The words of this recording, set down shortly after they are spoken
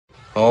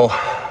Oh,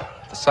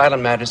 the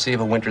silent majesty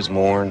of a winter's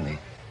morn, the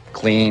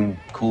clean,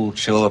 cool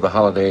chill of the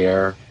holiday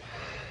air,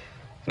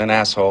 and an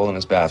asshole in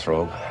his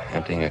bathrobe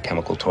emptying a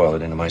chemical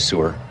toilet into my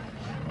sewer.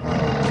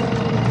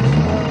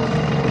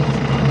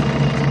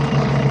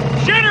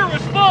 Shitter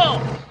was full!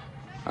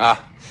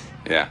 Ah,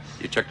 yeah.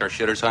 You checked our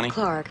shitters, honey?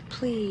 Clark,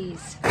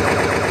 please.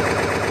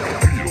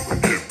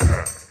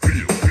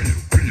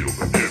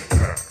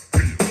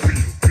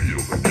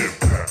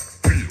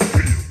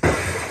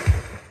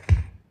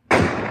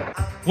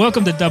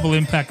 Welcome to Double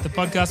Impact, the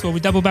podcast where we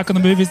double back on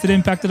the movies that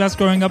impacted us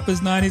growing up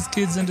as 90s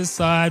kids and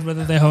decide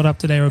whether they hold up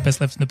today or are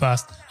best left in the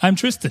past. I'm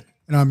Tristan.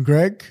 And I'm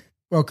Greg.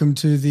 Welcome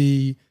to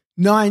the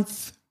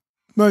 9th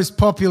most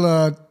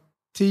popular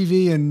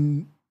TV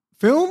and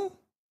film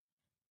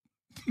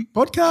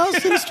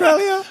podcast in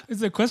Australia. Is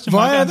there a question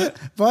mark via on the it?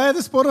 via the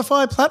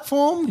Spotify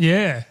platform?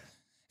 Yeah.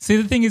 See,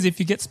 the thing is, if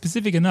you get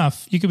specific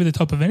enough, you could be the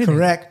top of anything.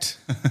 Correct.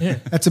 Yeah.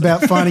 That's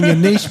about finding your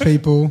niche,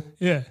 people.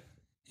 Yeah.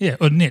 Yeah,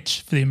 or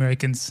niche for the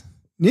Americans.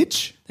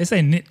 Niche? They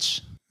say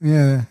niche.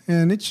 Yeah,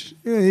 niche.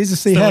 Yeah, here's a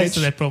It's the least CH.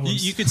 of their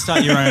problems. You could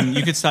start your own.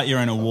 You could start your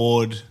own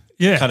award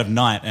kind of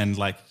night and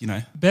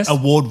Best-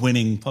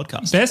 award-winning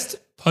podcast. Best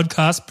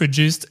podcast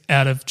produced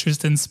out of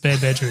Tristan's spare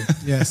bedroom.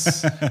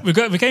 Yes. we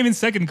came in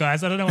second,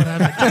 guys. I don't know what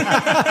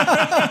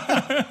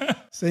happened.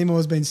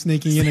 Seymour's been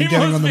sneaking in and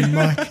getting on the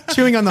mic,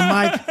 chewing on the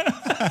mic.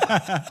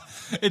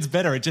 It's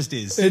better. It just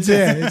is. It's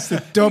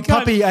the dog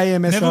puppy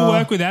AMSR. Never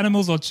work with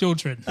animals or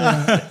children.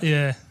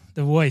 Yeah,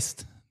 the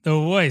worst. The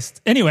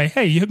worst. Anyway,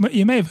 hey,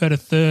 you may have heard a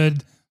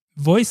third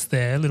voice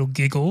there, a little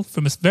giggle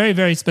from a very,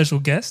 very special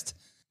guest.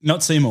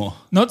 Not Seymour.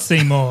 Not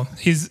Seymour.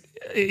 He's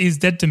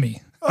dead to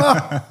me.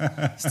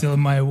 Still in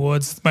my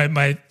awards,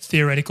 my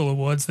theoretical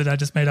awards that I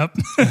just made up.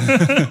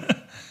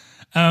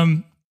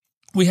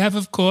 We have,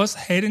 of course,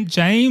 Hayden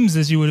James,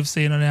 as you would have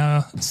seen on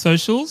our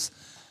socials.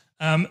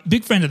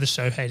 Big friend of the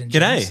show, Hayden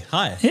James. G'day.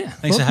 Hi. Yeah,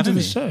 Thanks for welcome having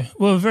me. to the show.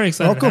 Well, we're very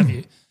excited to have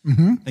you.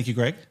 Thank you,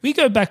 Greg. We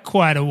go back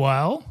quite a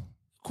while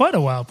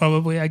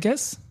probably, I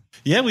guess.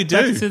 Yeah, we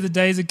do. Back to the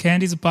days of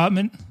Candy's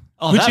apartment.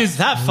 Oh,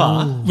 that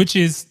far. Which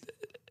is,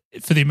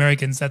 for the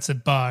Americans, that's a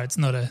bar. It's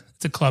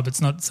a club. It's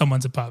not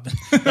someone's apartment.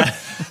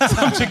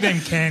 Some chick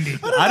named Candy.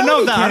 I don't know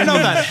if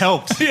that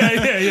helped.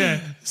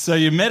 Yeah. So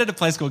you met at a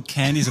place called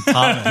Candy's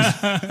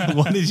Apartment.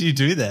 What did you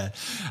do there?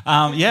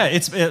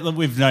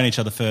 We've known each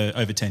other for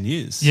over 10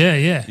 years.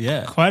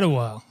 Yeah. Quite a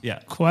while.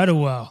 Yeah. Quite a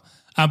while.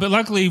 But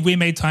luckily, we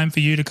made time for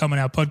you to come on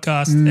our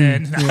podcast.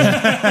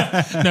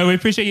 No, we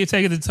appreciate you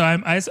taking the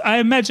time. I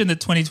imagine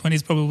that 2020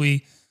 is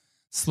probably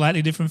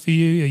slightly different for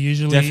you. You're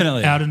usually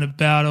Definitely. out and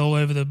about all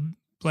over the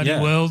bloody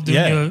world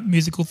doing your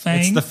musical thing.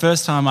 It's the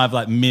first time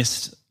I've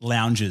missed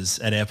lounges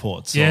at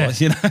airports. Yeah.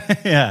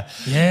 Yeah.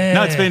 Yeah.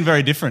 No, it's been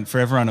very different for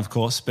everyone, of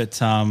course, but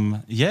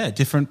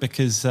different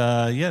because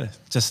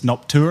just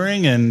not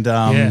touring and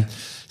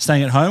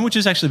staying at home, which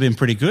has actually been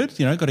pretty good.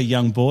 You know, got a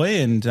young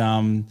boy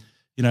and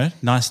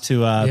nice to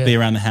be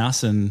around the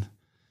house and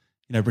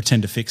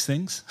pretend to fix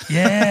things.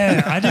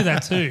 Yeah, I do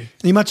that too.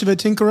 Are you much of a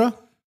tinkerer?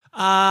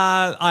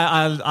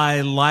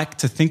 I like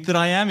to think that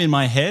I am in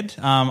my head.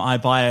 I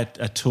buy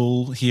a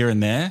tool here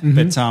and there,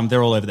 but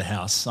they're all over the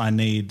house. I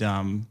need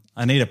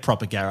a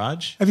proper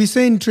garage. Have you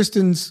seen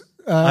Tristan's?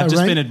 I've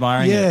just been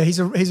admiring it. Yeah,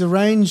 he's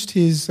arranged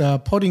his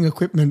potting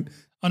equipment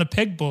On a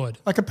pegboard.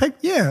 like a peg.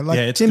 Yeah, like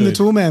Yeah, it's Tim the good.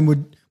 Toolman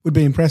would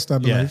be impressed, I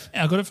believe.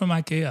 I got it from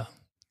IKEA.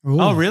 Ooh.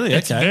 Oh, really?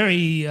 It's Okay.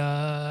 very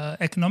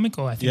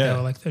economical. I think Yeah. they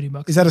were like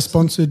 $30. Is that a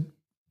sponsored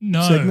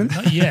no, segment?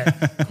 not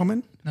yet.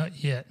 comment?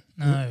 Not yet.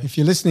 No. If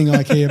you're listening,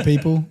 IKEA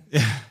people,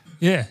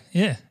 Yeah.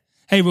 Hey,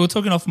 we were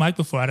talking off mic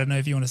before. I don't know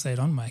if you want to say it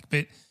on mic,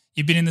 but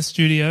you've been in the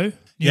studio.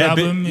 New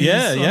album is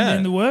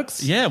in the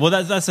works. Yeah, well,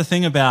 that's the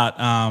thing about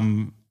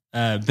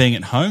being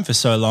at home for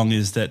so long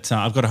is that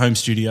I've got a home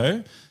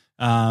studio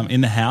in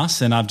the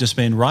house and I've just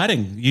been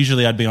writing.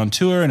 Usually I'd be on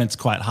tour and it's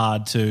quite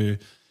hard to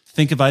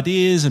think of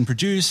ideas and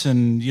produce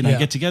and,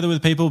 get together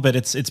with people, but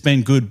it's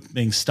been good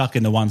being stuck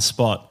in the one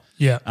spot.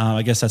 Yeah.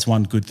 I guess that's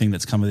one good thing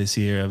that's come of this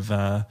year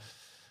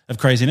of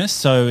craziness.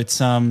 So it's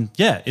I've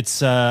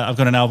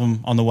got an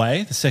album on the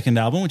way, the second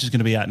album, which is going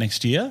to be out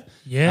next year.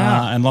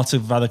 Yeah. And lots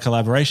of other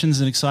collaborations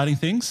and exciting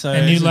things. So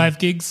And new live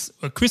gigs.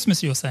 Or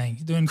Christmas, you're saying?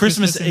 You're doing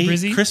Christmas in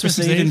Brizzy? Christmas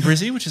Eve in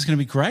Brizzy, which is going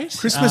to be great.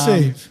 Christmas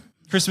Eve.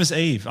 Christmas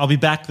Eve. I'll be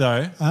back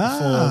though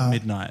before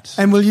midnight.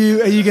 And are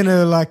you going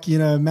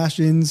to mash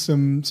in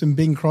some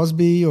Bing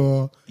Crosby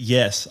or?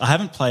 Yes, I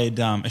haven't played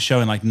a show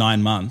in like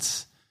 9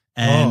 months.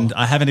 And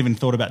I haven't even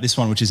thought about this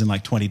one, which is in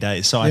like 20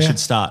 days. So I should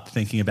start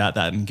thinking about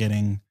that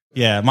and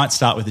I might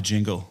start with a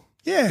jingle.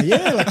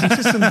 Yeah, like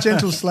just some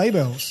gentle sleigh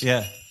bells.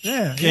 Yeah.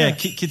 Yeah.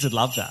 Kids would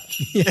love that.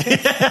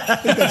 I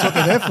think that's what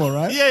they're there for,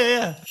 right?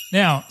 Yeah.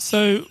 Now,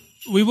 so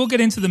we will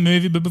get into the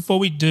movie, but before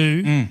we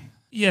do,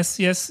 yes,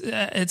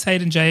 it's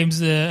Hayden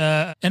James,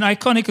 an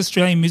iconic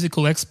Australian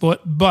musical export,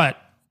 but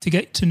to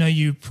get to know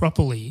you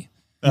properly,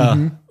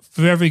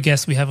 for every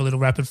guest, we have a little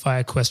rapid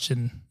fire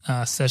question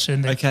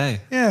session.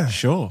 Okay. Yeah.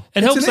 Sure.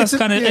 It helps us it's a-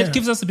 kind of. yeah. It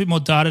gives us a bit more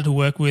data to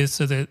work with,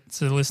 so the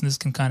listeners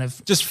can kind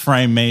of. Just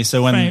frame me.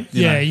 So when Frame-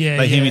 you know, yeah,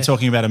 they hear me yeah.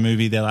 talking about a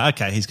movie, they're like,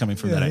 okay, he's coming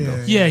from that angle.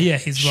 yeah. Yeah,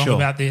 he's wrong Sure.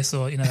 about this,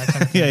 or that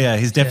kind of thing. Yeah,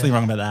 he's definitely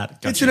wrong about that. It's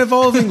Gotcha. an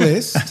evolving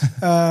list.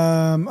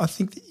 I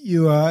think that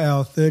you are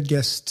our third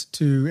guest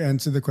to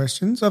answer the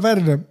questions. I've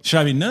added a. Should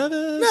I be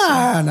nervous?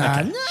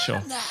 Nah.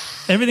 Sure.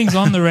 Everything's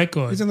on the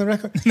record. He's on the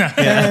record.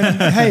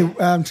 And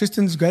hey,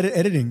 Tristan's great at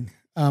editing.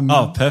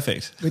 Oh,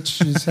 perfect.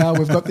 Which is how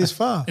we've got this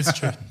far. It's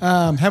true.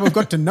 How we've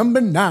got to number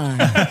 9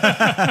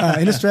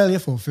 in Australia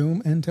for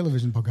film and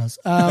television podcasts.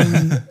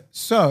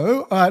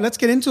 So let's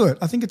get into it.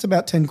 I think it's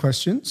about 10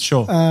 questions.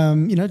 Sure.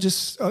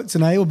 It's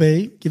an A or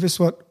B. Give us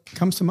what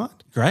comes to mind.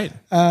 Great.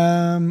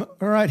 All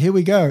right, here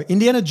we go.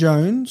 Indiana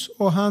Jones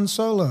or Han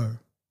Solo?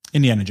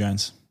 Indiana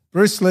Jones.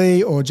 Bruce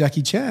Lee or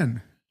Jackie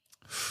Chan?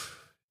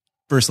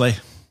 Bruce Lee.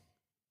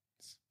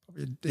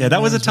 Yeah,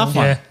 that was a tough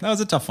one. Yeah. That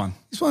was a tough one.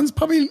 This one's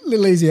probably a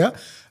little easier.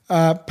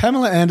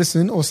 Pamela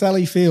Anderson or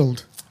Sally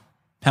Field?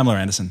 Pamela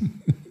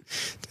Anderson.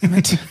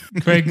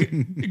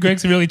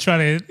 Greg's really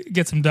trying to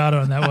get some data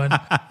on that one.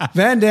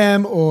 Van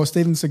Damme or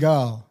Steven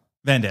Seagal?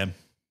 Van Damme.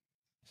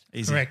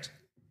 Easy. Correct.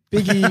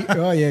 Biggie.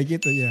 Oh yeah,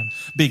 get the yeah.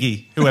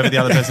 Biggie, whoever the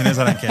other person is,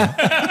 I don't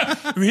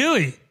care.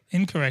 Really?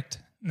 Incorrect.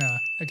 No.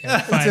 Okay.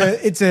 Fine.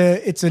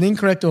 It's an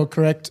incorrect or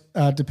correct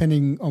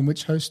depending on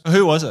which host.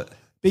 Who was it?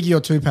 Biggie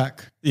or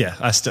Tupac? Yeah,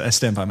 I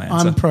stand by my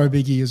answer. I'm pro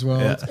Biggie as well.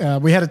 Yeah.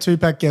 We had a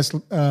Tupac guest.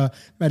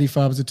 Matty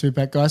Farber's a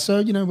Tupac guy,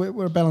 so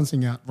we're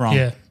balancing out. Wrong.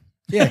 Yeah.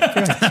 Yeah,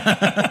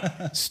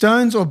 correct.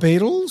 Stones or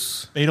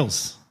Beatles?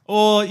 Beatles.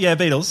 Or, yeah,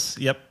 Beatles.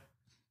 Yep.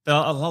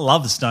 I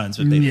love the Stones,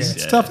 but Beatles. Yeah.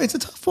 It's tough. It's a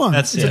tough one.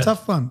 That's- It's yeah. a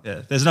tough one.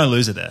 Yeah, there's no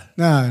loser there.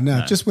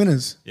 No, just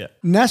winners. Yeah.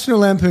 National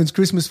Lampoon's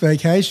Christmas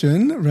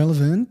Vacation,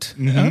 relevant,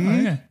 Oh,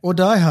 yeah. or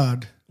Die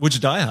Hard? Would you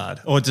Die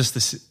Hard? Or just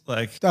this,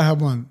 like, Die Hard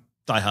 1.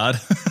 Die Hard?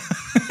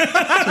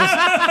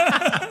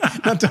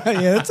 Not Die,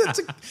 yeah,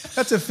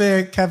 that's a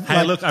fair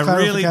Hey, look, I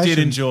really did clarification.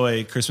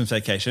 enjoy Christmas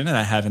Vacation, and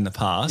I have in the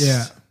past.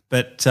 Yeah.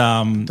 But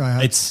Hard.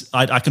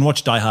 I can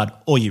watch Die Hard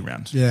all year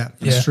round. Yeah,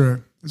 it's Yeah.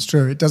 true. It's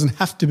true. It doesn't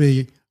have to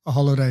be a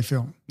holiday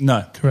film.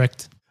 No.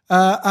 Correct.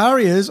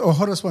 Arias or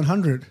Hottest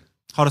 100?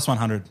 Hottest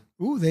 100.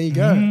 Ooh, there you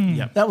go.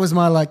 Yep. That was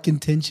my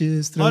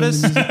contentious. throw in the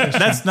Hottest, music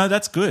question.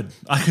 that's good.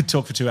 I could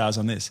talk for 2 hours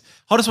on this.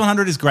 Hottest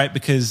 100 is great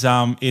because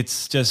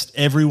it's just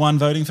everyone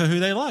voting for who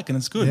they like, and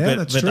it's good. Yeah, but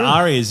that's but true. the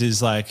Arias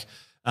is like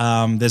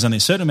there's only a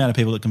certain amount of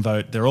people that can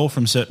vote. They're all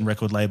from certain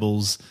record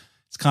labels.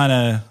 It's kind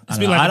of It's a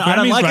bit like the I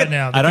don't Grammys like right it.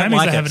 now. The I don't Grammys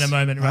like are it. having a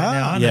moment right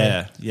now, aren't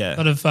Yeah, they? yeah. A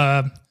lot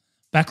of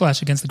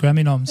backlash against the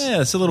Grammy noms.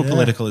 Yeah, it's a little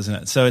political, isn't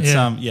it? So it's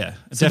Yeah.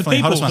 it's So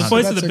definitely the people, Hottest the 100.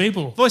 voice of That's the a-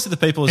 people. Voice of the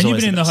people is And you've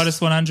always been in the best.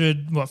 hottest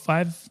 100,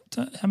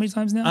 how many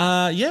times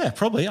now? Yeah,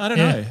 probably. I don't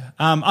Yeah.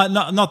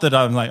 know. Not that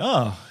I'm like,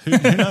 oh, who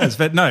knows?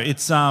 But no,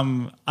 it's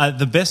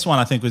the best one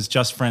I think was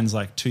Just Friends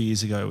like 2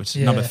 years ago, which is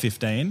Yeah. number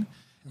 15.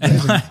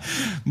 And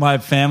my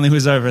family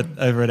was over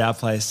at our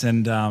place,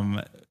 and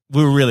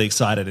we were really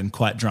excited and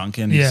quite drunk.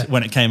 And Yeah.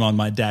 when it came on,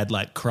 my dad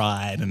like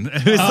cried, and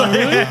it was like,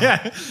 really? yeah,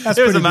 That's it was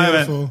pretty a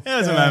moment. beautiful. It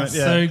was a Yeah. moment.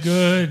 Yeah. So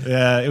good.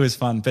 Yeah, it was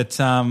fun. But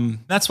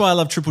that's why I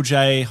love Triple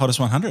J Hottest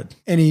 100.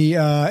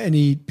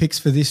 Any picks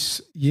for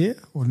this year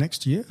or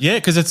next year? Yeah,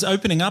 because it's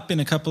opening up in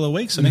a couple of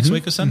weeks or next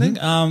week or something.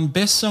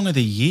 Best song of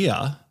the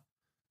year.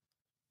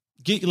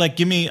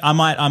 Give me. I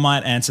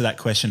might answer that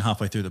question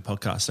halfway through the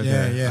podcast.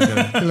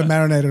 Yeah. Little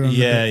marinator on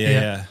Yeah, it.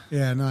 yeah.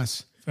 Yeah,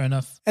 nice. Fair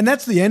enough. And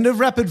that's the end of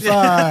Rapid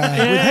Fire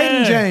with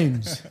Hayden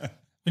James.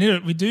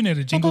 We do need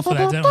a jingle for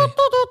that, don't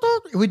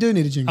we? We do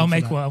need a jingle. I'll for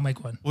make that. one. I'll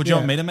make one. Would you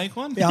want me to make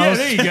one? Yeah, Yeah,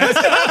 there you go.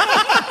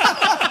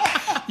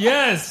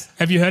 Yes.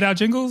 Have you heard our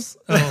jingles?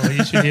 Oh,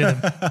 you should hear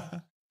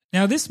them.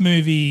 Now, this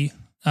movie,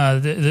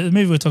 the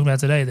movie we're talking about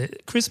today, the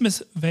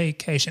Christmas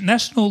Vacation,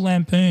 National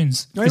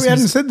Lampoon's No, we Christmas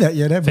hadn't said that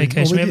yet, have we?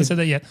 Vacation. Or We haven't did. said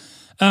that yet.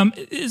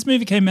 This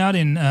movie came out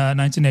in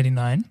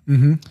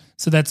 1989.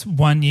 So that's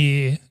 1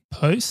 year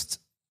post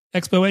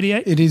Expo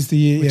 88, It is the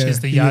year, which yeah, is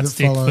the year that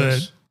yardstick for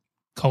follows.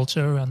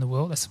 culture around the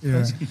world, I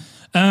suppose.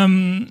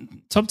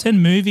 Top 10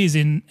 movies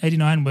in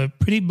 89 were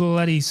pretty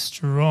bloody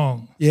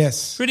strong.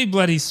 Yes. Pretty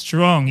bloody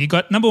strong. You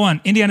got number 1,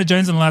 Indiana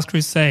Jones and the Last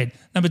Crusade.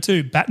 Number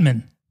 2,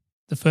 Batman,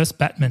 the first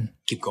Batman.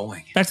 Keep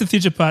going. Back to the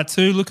Future Part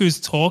 2, Look Who's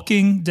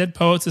Talking, Dead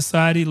Poet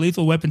Society,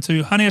 Lethal Weapon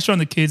 2, Honey, I Shrunk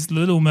the Kids,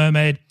 Little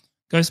Mermaid,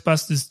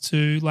 Ghostbusters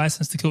 2,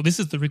 License to Kill. This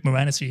is the Rick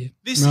Moranis year.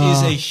 This is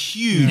a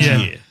huge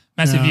year.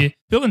 Massive Yeah. year.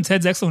 Bill and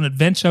Ted's Excellent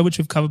Adventure, which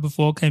we've covered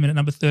before, came in at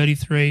number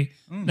 33.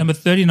 Number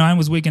 39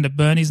 was Weekend at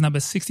Bernie's. Number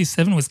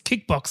 67 was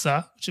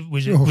Kickboxer,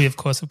 which we, of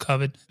course, have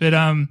covered. But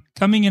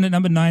coming in at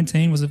number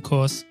 19 was, of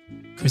course,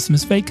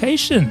 Christmas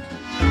Vacation.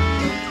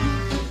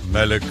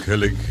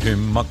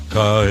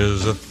 Melikilikimaka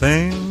is a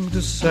thing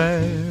to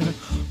say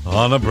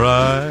on a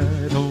bright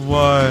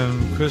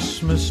Hawaiian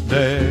Christmas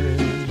day.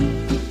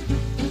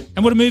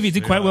 And what a movie. It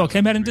did quite well.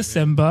 Came out in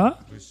December.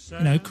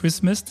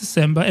 Christmas,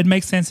 December. It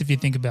makes sense if you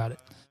think about it.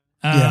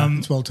 Yeah,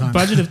 it's well timed.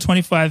 Budget of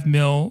 25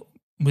 mil,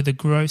 with a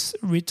gross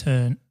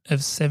return of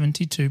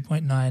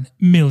 $72.9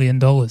 million.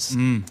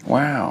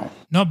 Wow.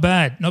 Not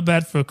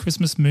bad for a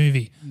Christmas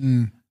movie.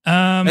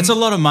 It's a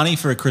lot of money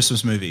for a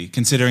Christmas movie,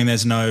 considering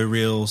there's no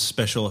real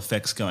special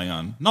effects going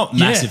on. Not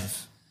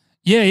massive.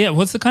 Yeah.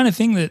 Well, it's the kind of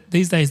thing that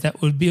these days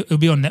that would be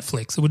on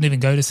Netflix. It wouldn't even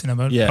go to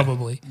cinema,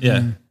 probably.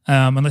 Yeah.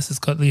 Unless it's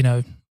got,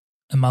 a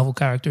Marvel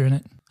character in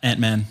it.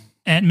 Ant-Man.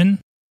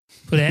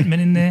 Put Ant-Man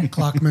in there.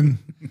 Clarkman.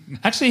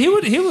 Actually,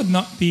 he would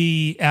not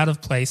be out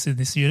of place in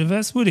this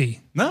universe, would he?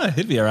 No,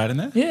 he'd be all right in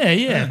there.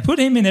 Yeah. Put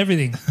him in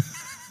everything.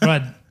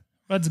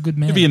 Rudd's a good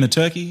man. He'd be in the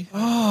turkey.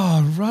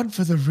 Oh, Rudd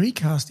for the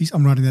recast.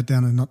 I'm writing that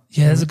down and not.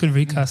 Yeah, that's a good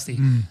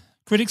recasting.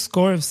 Critic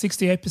score of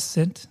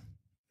 68%.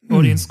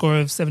 Audience score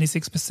of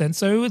 76%.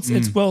 So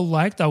it's well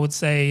liked, I would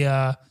say.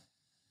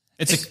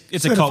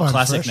 It's a cult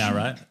classic now,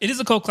 right? It is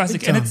a cult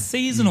classic, and it's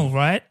seasonal,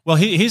 right? Well,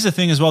 here's the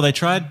thing as well. They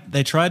tried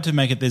to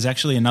make it. There's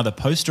actually another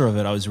poster of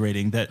it I was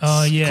reading that's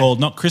called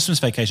not Christmas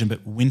Vacation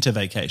but Winter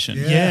Vacation.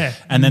 Yeah.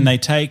 And then they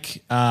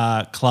take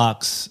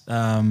Clark's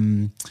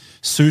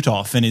suit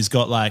off, and he's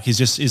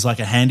like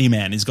a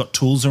handyman. He's got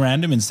tools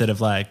around him instead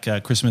of like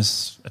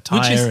Christmas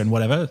attire and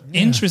whatever.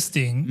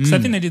 Interesting, because I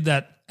think they did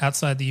that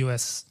outside the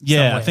US.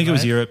 Yeah, I think it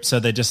was Europe. So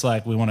they just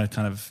we want to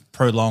kind of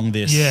prolong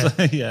this.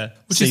 Yeah.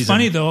 Which is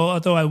funny though,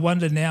 although I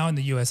wonder now in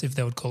the US if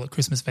they would call it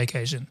Christmas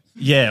Vacation.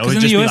 Yeah, or in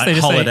just the US be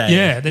like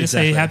holiday. They just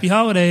say Happy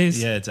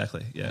Holidays. Yeah,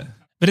 exactly. Yeah.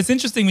 But it's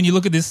interesting when you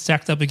look at this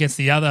stacked up against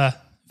the other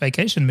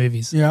vacation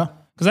movies. Yeah.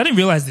 Because I didn't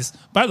realize this.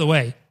 By the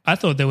way, I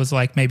thought there was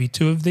maybe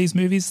 2 of these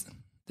movies.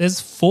 There's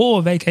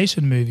 4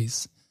 vacation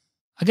movies.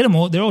 I get them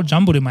all. They're all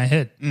jumbled in my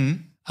head.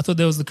 I thought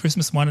there was the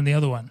Christmas one and the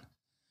other one.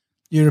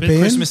 European.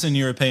 Christmas and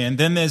European.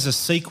 Then there's a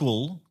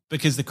sequel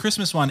because the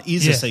Christmas one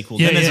is a sequel.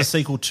 Then there's a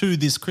sequel to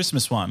this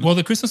Christmas one. Well,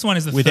 the Christmas one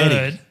is the with third.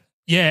 Eddie.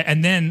 Yeah,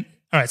 and then,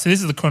 all right, so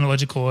this is the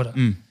chronological order.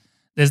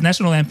 There's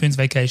National Lampoon's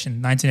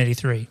Vacation,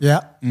 1983.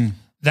 Yeah.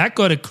 That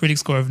got a critic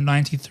score of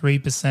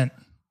 93%.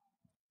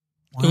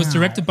 It was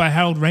directed by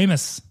Harold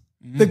Ramis.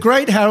 The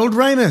great Harold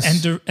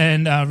Ramis.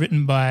 And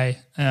written by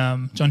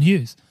John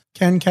Hughes.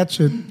 Can catch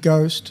a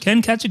ghost.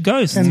 Can catch a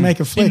ghost. Can make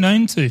a flick. Been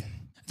known to.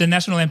 The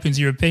National Lampoon's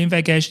European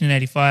Vacation in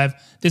 85.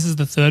 This is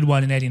the third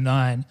one in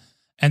 89.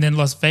 And then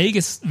Las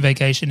Vegas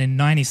Vacation in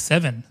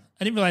 97.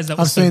 I didn't realize that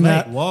was so seen late.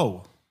 that.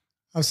 Whoa.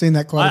 I've seen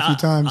that quite a few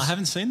times. I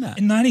haven't seen that.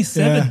 In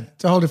 97. Yeah,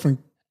 it's a whole different.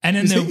 And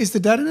then Is the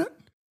dad in it?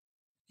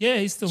 Yeah,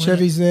 he's still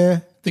Chevy's in it.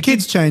 there. The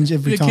kids change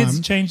every time. The kids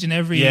change in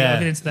every year. I'll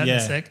get into that in a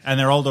sec. And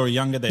they're older or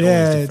younger.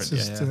 They're always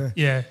It's different. just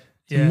Yeah.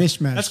 a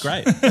mishmash. That's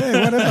great.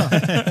 Yeah, whatever.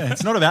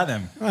 It's not about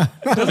them. It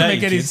doesn't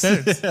make any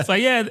sense. It's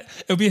like, it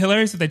would be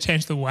hilarious if they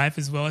changed the wife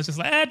as well. It's just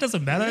like, it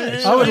doesn't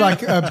matter. I would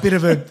like a bit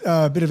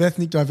of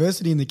ethnic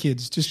diversity in the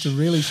kids, just to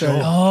really show.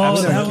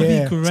 Oh, that would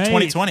care. be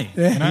great. It's 2020.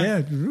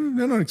 Yeah,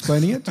 they're not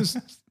explaining it. Just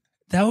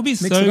That would be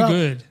Mix so it up.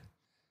 good.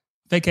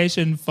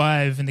 Vacation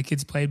 5 and the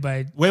kids played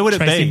by Where would it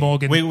Tracy be?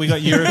 Morgan. We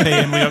got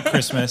European, we got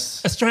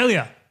Christmas.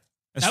 Australia.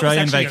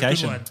 Australian That was actually a good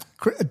Vacation.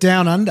 one.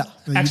 down under.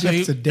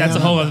 Actually, that's a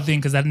whole other thing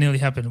because that nearly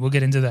happened. We'll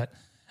get into that.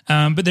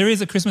 But there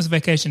is a Christmas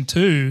Vacation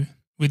 2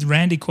 with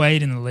Randy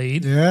Quaid in the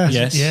lead. Yeah.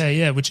 Yes.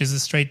 Yeah, which is a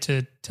straight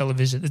to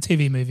television, the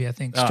TV movie, I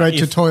think. Straight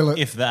to toilet.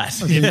 If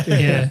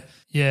that.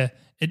 Yeah.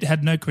 It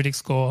had no critic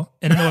score.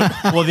 And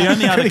Well, the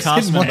only other Critics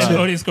cast didn't watch member. an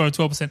audience score of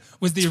 12%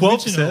 was the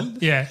 12%? original.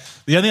 Yeah.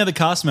 The only other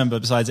cast member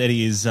besides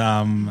Eddie is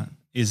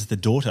the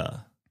daughter.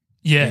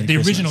 Yeah, in the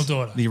Christmas. original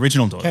daughter. The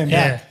original daughter. Came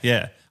Yeah. back.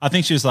 Yeah. I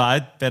think she was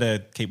like, I'd better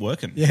keep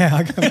working. Yeah,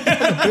 I got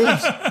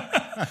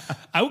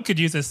I could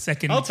use a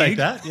second I'll take gig.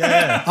 that.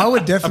 Yeah. I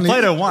would definitely. I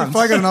played her once. If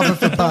I got an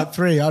offer for part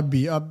 3, I'd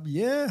be, do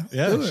it.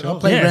 sure. I'll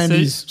play Yeah, so-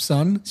 Randy's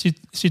son.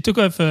 She took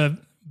off her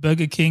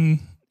Burger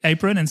King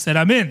apron and said,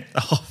 I'm in.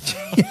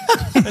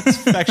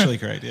 That's actually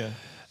correct. Yeah.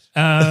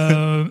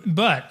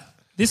 But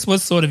this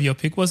was sort of your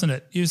pick, wasn't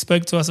it? You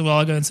spoke to us a while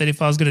ago and said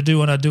if I was going to do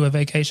one, I'd do a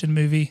vacation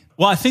movie.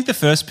 Well, I think the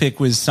first pick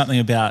was something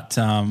about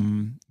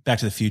Back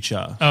to the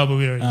Future. Oh, but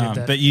we already did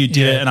that. But you did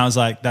Yeah. it, and I was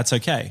like, that's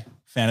okay.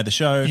 Fan of the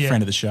show, Yeah.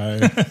 friend of the show.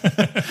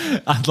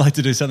 I'd like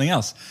to do something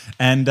else.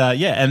 And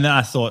and then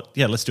I thought,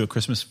 let's do a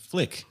Christmas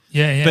flick.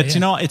 Yeah. But you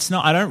know, it's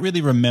not, I don't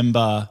really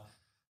remember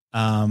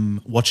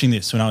watching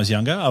this when I was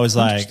younger. I was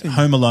like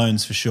Home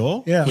Alone's for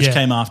sure, Yeah. which Yeah.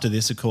 came after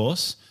this, of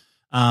course.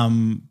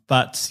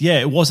 But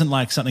it wasn't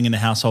like something in the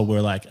household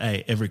where like,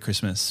 hey, every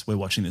Christmas we're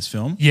watching this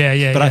film.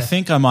 Yeah. But I yeah.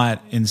 think I might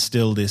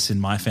instill this in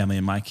my family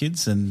and my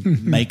kids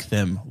and make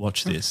them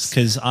watch this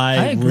because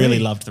I agree. really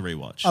loved the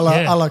rewatch. A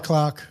la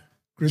Clark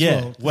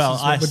Griswold. Yeah, This well,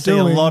 is what I we're see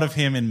doing. a lot of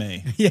him in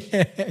me.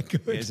 Yeah,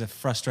 good. He's a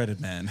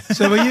frustrated man.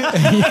 So were you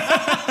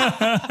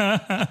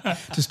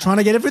just trying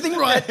to get everything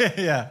right?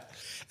 Yeah.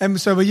 And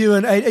so are you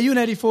an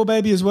 84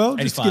 baby as well?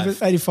 Just to give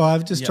 85. it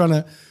 85. Just Yep. trying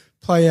to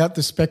play out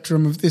the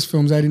spectrum of this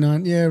film's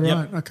 89. Yeah, right.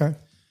 Yep. Okay.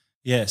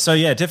 Yeah. So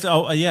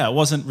definitely. I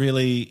wasn't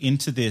really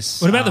into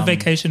this. What about the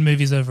vacation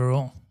movies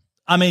overall?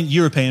 I mean,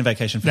 European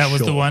Vacation for That sure.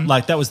 was the one?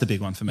 Like that was the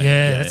big one for me.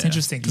 Yeah, that's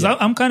interesting because Yeah.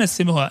 I'm kind of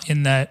similar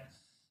in that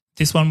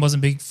this one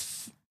wasn't big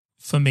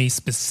for me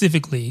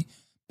specifically,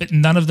 but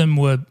none of them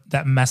were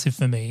that massive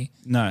for me.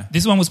 No.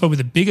 This one was probably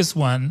the biggest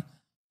one.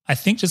 I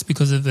think just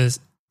because of the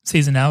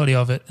seasonality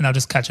of it, and I'll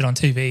just catch it on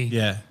TV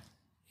Yeah.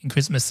 in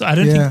Christmas. So I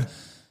don't think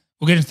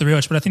we'll get into the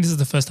rewatch, but I think this is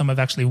the first time I've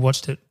actually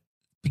watched it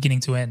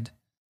beginning to end.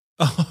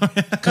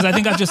 Because I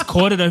think I've just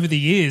caught it over the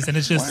years, and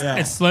it's just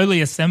it's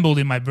slowly assembled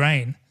in my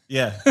brain.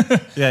 Yeah.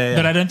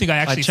 But I don't think I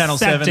actually like Channel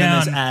sat 7 down.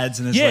 and there's ads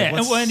and there's Yeah,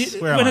 like, and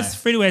when it's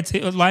free to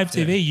air live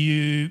TV,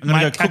 you gonna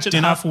might go catch cook it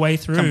dinner, halfway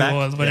through come back.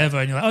 or whatever,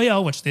 and you're like, oh yeah,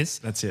 I'll watch this.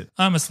 That's it.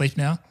 I'm asleep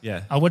now.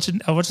 Yeah. I'll watch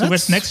it. I'll watch the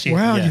rest next year.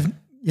 Wow.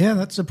 Yeah.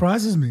 That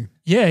surprises me.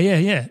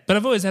 Yeah. But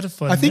I've always had a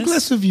fun. I think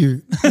less of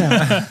you.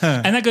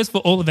 Yeah. And that goes for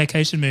all the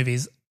vacation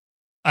movies.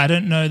 I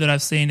don't know that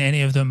I've seen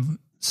any of them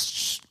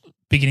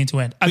beginning to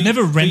end. I've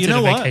never rented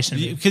a vacation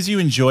movie. Because you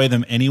enjoy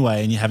them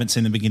anyway and you haven't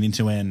seen them beginning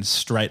to end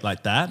straight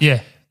like that.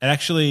 Yeah. It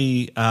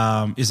actually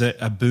is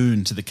a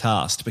boon to the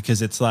cast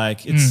because it's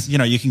like,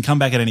 you can come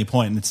back at any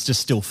point and it's just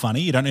still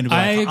funny. You don't need to be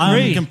I like,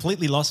 agree. I'm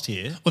completely lost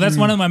here. Well, that's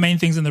one of my main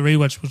things in the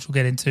rewatch, which we'll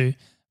get into.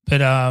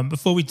 But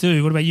before we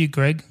do, what about you,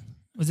 Greg?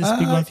 Was this a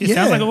big one for you?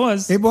 Sounds like it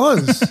was. It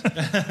was.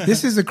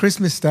 This is a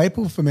Christmas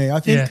staple for me. I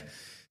think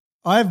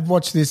I've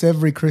watched this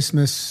every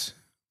Christmas.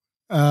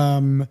 I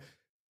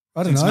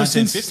don't know,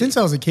 since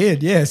I was a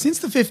kid. Yeah, since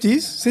the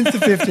 50s.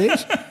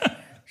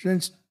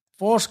 Since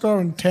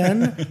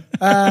 410.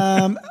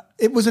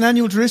 It was an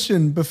annual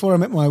tradition before I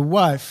met my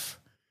wife.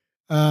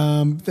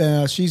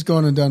 She's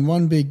gone and done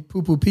one big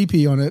poo-poo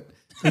pee-pee on it.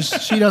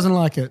 She doesn't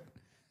like it.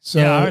 So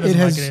Ira doesn't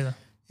like it either.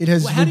 It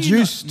has Well, how do you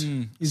reduced.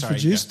 It's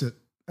reduced it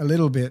a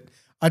little bit.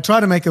 I try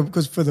to make it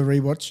because for the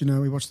rewatch,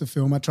 we watch the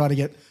film. I try to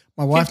get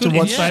my wife to good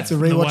watch insights the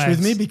from the rewatch with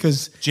wives. me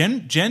because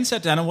Jen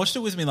sat down and watched it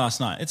with me last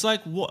night. It's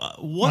like,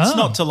 what's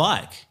not to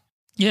like?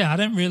 Yeah, I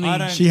don't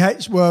really. she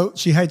hates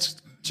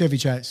Chevy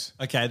Chase.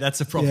 Okay, that's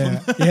a problem.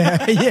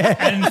 Yeah.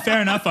 And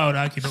fair enough, I would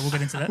argue, but we'll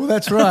get into that. Well,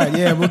 that's right.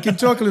 Yeah, we can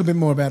talk a little bit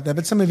more about that.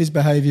 But some of his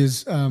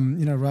behaviours,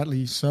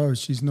 rightly so,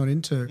 she's not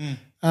into.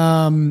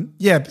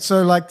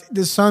 So like,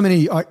 there's so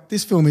many.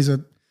 This film is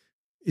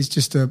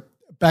just a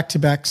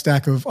back-to-back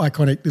stack of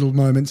iconic little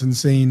moments and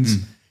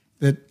scenes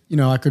that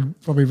I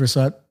could probably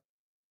recite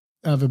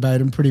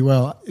verbatim pretty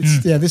well.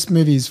 This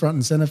movie is front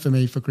and center for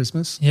me for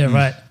Christmas. Yeah,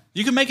 right.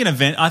 You can make an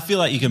event. I feel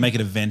like you can make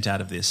an event out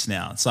of this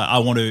now. It's like I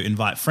want to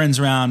invite friends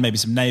around, maybe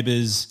some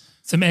neighbours,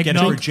 Some get a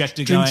eggnog.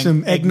 projector Drink going.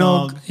 some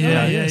eggnog.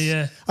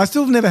 Yeah. I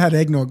still never had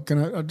eggnog.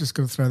 I'm just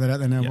going to throw that out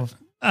there now. Bob.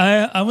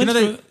 I went You know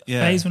through they- a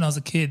phase when I was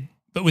a kid,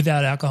 but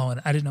without alcohol,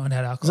 and I didn't know it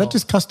had alcohol. Is that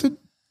just custard?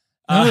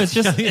 No, it's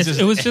just, it's just-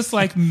 it was just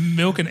like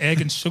milk and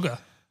egg and sugar.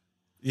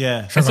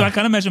 Yeah. And so I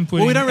can't imagine putting.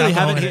 Well, we don't really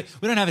have alcohol it in here.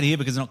 We don't have it here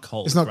because it's not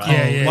cold. It's not right? cold.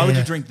 Yeah, Why would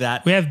yeah. you drink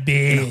that We have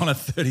beer. on a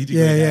 30-degree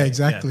Yeah, day?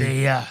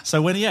 exactly. Yeah.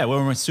 So when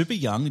we're super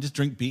young, we just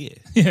drink beer.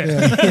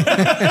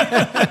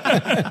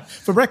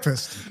 For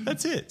breakfast.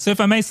 That's it. So if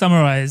I may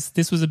summarize,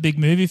 this was a big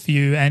movie for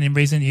you, and in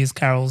recent years,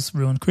 Carol's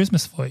ruined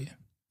Christmas for you.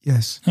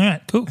 Yes. All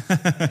right, cool.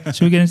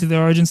 Should we get into the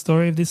origin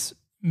story of this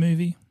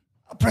movie?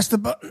 I'll press the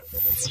button.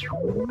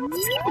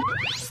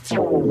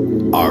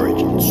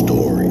 Origin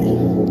story.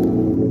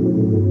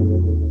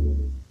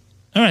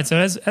 All right, so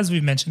as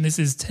we've mentioned, this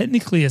is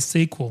technically a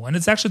sequel, and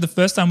it's actually the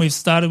first time we've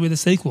started with a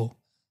sequel.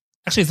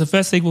 Actually, it's the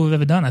first sequel we've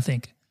ever done, I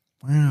think.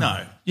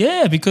 No.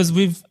 Yeah, because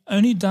we've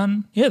only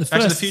done the Back to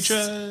first the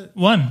Future.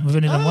 one. We've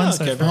only done one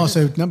so okay, far. Oh,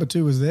 so number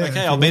 2 was there.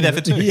 Okay, I'll be there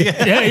for 2.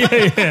 Yeah.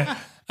 Yeah.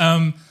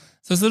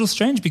 So it's a little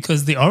strange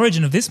because the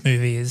origin of this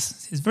movie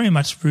is very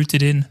much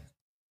rooted in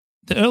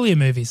the earlier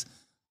movies.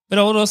 But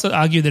I would also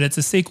argue that it's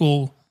a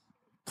sequel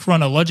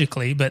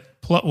chronologically,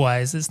 but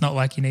plot-wise, it's not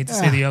like you need to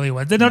see the earlier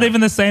ones. They're not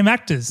even the same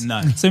actors.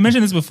 No. So we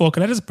mentioned this before.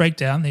 Can I just break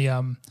down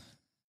the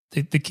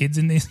kids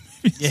in these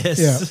movies? Yes.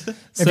 Yeah.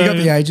 Have you got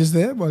the ages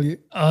there? Well,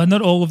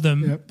 Not all of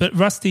them, Yep. but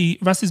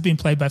Rusty's been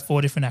played by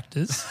 4 different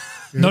actors,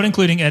 not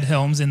including Ed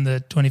Helms in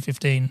the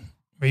 2015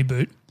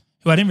 reboot,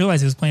 who I didn't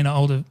realize he was playing an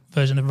older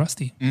version of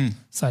Rusty.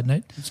 Side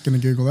note. just going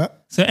to Google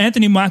that. So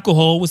Anthony Michael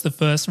Hall was the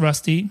first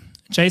Rusty.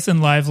 Jason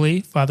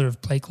Lively, father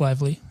of Blake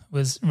Lively,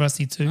 was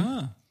Rusty 2.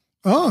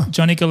 Oh,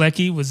 Johnny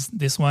Galecki was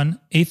this one.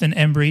 Ethan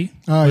Embry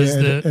Ed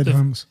was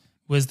Holmes.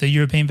 was the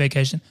European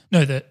Vacation.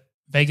 No, the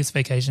Vegas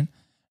Vacation.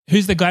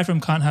 Who's the guy from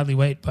Can't Hardly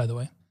Wait, by the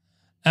way?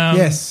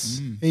 Yes,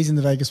 he's in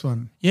the Vegas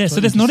one. Yeah, That's so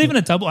what there's you not said. even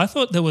a double. I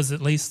thought there was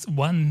at least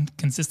one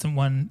consistent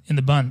one in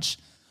the bunch.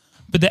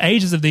 But the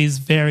ages of these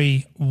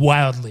vary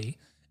wildly,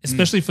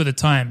 especially for the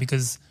time,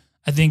 because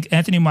I think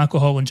Anthony Michael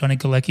Hall and Johnny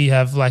Galecki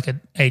have like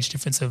an age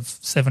difference of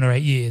 7 or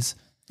 8 years.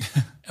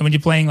 And when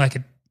you're playing like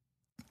a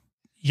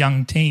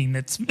young teen,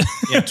 it's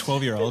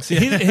 12-year-olds. Yeah.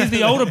 he's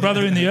the older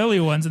brother in the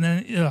earlier ones, and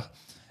then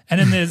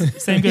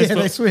there's same goes Yeah,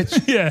 for they switch.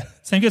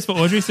 same goes for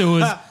Audrey. So it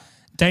was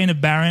Dana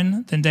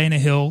Barron, then Dana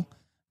Hill,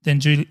 then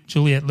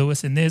Juliette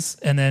Lewis in this,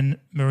 and then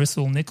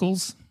Marissa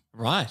Nichols.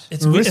 Right.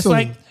 It's weird.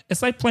 Marissa.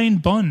 It's like playing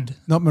Bond.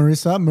 Not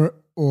Marissa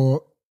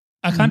or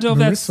I can't tell if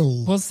that's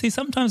Marissa. well. See,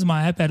 sometimes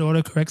my iPad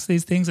auto corrects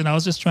these things, and I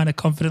was just trying to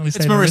confidently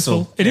say It's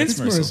Marissa. It Yeah, is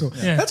it's Marissa.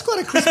 Yeah. That's quite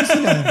a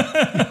Christmassy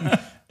name.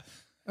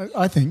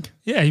 I think.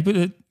 Yeah,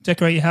 you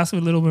decorate your house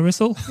with little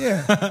Marissa.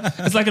 Yeah.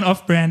 It's like an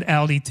off-brand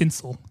Aldi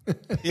tinsel.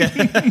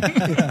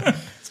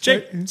 It's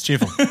cheap. It's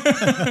cheerful.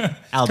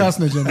 Aldi.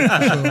 Carcinogenic.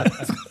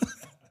 For sure.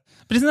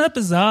 But isn't that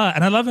bizarre?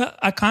 And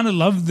I kind of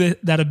love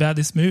that about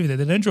this movie, that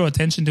they don't draw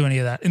attention to any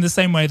of that in the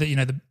same way that,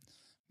 the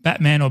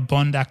Batman or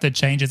Bond actor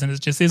changes and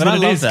it just is But what I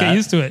it love is. that. Get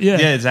used to it. Yeah.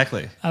 Yeah,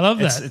 exactly. I love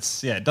It's- that.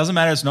 It's it doesn't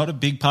matter. It's not a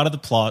big part of the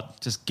plot.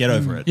 Just get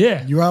over it.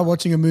 Yeah. You are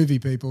watching a movie,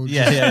 people.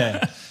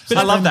 Yeah.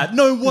 I love that.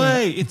 No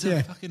way. It's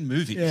a fucking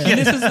movie. Yeah. And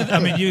this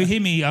is, you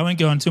hear me, I won't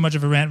go on too much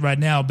of a rant right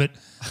now, but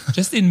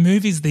just in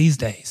movies these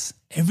days,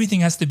 everything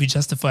has to be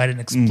justified and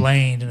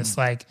explained. And it's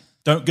like,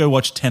 Don't go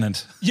watch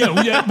Tenet. well,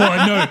 no,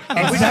 someone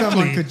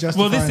exactly. could justify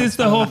Well, this it. is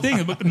the whole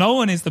thing. But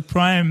Nolan is the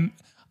prime.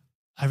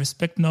 I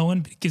respect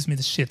Nolan, but it gives me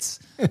the shits.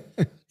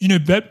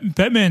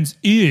 Batman's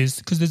ears,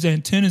 because there's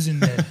antennas in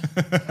there.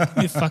 Give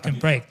me a fucking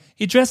break.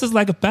 He dresses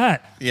like a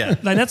bat. Yeah.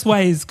 Like that's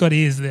why he's got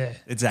ears there.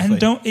 Exactly.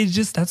 And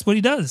that's what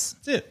he does.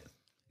 That's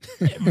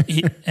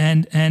it.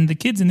 And the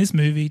kids in this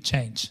movie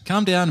change.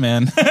 Calm down,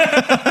 man.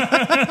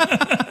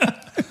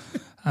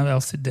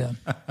 I'll sit down.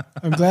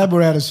 I'm glad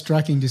we're out of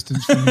striking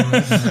distance from you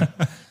right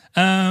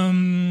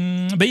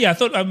now. But yeah, I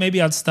thought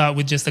maybe I'd start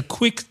with just a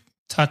quick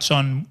touch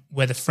on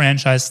where the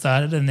franchise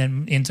started and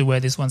then into where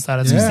this one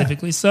started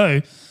specifically.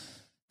 So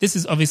this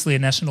is obviously a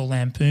National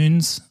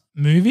Lampoon's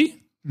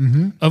movie,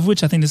 of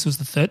which I think this was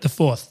the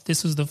fourth.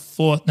 This was the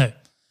fourth. No,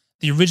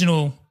 the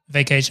original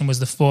Vacation was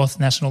the fourth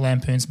National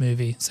Lampoon's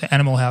movie. So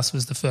Animal House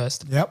was the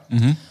first. Yep.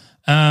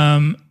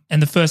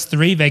 And the first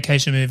three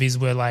Vacation movies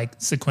were like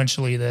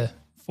sequentially the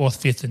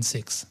fourth, fifth, and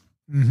sixth.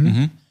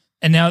 And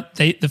now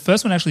the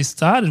first one actually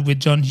started with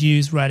John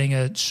Hughes writing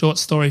a short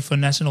story for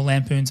National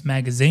Lampoon's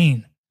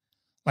magazine,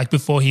 like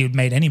before he had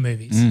made any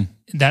movies.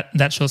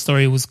 That short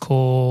story was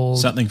called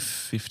Something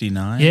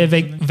 59. Yeah,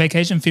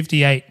 Vacation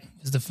 58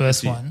 was the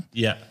first one.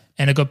 Yeah.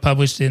 And it got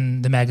published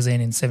in the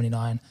magazine in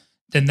 79.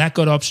 Then that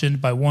got optioned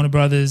by Warner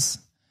Brothers.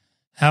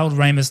 Harold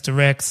Ramis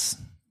directs.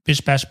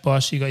 Bish Bash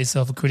Bosh, you got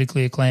yourself a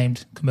critically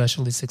acclaimed,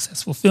 commercially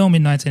successful film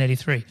in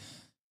 1983.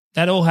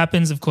 That all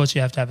happens. Of course,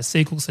 you have to have a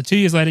sequel. So 2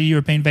 years later,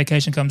 European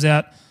Vacation comes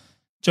out.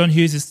 John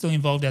Hughes is still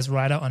involved as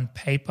writer on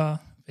paper,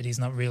 but he's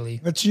not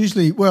really. That's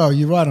usually, well,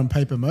 you write on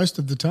paper most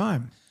of the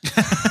time.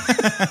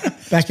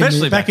 back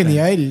in the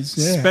 80s.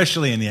 Yeah.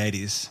 Especially in the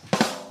 80s.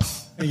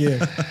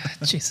 Yeah.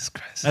 Jesus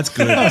Christ. That's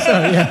good.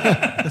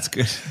 That's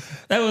good.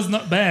 That was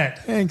not bad.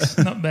 Thanks.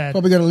 Not bad.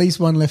 Probably got at least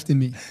one left in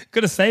me.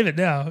 Got to save it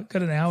now.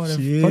 Got an hour of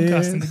Shit.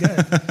 podcasting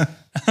to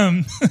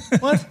go.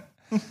 What?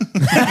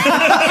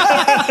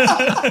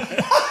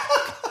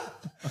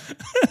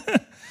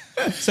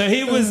 So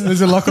he was.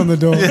 There's a lock on the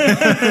door.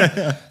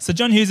 So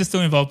John Hughes is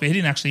still involved, but he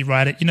didn't actually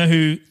write it. You know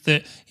who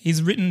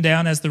he's written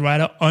down as the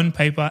writer on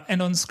paper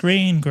and on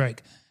screen,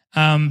 Greg.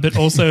 But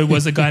also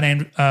was a guy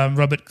named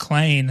Robert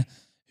Klein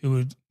who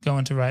would go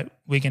on to write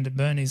Weekend at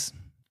Bernie's.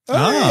 Hey.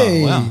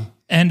 Oh, wow.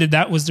 And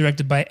that was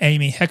directed by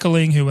Amy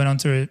Heckerling, who went on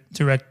to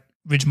direct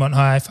Ridgemont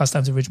High, Fast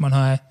Times at Ridgemont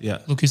High, Yeah.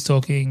 Look Who's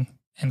Talking,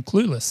 and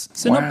Clueless.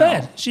 So not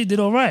bad. She did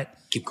all right.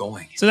 Keep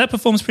going. So that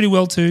performs pretty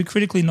well too.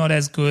 Critically not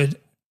as good.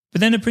 But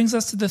then it brings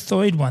us to the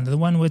Thoyd one, the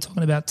one we're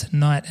talking about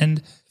tonight.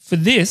 And for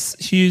this,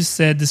 Hughes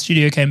said the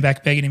studio came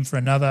back begging him for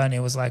another, and he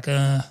was like,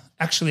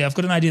 actually, I've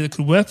got an idea that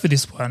could work for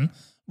this one,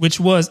 which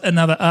was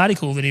another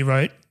article that he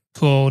wrote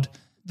called,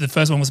 the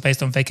first one was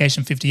based on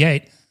Vacation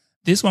 58.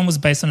 This one was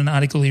based on an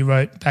article he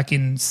wrote back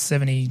in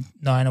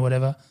 79 or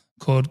whatever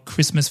called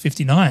Christmas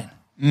 59,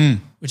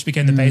 which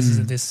became the basis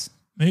of this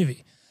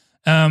movie.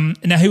 Now,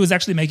 he was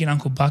actually making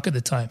Uncle Buck at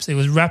the time. So he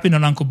was wrapping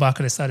on Uncle Buck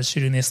and they started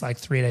shooting this like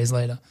 3 days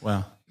later.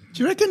 Wow.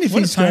 Do you reckon if What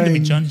a he's time to be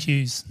going, John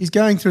Hughes. he's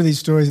going through these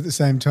stories at the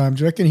same time, do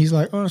you reckon he's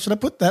like, oh, should I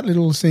put that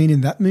little scene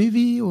in that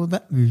movie or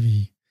that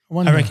movie?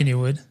 I reckon you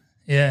would.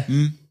 Yeah.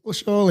 Well,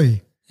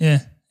 surely.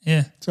 Yeah.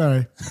 Yeah.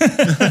 Sorry.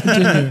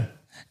 Continue.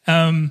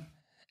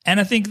 And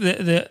I think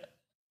that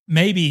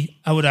maybe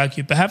I would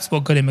argue perhaps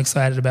what got him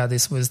excited about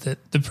this was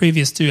that the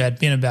previous two had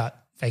been about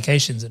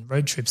vacations and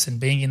road trips and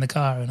being in the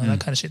car and all that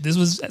kind of shit. This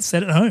was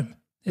set at home.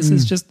 This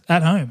is just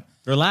at home.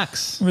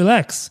 Relax.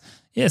 Relax.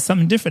 Yeah,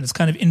 something different. It's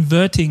kind of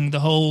inverting the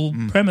whole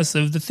premise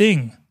of the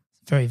thing.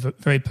 Very,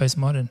 very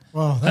postmodern.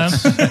 Wow,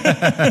 that's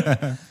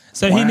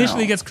So he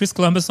initially gets Chris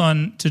Columbus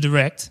on to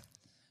direct,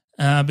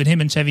 but him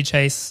and Chevy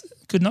Chase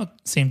could not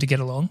seem to get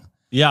along.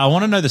 Yeah, I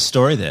want to know the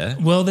story there.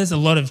 Well, there's a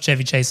lot of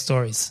Chevy Chase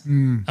stories.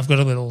 I've got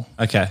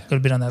Okay. a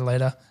bit on that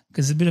later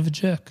because he's a bit of a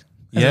jerk,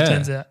 as Yeah. it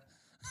turns out.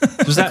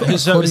 Was that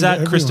is According to that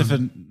everyone. Christopher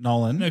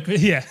Nolan? No,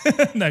 yeah,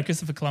 no,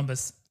 Christopher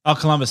Columbus. Oh,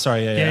 Columbus.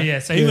 Sorry. Yeah.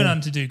 So he went on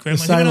to do Gremlins. He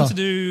went sailor. on to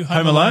do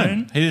Home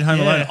Alone. He did Home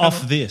Yeah, Alone Home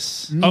off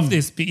this. Of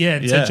this, but yeah.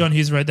 Yeah. So John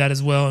Hughes wrote that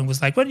as well and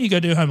was like, why don't you go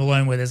do Home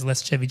Alone where there's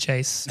less Chevy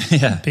Chase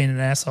Yeah. being an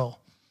asshole?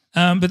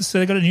 But so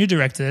they got a new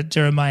director,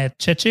 Jeremiah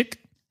Chechik,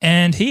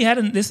 and he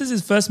hadn't. This is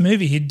his first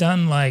movie. He'd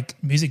done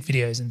like music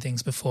videos and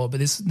things before, but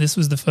this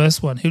was the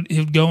first one.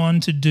 He'd go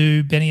on to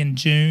do Benny and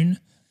June,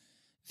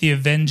 The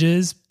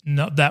Avengers.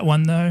 Not that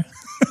one though.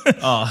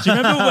 Oh, Do you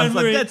remember when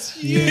we were? that's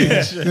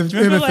huge. the Remember,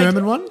 Uma like-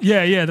 Thurman one?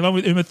 Yeah, the one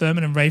with Uma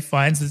Thurman and Ray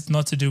Fiennes. It's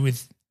not to do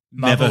with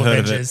Marvel Never heard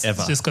of it, Avengers. ever.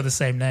 It's just got the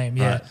same name.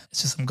 Yeah, Right.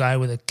 it's just some guy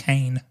with a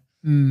cane.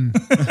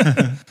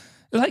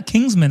 like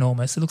Kingsman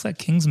almost. It looks like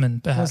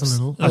Kingsman, perhaps. That's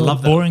a little. I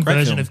love that. boring Great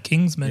version film. of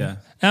Kingsman. Yeah.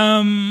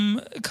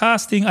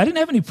 Casting. I didn't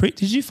have any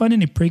Did you find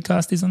any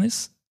pre-casties on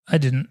this? I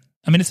didn't.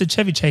 I mean, it's a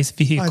Chevy Chase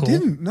vehicle. I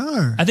didn't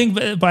know. I think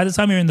by the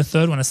time you're in the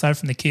third one, aside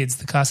from the kids,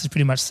 the cast is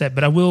pretty much set.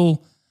 But I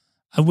will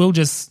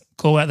just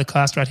call out the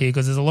cast right here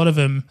because there's a lot of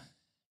them,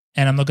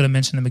 and I'm not going to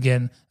mention them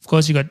again. Of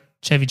course, you got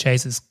Chevy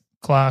Chase as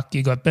Clark.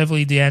 You got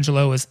Beverly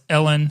D'Angelo as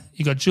Ellen.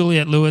 You got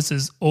Juliette Lewis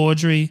as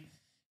Audrey.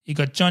 You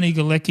got Johnny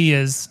Galecki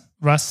as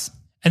Russ.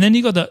 And then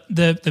you got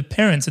the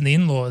parents and the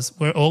in-laws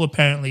were all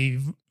apparently,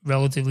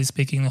 relatively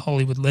speaking,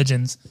 Hollywood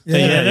legends. Yeah, I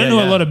yeah, don't know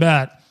yeah. a lot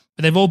about,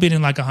 but they've all been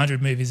in like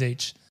 100 movies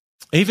each.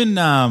 Even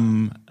the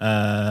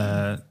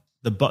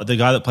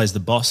guy that plays the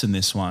boss in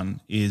this one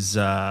is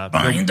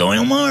Brian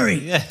Doyle Murray.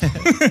 Yeah.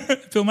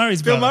 Phil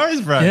Murray's Bill brother.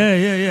 Murray's brother.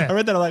 Yeah. I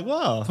read that. I'm like,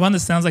 wow. The one that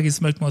sounds like he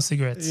smoked more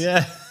cigarettes.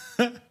 Yeah.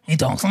 He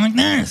talks like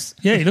this.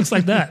 Yeah, he looks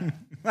like that.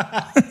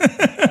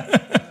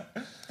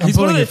 I'm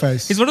pulling your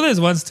face. He's one of those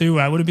ones too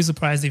where I wouldn't be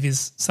surprised if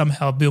he's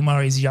somehow Bill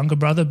Murray's younger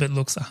brother but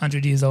looks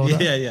 100 years older.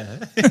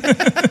 Yeah.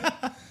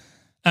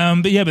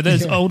 But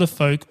those older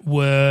folk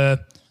were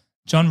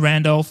John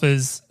Randolph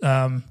as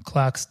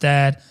Clark's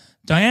dad,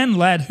 Diane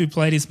Ladd, who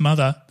played his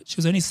mother, but she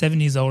was only 7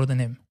 years older than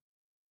him.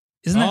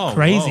 Isn't that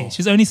crazy? whoa.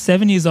 She's only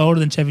 7 years older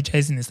than Chevy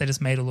Chase in this. They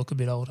just made her look a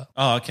bit older.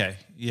 Oh, okay.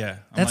 Yeah.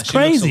 I'm That's like, she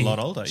crazy. looks a lot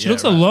older. She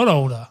looks a lot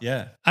older.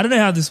 Yeah. I don't know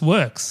how this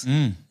works.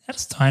 How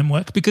does time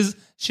work? Because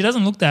she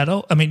doesn't look that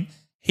old. I mean,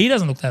 he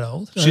doesn't look that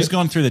old. She's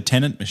gone through the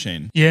Tenant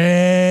machine.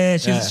 Yeah,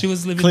 Yeah. she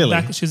was living Clearly.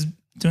 back. She was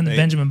doing the There-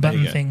 Benjamin there you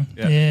Button go. thing.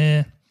 Yeah.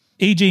 Yeah.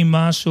 E.G.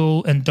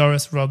 Marshall and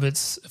Doris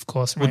Roberts, of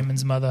course,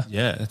 Raymond's mother.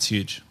 Yeah, that's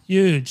huge.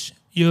 Huge.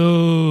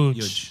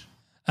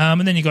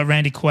 And then you got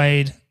Randy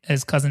Quaid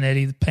as Cousin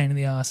Eddie, the pain in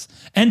the ass.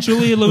 And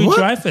Julia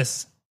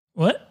Louis-Dreyfus.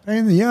 What? Pain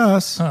in the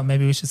ass. Oh,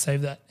 maybe we should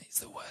save that. He's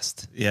the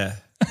worst. Yeah.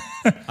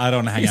 I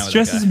don't want to hang He out with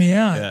that stresses guy. me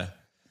out. Yeah.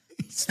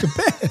 It's the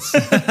best.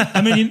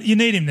 I mean, you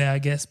need him there, I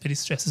guess, but he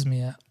stresses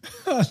me out.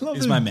 I love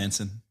He's him. my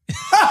Manson.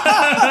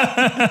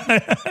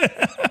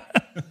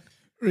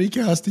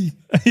 Recasty.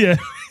 Yeah.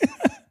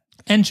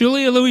 And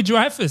Julia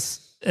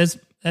Louis-Dreyfus as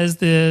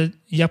the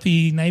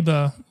yuppie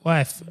neighbor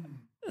wife.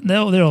 They're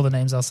all the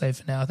names I'll say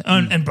for now.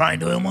 Oh, and Brian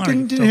Doyle Murray.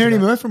 Didn't hear any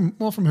more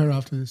from her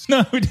after this.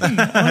 No, we didn't.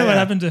 I wonder what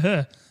happened to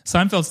her.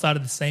 Seinfeld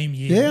started the same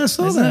year. Yeah, I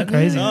saw Isn't that.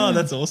 crazy? Oh,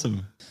 that's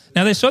awesome.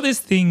 Now, they shot this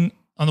thing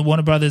on the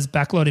Warner Brothers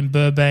backlot in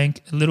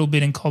Burbank, a little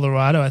bit in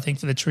Colorado, I think,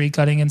 for the tree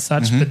cutting and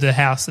such, but the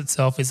house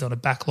itself is on a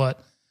backlot.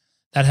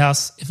 That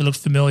house, if it looks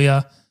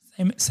familiar,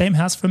 same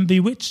house from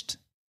Bewitched.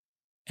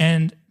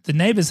 And the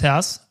neighbor's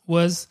house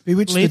was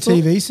Bewitched Lethal-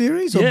 the TV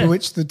series or Yeah.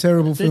 Bewitched the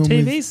terrible the film?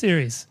 TV with,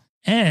 series.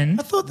 And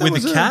I thought that With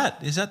was the cat?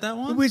 Is that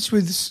one? Bewitched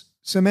with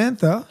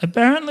Samantha.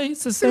 apparently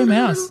it's the same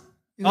house.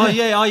 Oh,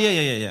 yeah.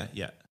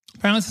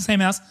 Apparently it's the same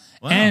house.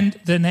 And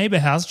the neighbor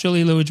house,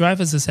 Julie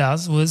Louis-Dreyfus'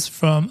 house, was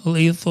from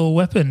Lethal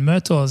Weapon,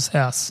 Murtaugh's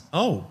house.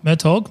 Oh.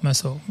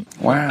 Murtaugh?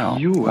 Wow.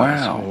 You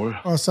asshole.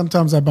 Oh,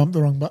 sometimes I bump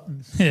the wrong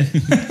button. Yeah.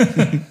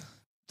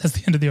 That's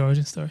the end of the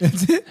origin story.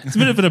 That's it. It's a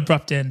bit of an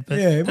abrupt end, but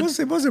Yeah, it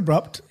was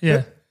abrupt.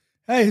 yeah.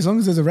 But, hey, as long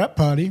as there's a rap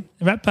party.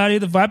 The rap party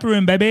at the Viper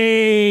Room,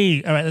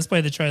 baby. All right, let's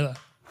play the trailer.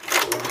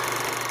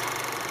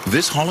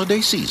 This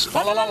holiday season, the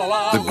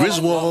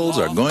Griswolds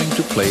are going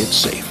to play it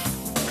safe.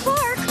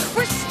 Clark,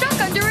 we're stuck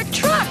under a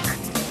truck.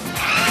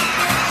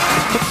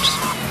 Oops.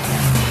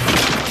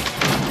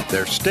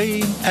 They're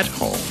staying at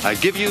home. I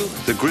give you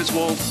the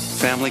Griswold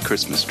family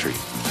Christmas tree.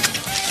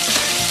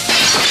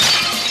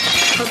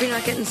 Hope you're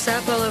not getting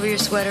sap all over your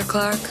sweater,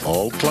 Clark.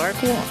 All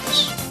Clark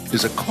wants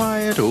is a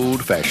quiet,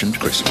 old-fashioned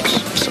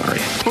Christmas. Sorry.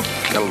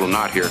 Got a little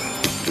knot here.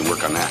 You can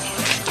work on that.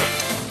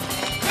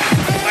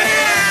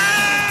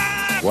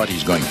 What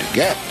he's going to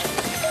get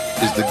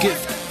is the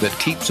gift that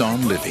keeps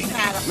on living.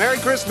 Merry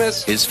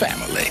Christmas. His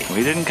family.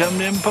 We didn't come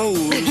to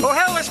impose. Oh,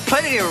 hell, there's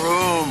plenty of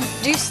room.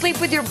 Do you sleep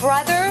with your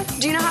brother?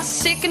 Do you know how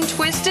sick and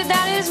twisted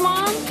that is,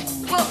 Mom?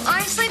 Well,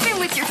 I'm sleeping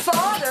with your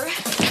father.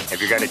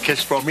 Have you got a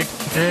kiss for me?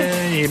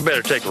 You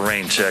better take a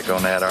rain check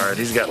on that, Art.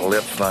 He's got a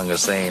lip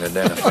fungus they ain't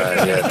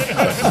identified yet.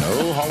 But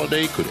no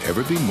holiday could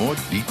ever be more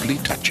deeply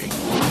touching.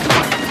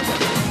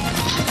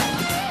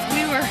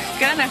 We were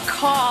gonna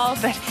call,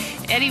 but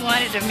Eddie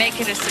wanted to make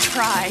it a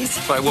surprise.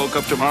 If I woke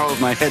up tomorrow with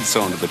my head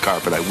sewn to the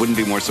carpet, I wouldn't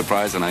be more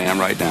surprised than I am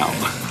right now.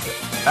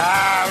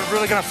 We're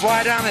really gonna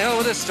fly down the hill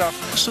with this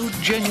stuff. So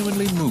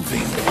genuinely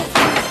moving.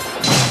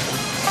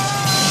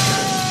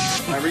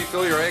 Can I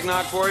refill your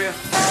eggnog for you?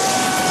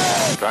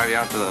 Drive you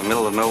out to the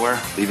middle of nowhere?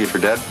 Leave you for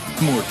dead?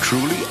 More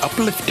truly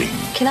uplifting.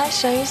 Can I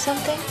show you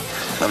something?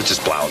 I was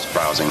just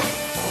browsing.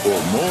 Or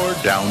more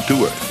down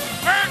to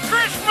earth. Merry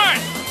Christmas!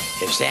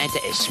 If Santa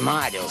is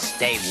smart, he'll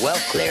stay well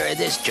clear of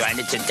this joint.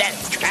 It's a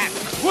death trap.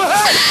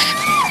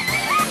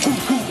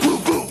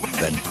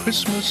 Than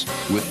Christmas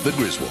with the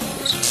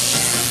Griswolds.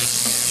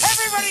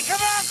 Everybody come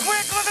out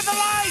quick, look at the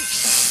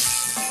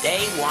lights!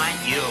 They want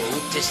you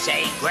to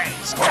say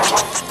grace.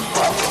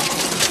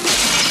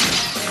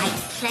 I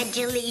pledge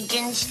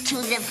allegiance to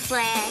the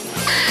flag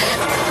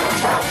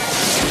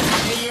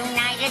of the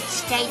United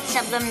States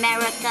of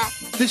America.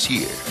 This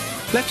year,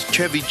 Let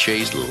Chevy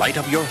Chase light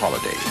up your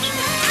holidays.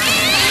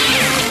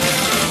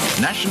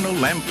 National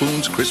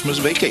Lampoon's Christmas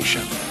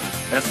Vacation.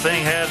 That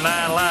thing had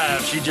 9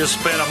 lives. She just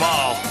spent them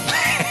all.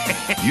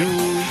 You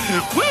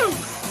woo,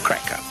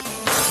 crack up.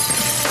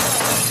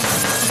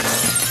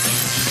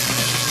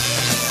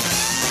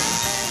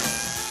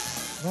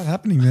 A lot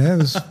happening there.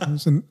 There's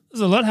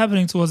a lot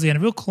happening towards the end.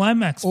 A real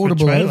climax.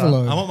 Audible for a trailer.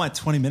 overload. I want my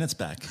 20 minutes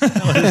back. It's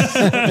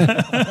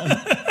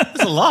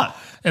a lot.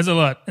 It's a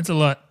lot. It's a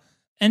lot.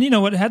 And you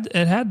know what? It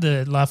had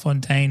the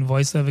LaFontaine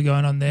voiceover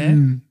going on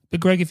there. But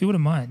Greg, if you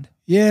wouldn't mind.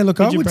 Yeah, look,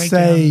 I Could you would break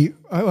say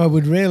I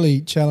would rarely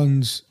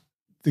challenge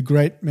the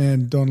great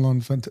man Don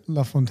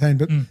LaFontaine,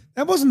 but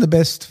that wasn't the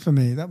best for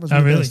me. That wasn't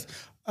the really? best.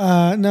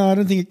 No, I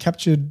don't think it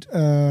captured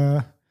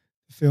the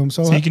film.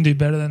 So you can do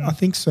better than I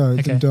think so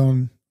than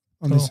Don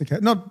on this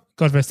occasion. Not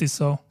God rest his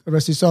soul. God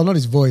rest his soul, not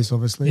his voice,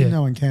 obviously. Yeah.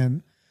 No one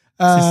can.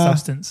 It's his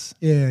substance.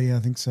 Yeah, I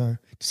think so.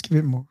 Just give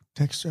it more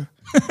texture.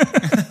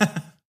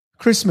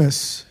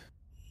 Christmas.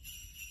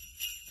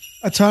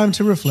 A time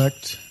to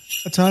reflect,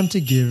 a time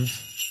to give,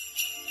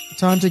 a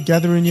time to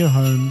gather in your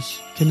homes,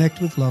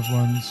 connect with loved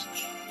ones,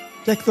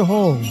 deck the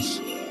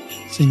halls,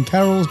 sing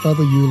carols by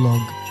the Yule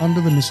log under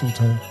the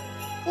mistletoe.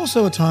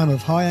 Also a time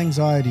of high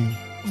anxiety,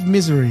 of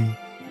misery,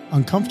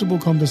 uncomfortable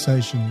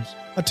conversations,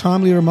 a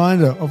timely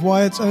reminder of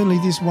why it's only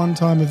this one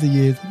time of the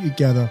year that you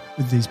gather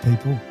with these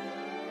people.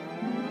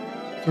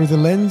 Through the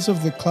lens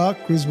of the Clark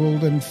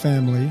Griswold and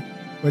family,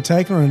 we're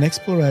taking on an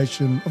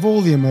exploration of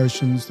all the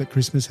emotions that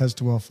Christmas has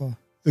to offer.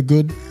 The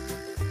good,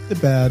 the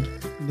bad,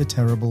 and the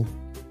terrible.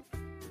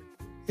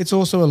 It's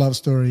also a love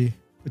story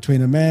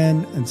between a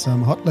man and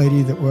some hot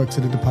lady that works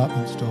at a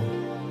department store.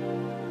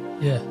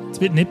 Yeah, it's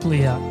a bit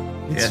nipply out.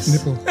 It's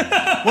nipple.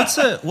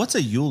 What's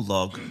a Yule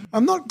log?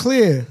 I'm not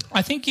clear.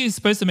 I think you're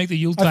supposed to make the I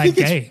Yuletide think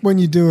gay. it's when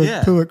you do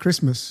a poo at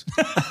Christmas.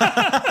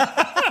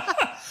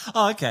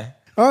 Oh, okay.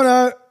 Oh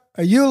no,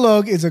 a Yule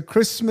log is a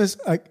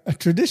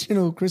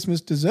traditional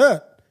Christmas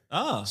dessert.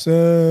 Oh.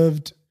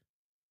 Served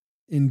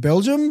in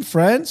Belgium,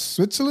 France,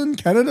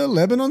 Switzerland, Canada,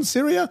 Lebanon,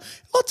 Syria.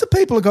 Lots of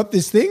people have got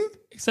this thing.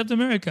 Except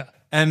America.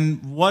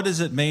 And what does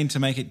it mean to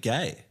make it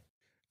gay?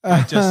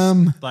 I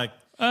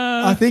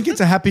think it's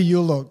a happy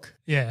Yule log.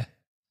 Yeah.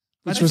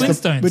 Which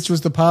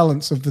was the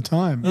parlance of the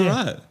time. All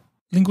right.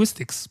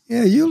 Linguistics.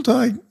 Yeah,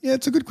 Yuletide. Yeah,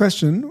 it's a good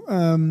question.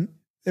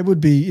 There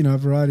would be, a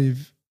variety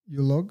of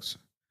Yule logs.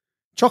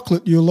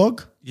 Chocolate Yule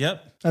log.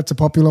 Yep. That's a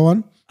popular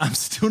one. I'm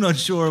still not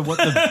sure what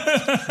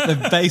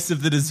the base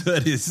of the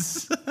dessert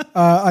is.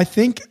 I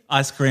think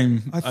ice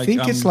cream. I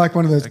think it's like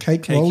one of those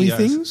cake rolly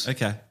things.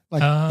 Okay.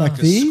 Like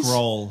these. A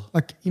scroll.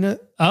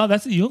 Oh,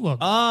 that's a Yule log.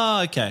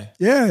 Oh, okay.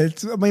 Yeah,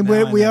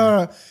 we're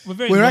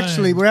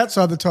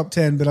outside the top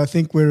 10, but I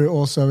think we're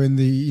also in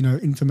the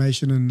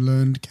information and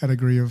learned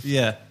category of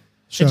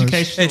shows.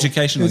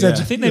 Educational. It's Yeah.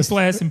 I think they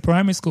play us in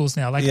primary schools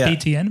now, like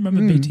BTN.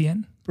 Remember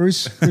BTN?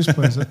 Bruce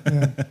plays it.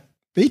 Yeah.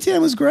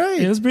 BTN was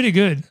great. It was pretty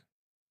good.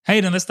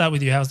 Hayden, let's start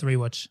with you. How's the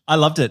rewatch? I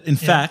loved it. In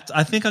fact,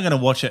 I think I'm going to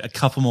watch it a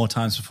couple more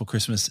times before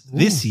Christmas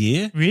this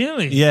year.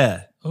 Really?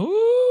 Yeah.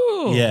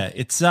 Ooh. Yeah.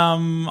 It's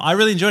I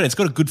really enjoyed it. It's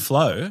got a good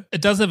flow.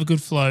 It does have a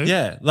good flow.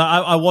 Yeah. Like,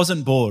 I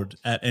wasn't bored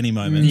at any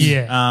moment.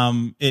 Yeah.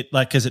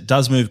 Because it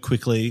does move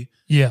quickly.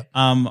 Yeah.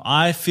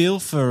 I feel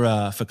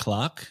for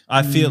Clark.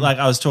 I feel like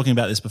I was talking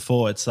about this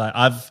before. It's like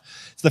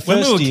it's the first when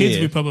we were year. kids,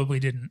 we probably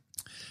didn't.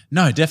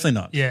 No, definitely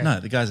not. Yeah.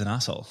 No, the guy's an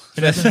asshole.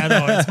 But as an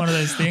adult, it's one of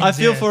those things. I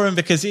feel for him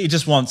because he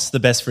just wants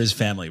the best for his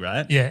family,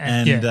 right?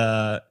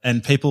 Yeah.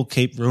 And people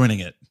keep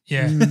ruining it.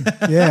 Yeah.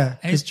 Yeah.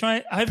 And he's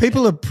trying.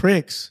 People are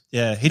pricks.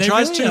 Yeah. He They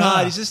tries really too are.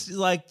 hard. He's just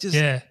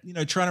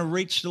trying to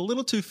reach a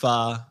little too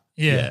far.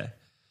 Yeah.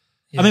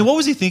 I mean, what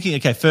was he thinking?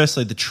 Okay,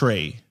 firstly, the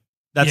tree.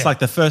 That's Yeah. like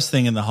the first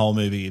thing in the whole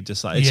movie.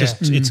 Just like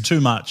it's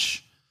too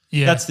much.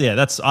 Yeah.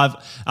 That's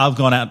I've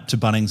gone out to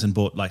Bunnings and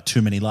bought like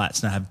too many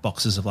lights, and I have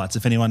boxes of lights.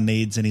 If anyone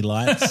needs any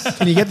lights,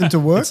 Can you get them to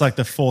work? it's like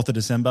the 4th of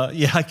December.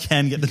 Yeah, I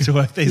can get them to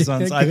work these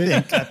ones. I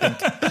good.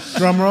 think.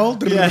 Drum roll.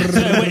 So,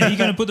 wait, are you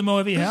going to put them all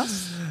over your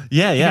house?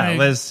 Yeah.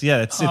 gonna- It's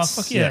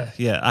fuck yeah.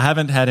 yeah. I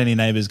haven't had any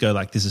neighbors go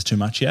like this is too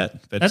much yet,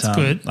 but That's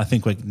good. I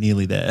think we're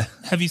nearly there.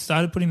 Have you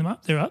started putting them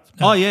up? They're up?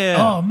 No. Oh yeah.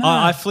 Oh, man.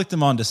 I flicked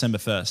them on December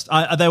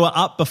 1st. They were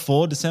up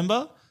before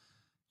December.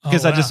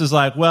 Because I just was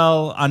like,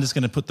 well, I'm just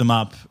going to put them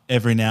up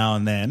every now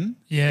and then.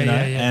 Yeah,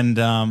 yeah. And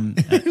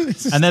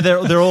and then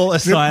they're all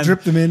assigned.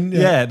 Drip them in.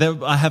 Yeah,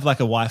 I have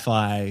like a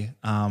Wi-Fi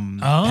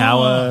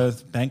power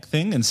bank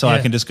thing, and so I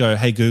Yeah. can just go,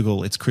 "Hey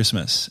Google, it's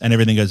Christmas," and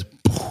everything goes.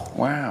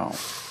 Wow.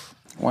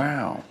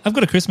 Wow. I've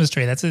got a Christmas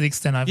tree. That's the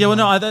extent I've Yeah, well,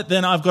 gone. no,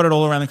 then I've got it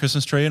all around the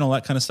Christmas tree and all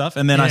that kind of stuff.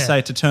 And then I Yeah.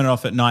 say to turn it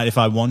off at night if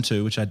I want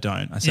to, which I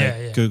don't. I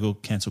say, Yeah. Google,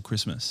 cancel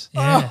Christmas.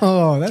 Yeah.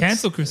 Oh, that's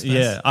Cancel Christmas.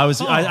 Yeah,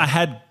 I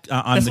had.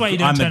 I'm That's the, why you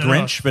don't I'm the turn it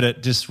Grinch, off. but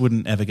it just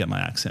wouldn't ever get my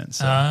accent.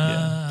 So,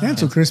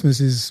 Cancel Christmas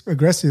is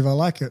aggressive. I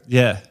like it.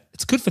 yeah.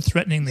 It's good for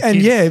threatening the And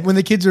kids. yeah, when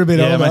the kids are a bit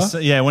Yeah,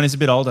 older. when he's a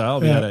bit older,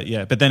 I'll be Yeah. able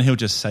to, but then he'll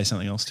just say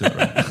something else to it,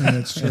 right? Yeah,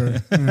 that's true.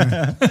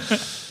 Yeah.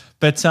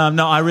 But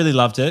no, I really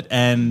loved it.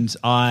 And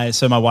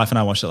so my wife and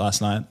I watched it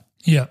last night.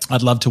 Yeah.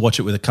 I'd love to watch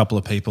it with a couple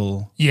of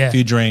people. Yeah. A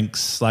few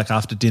drinks, like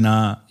after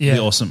dinner. Yeah.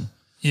 It'd be awesome.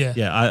 Yeah.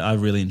 Yeah, I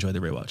really enjoyed the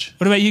rewatch.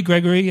 What about you,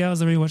 Gregory? How was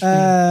the rewatch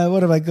for you?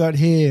 What have I got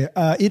here?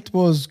 It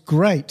was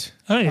great.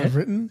 Oh, yeah. I've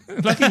written.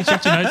 Lucky you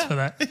checked your notes for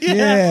that.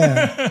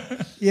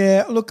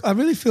 Yeah. Look, I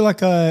really feel like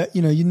the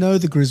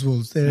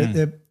Griswolds.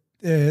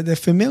 They're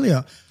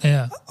familiar.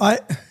 Yeah.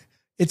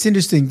 It's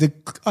interesting.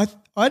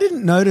 I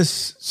didn't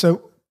notice.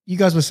 So you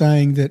guys were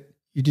saying that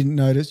you didn't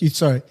notice.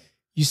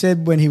 You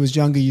said when he was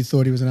younger you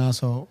thought he was an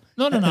asshole.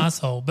 Not an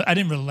asshole, but I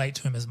didn't relate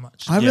to him as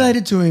much. I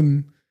related to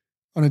him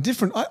on a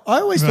different. I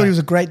always thought he was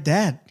a great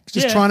dad,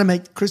 just trying to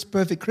make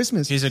perfect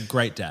Christmas. He's a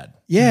great dad.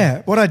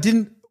 Yeah. What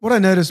I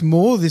noticed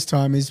more this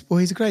time is, well,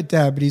 he's a great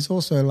dad, but he's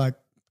also like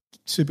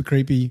super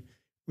creepy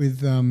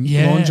with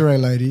lingerie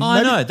lady. Oh,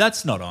 I know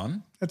that's not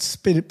on. It's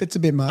a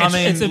bit much. I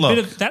mean, it's a bit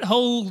of that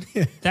whole.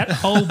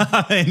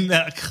 I mean,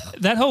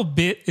 that whole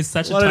bit is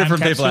such a lot of time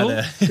different capsule. people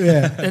out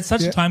there. Yeah. It's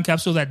such a time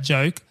capsule, that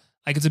joke.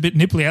 Like, it's a bit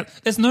nipply out.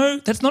 That's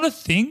not a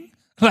thing.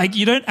 Like,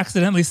 you don't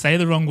accidentally say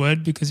the wrong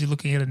word because you're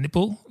looking at a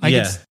nipple. Like,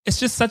 it's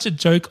just such a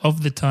joke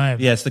of the time.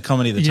 Yeah, it's the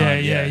comedy of the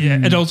time.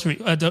 Yeah. Adultery.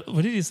 What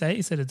did he say?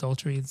 He said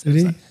adultery. Did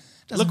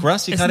he? Look,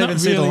 Russ, you it's can't not even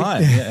see the really-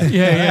 line.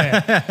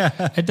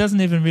 Yeah. It doesn't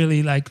even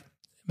really like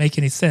make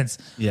any sense.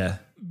 Yeah.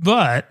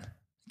 But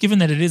given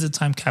that it is a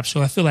time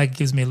capsule, I feel like it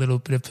gives me a little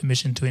bit of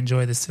permission to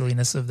enjoy the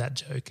silliness of that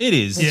joke. It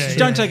is. Yeah,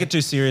 Don't take it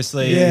too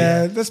seriously.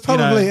 Yeah, that's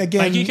probably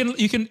again. Like,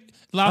 you can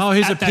laugh Oh,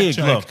 he's at a that pig.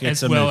 joke Look, as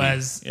it's a well movie.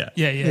 as Yeah.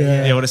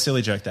 Yeah, What a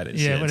silly joke that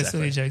is. Yeah, what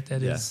exactly. a silly joke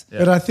that is. Yeah.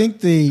 But I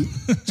think the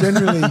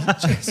generally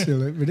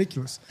silly,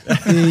 ridiculous.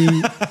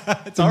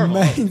 The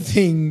main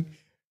thing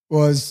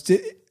was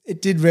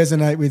it did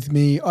resonate with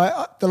me.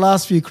 I the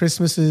last few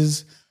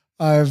Christmases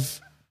I've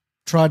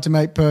tried to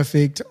make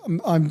perfect.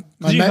 Do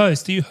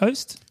you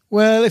host?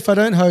 Well, if I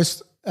don't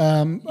host,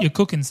 you're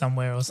cooking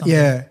somewhere or something.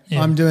 Yeah,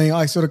 I'm doing.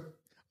 I sort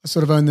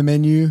of own the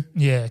menu.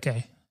 Yeah.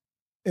 Okay.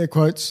 Air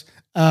quotes.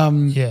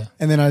 Yeah.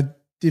 And then I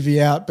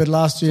divvy out. But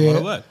last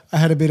year I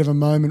had a bit of a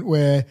moment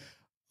where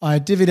I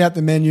divvied out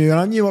the menu and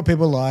I knew what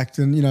people liked,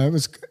 and it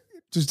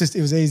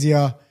was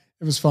easier.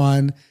 It was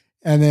fine.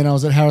 And then I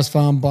was at Harris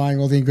Farm buying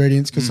all the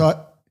ingredients because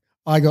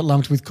I got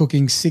lumped with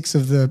cooking 6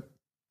 of the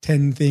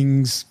 10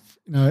 things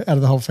out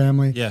of the whole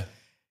family. Yeah.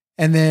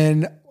 And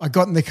then I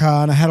got in the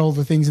car and I had all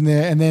the things in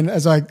there. And then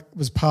as I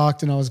was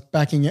parked and I was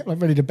backing it,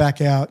 ready to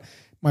back out,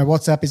 my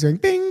WhatsApp is going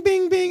bing,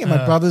 bing, bing. And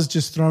my brother's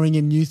just throwing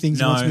in new things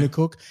he wants me to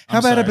cook. How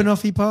about a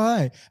banoffee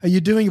pie? Are you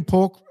doing a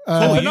pork?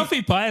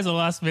 Banoffee pie is a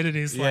last minute.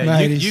 Is like,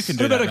 mate, you can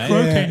do what about that, a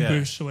mate. croquet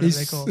bouche or whatever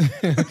they call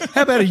it?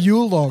 How about a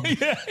Yule log? He's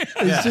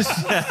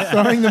just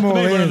throwing them all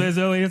Made in. one of those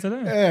earlier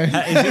today.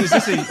 Is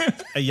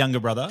this a younger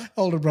brother?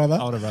 Older brother.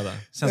 Older brother.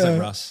 Sounds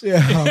like Russ. Yeah.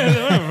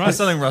 That's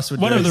something Russ would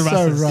do. One of the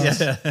So Russes. Russ.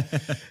 Yeah. You're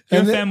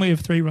And a then- family of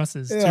 3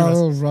 Russes. Two Yeah,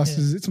 all Russes.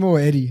 Russes. It's more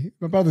Eddie.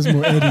 My brother's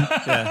more Eddie.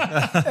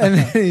 And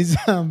then he's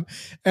and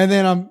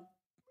then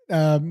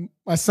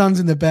my son's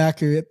in the back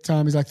who at the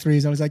time he's like 3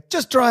 years old. He's like,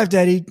 just drive,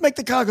 Daddy. Make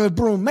the car go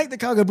broom. Make the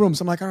car go broom.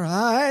 So I'm like, all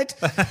right.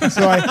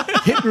 So I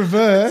hit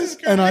reverse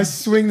and I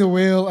swing the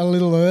wheel a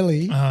little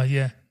early Oh,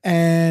 yeah.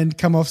 and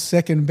come off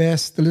second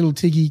best. The little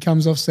Tiggy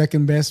comes off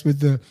second best with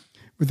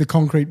the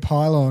concrete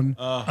pylon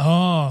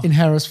Oh. in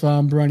Harris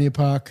Farm, Baronia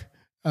Park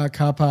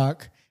car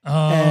park. Oh.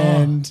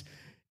 And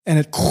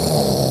it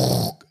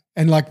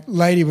and like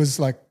lady was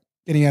like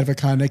getting out of her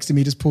car next to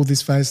me, just pulled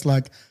this face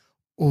like,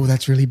 oh,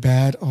 that's really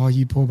bad. Oh,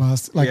 you poor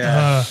bastard. Like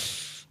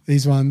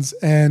these ones.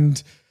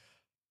 And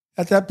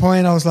at that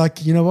point I was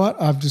like, you know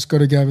what? I've just got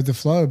to go with the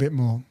flow a bit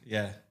more.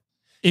 Yeah.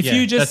 If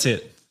you just, that's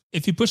it.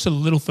 If you pushed a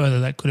little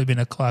further, that could have been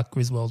a Clark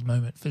Griswold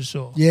moment for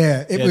sure.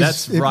 Yeah. Yeah,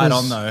 that's right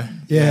on though.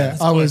 Yeah.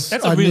 That's a I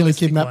nearly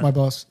realistic kidnapped one. my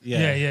boss.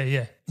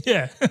 Yeah.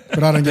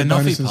 But I don't get Banoffee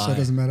bonuses, pie. so it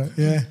doesn't matter.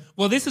 Yeah.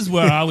 Well, this is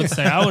where I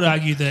would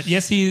argue that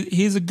yes,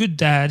 he's a good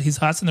dad. His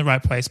heart's in the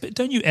right place, but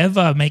don't you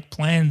ever make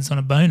plans on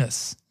a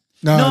bonus?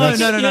 No, No.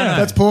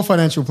 That's poor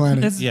financial planning.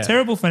 That's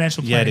terrible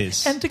financial Yeah, it planning.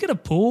 is. And to get a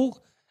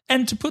pool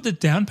and to put the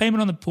down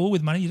payment on the pool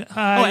with money, you don't,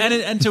 Oh,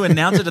 and to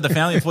announce it to the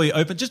family before you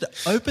open, just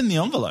open the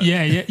envelope.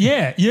 yeah.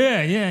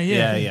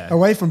 Yeah.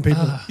 Away from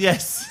people.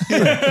 Yes.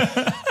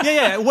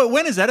 Yeah.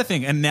 When is that a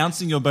thing?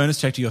 Announcing your bonus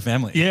check to your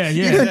family. Yeah.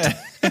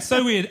 It's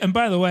so weird. And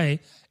by the way,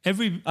 I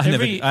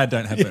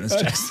don't have bonus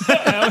checks.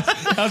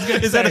 I was going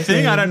to Is that a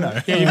thing? I don't know.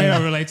 Yeah, you may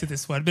not relate to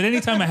this one, but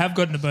anytime I have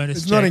gotten a bonus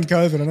It's check, not in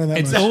COVID, I know that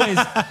it's much. always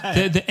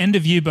the end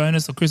of year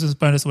bonus or Christmas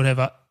bonus or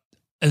whatever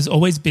has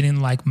always been in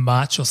like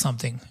March or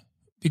something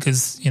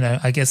because,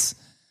 I guess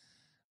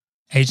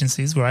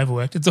agencies where I've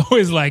worked, it's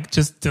always like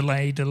just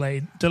delay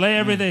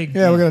everything.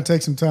 Yeah, we're going to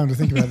take some time to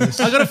think about this.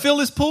 I got to fill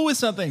this pool with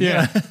something.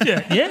 Yeah.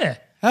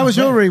 How was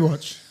your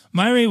rewatch?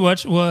 My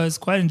rewatch was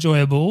quite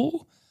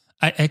enjoyable.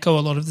 I echo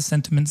a lot of the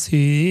sentiments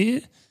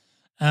here.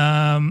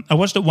 I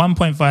watched it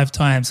 1.5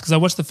 times because I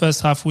watched the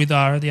first half with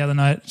Ara the other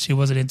night. She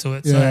wasn't into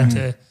it, so I had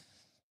to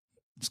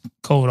just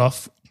call it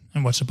off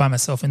and watch it by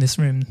myself in this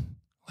room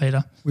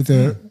later. With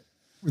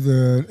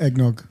a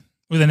eggnog.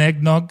 With an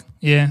eggnog,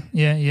 yeah.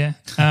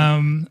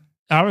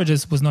 Ara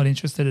just was not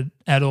interested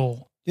at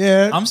all.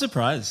 Yeah. I'm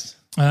surprised.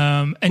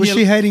 And Was yeah,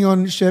 she hating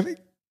on Chevy?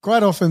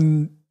 Quite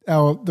often,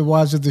 the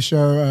wives of the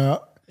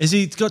show. Is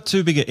he got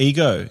too big an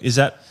ego? Is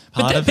that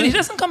part of but it? he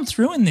doesn't come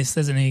through in this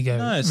as an ego.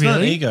 No, it's really.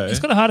 not an ego. He's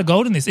got a heart of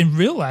gold in this. In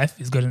real life,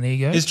 he's got an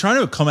ego. He's trying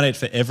to accommodate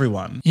for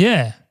everyone.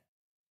 Yeah.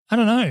 I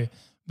don't know.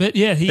 But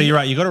yeah, But you're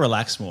right. You got to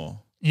relax more.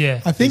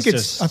 Yeah. I think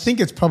It's I think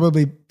it's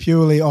probably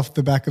purely off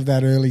the back of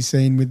that early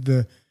scene with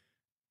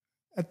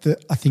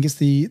I think it's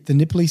the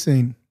nipply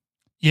scene.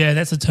 Yeah,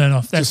 that's a turn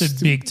off. That's Just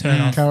a big turn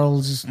off.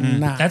 Carol's just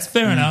nah. That's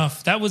fair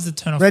enough. That was the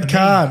turn off. Red for me.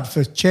 card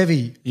for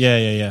Chevy.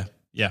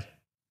 Yeah.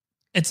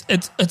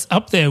 It's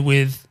up there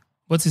with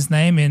what's his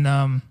name in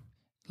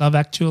Love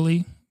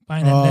Actually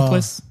buying that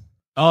necklace.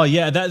 Oh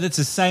yeah, that's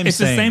the same. It's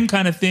the scene. same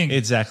kind of thing.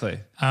 Exactly.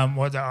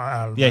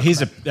 Yeah,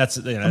 he's a. That's.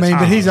 You know, I mean,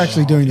 but he's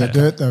actually doing the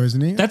dirt though,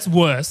 isn't he? That's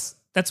worse.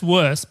 That's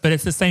worse, but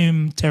it's the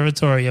same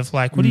territory of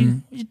like, what are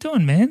you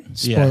doing, man?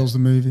 Spoils the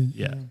movie.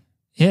 Yeah.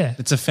 Yeah.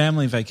 It's a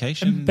family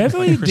vacation. And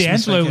Beverly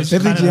Christmas D'Angelo was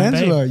vacation. Beverly kind of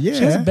a D'Angelo, babe. yeah.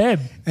 She was a babe.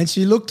 And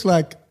she looked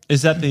like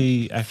Is that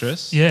the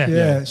actress?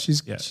 Yeah.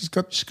 she's got She's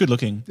good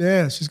looking.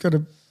 she's got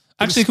a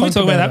Actually, can we spunk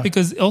talk about that? her.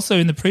 Because also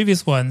in the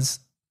previous ones,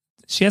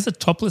 she has a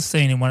topless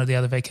scene in one of the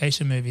other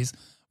vacation movies,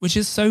 which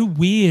is so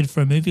weird for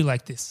a movie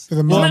like this. For the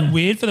Isn't mum. that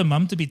weird for the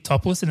mum to be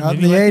topless in a Out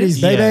movie in the like 80s,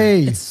 this?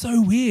 baby. It's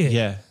so weird.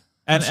 Yeah.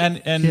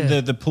 And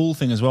Yeah. the pool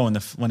thing as well,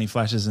 when he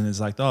flashes and is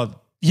like, oh,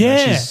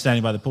 Yeah. she's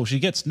standing by the pool. She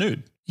gets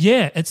nude.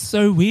 Yeah, it's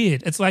so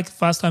weird. It's like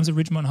Fast Times at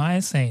Ridgemont High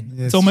scene.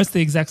 Yes. It's almost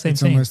the exact same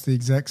It's scene. almost the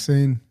exact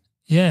scene.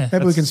 Yeah.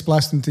 Maybe we can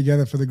splice them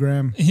together for the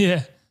gram.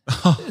 Yeah.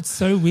 It's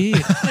so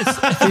weird.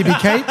 Phoebe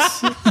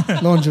Cates,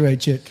 lingerie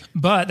chick.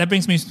 But that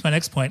brings me to my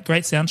next point.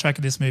 Great soundtrack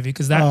of this movie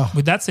because Oh.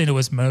 with that scene it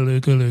was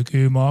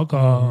Malukaluku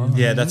Maka.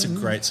 Yeah, that's a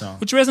great song.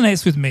 Which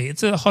resonates with me.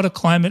 It's a hotter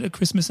climate at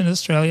Christmas in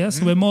Australia,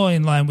 so we're more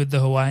in line with the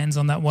Hawaiians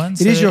on that one.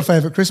 It is your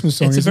favourite Christmas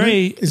song, It's isn't a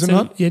very, it? Is it's it a-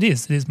 not? Yeah, it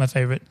is. It is my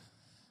favourite.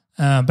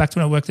 Back to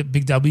when I worked at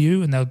Big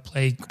W and they would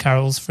play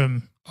carols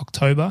from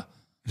October.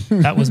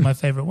 That was my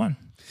favourite one.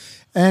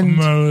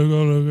 And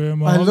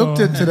I looked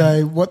at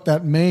today what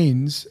that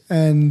means,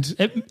 and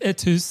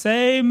to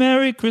say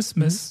Merry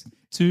Christmas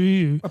to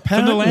you from the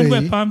apparently, land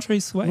where palm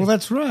trees sway. well,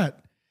 that's right.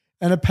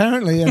 And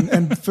apparently,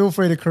 and feel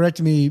free to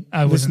correct me,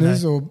 I wouldn't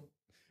listeners,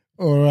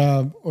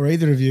 or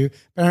either of you.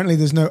 Apparently,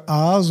 there's no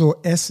R's or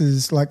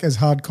S's like as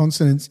hard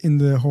consonants in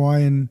the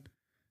Hawaiian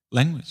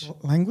language.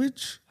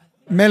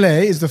 Mele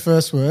is the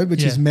first word,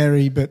 which Yeah. is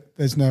merry, but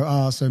there's no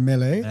R, so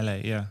mele.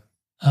 LA, yeah.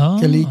 Oh.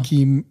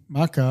 Kaliki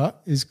Maka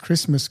is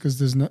Christmas because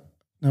there's no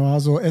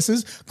R's or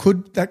S's.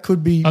 That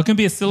could be. It can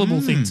be a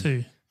syllable thing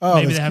too. Oh,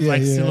 Maybe that's- they have yeah,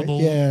 like yeah,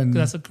 syllable. yeah, and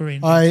that's a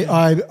Korean.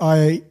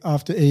 I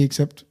after E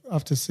except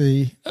after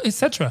C.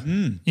 Etc.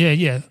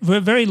 Yeah. We're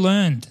very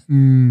learned.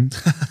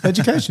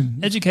 Education.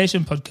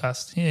 Education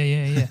podcast.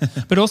 Yeah.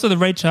 But also the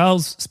Ray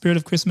Charles Spirit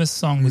of Christmas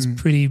song was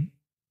pretty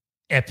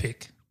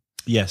epic.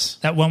 Yes.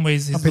 That one where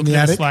he's Up in looking the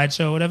at a attic?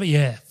 slideshow or whatever.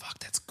 Yeah. Fuck,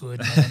 that's good,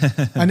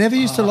 man. I never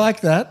used to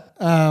like that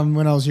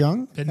when I was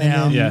young. But And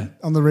now- then Yeah.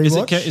 on the Is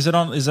rewatch. it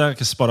there like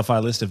a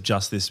Spotify list of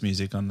just this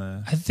music on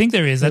the? I think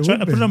there is. I There would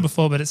put it be. on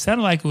before, but it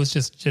sounded like it was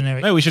just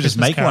generic. Maybe we should just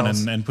Christmas make one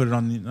carols. and put it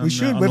on. We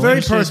should. on We're the very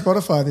list. pro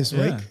Spotify this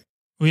Yeah. week.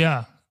 We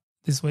are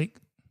this week.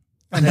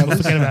 And then we'll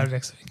forget about it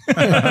next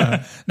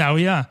week. No,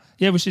 we are.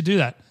 Yeah, we should do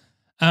that.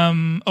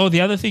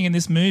 The other thing in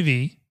this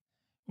movie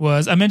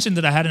was I mentioned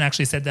that I hadn't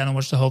actually sat down and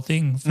watched the whole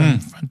thing from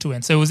front to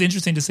end. So it was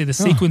interesting to see the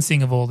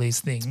sequencing of all these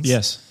things.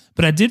 Yes.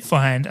 But I did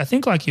find, I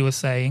think like you were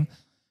saying,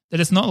 that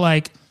it's not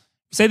like,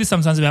 we say this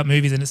sometimes about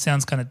movies and it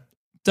sounds kind of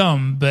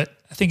dumb, but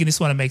I think in this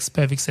one it makes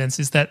perfect sense,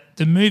 is that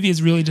the movie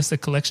is really just a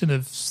collection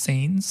of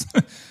scenes.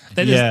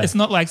 It's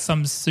not like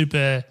some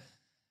super...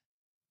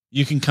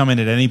 You can come in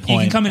at any You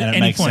point can come in and at it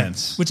any makes point,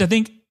 sense. which I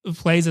think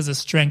plays as a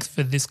strength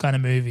for this kind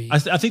of movie. I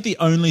think the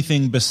only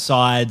thing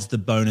besides the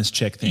bonus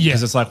check thing, Yeah.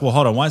 because it's like, well,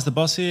 hold on, why is the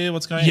boss here?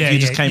 What's going on? Yeah, If you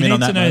just yeah, came you in on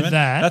need that to know moment,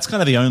 that. that's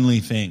kind of the only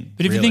thing.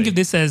 But if you really. think of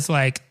this as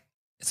like,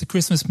 it's a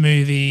Christmas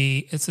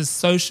movie, it's a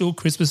social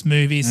Christmas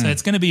movie, so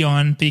it's going to be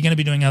on, but you're going to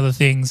be doing other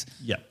things.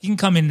 Yeah. You can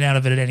come in and out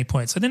of it at any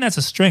point. So I think that's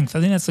a strength. I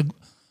think that's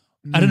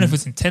I don't know if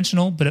it's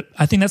intentional, but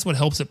I think that's what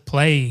helps it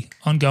play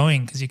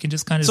ongoing, because you can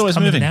just kind of It's just always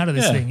come in moving. and out of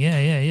this Yeah. thing.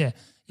 Yeah.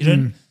 You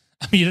don't.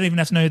 I mean, you don't even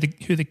have to know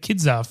who the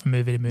kids are from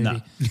movie to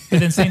movie. But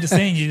then scene to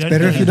scene, you don't.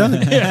 Better if you don't.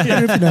 Yeah.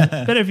 Better if you don't.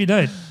 Better if you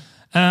don't.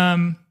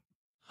 And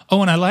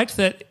I liked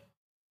that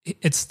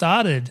it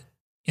started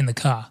in the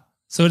car.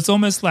 So it's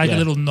almost like a Yeah.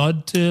 little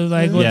nod to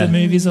like what Yeah. the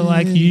movies are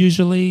like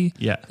usually.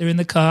 Yeah. They're in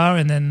the car,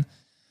 and then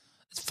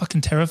it's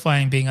fucking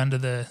terrifying being under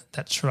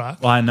that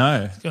truck. Well, I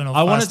know. Going all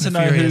I wanted fast to and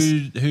know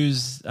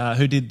furious.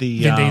 who did the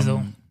Vin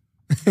Diesel.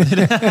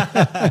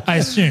 I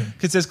assume.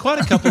 Because there's quite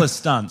a couple of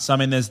stunts. I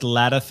mean, there's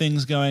ladder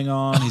things going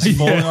on. He's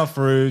falling off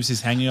roofs.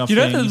 He's hanging off You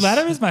know, things. the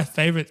ladder is my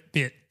favorite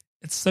bit.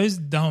 It's so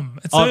dumb.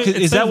 It's Oh, so, 'cause it's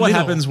is so that what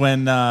little. happens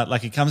when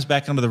like it comes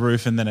back onto the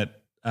roof and then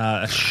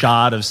a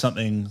shard of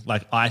something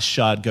like ice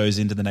shard goes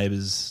into the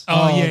neighbor's?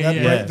 Oh,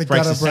 yeah. The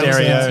breaks the gutter breaks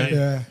stereo. out,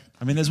 yeah.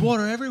 I mean, there's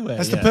water everywhere.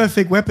 That's yeah. the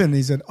perfect weapon.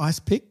 Is an ice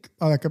pick,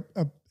 or like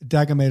a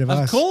dagger made of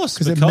ice. Of course,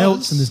 because it because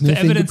melts and there's no The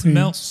evidence fingerprints.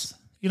 melts.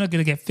 You're not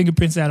going to get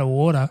fingerprints out of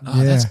water.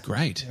 Oh, that's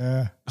great.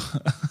 Yeah.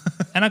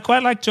 And I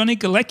quite like Johnny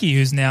Galecki,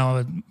 who's now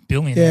a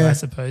billionaire, Yeah. I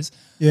suppose.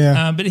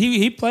 Yeah. But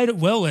he played it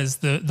well as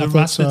the thought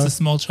Russ that's so. a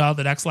small child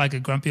that acts like a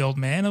grumpy old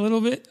man a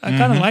little bit. I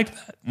kind of like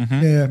that.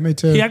 Yeah, me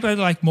too. He acted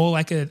like more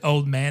like an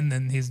old man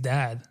than his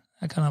dad.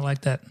 I kind of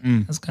like that.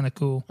 That's kind of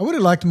cool. I would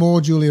have liked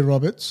more Julia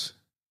Roberts.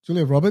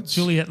 Juliette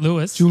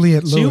Lewis.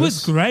 Juliette Lewis. She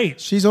was great.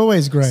 She's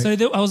always great. So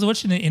I was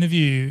watching an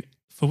interview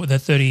for the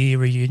 30-year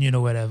reunion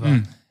or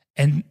whatever,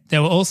 and they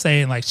were all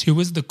saying like she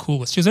was the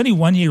coolest. She was only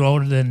 1 year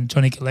older than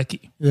Johnny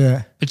Galecki.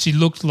 Yeah. But she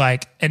looked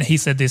like, and he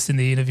said this in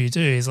the interview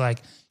too, is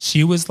like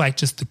she was like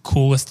just the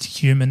coolest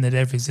human that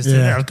ever existed.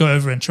 Yeah. And I'd go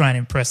over and try and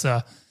impress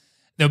her.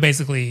 They were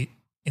basically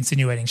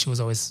insinuating she was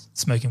always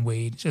smoking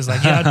weed. She was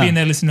like, yeah, I'd be in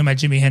there listening to my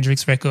Jimi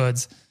Hendrix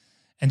records,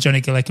 and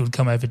Johnny Galecki would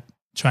come over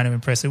trying to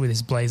impress her with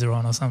his blazer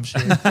on or some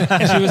shit.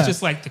 And she was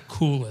just like the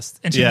coolest.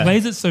 And she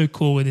plays it so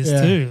cool with this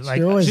too. she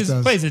Like always she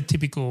does. plays a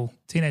typical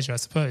teenager, I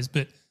suppose,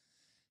 but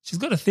she's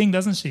got a thing,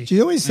 doesn't she?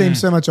 She always seems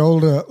so much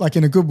older, like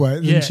in a good way,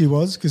 than Yeah. she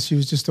was, because she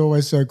was just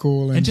always so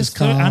cool and, And just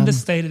so calm.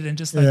 understated and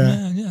just like,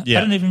 Yeah.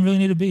 I don't even really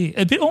need to be.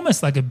 A bit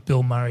almost like a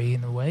Bill Murray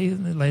in a way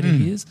in the later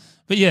years.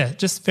 But yeah,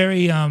 just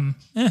very,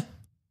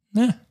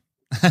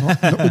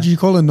 Would you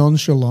call her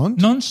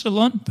nonchalant?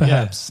 nonchalant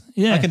perhaps.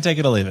 Yeah. I can take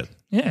it or leave it.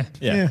 Yeah.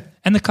 Yeah.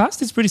 And the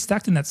cast is pretty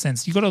stacked in that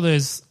sense. You got all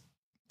those,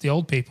 the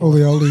old people. All the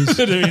oldies.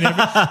 that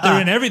are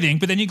they're in everything,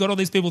 but then you got all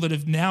these people that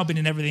have now been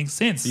in everything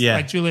since. Yeah.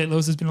 Like Juliette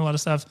Lewis has been in a lot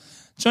of stuff.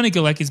 Johnny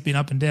Galecki's been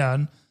up and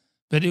down,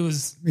 but it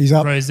was He's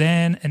up.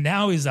 Roseanne, and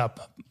now he's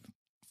up.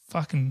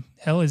 Fucking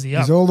hell is he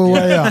up? He's all the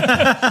way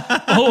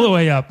up. All the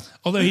way up.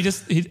 Although I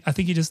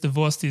think he just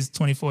divorced his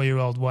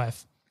 24-year-old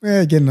wife.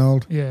 Yeah, getting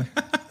old. Yeah.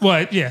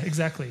 Well, yeah,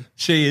 exactly.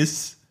 She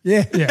is.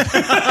 Yeah. Yeah.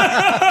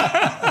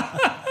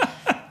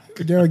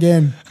 Could go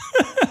again.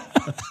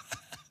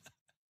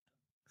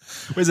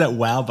 Where's that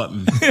wow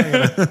button?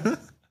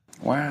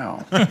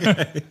 Wow.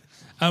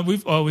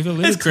 We've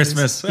alluded It's to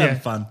Christmas. this. We're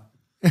having fun.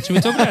 Should we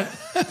talk about?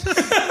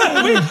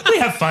 we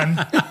have fun.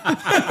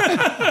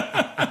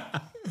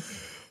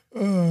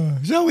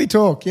 Shall we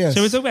talk? Yes.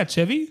 Shall we talk about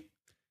Chevy?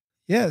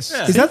 Yes.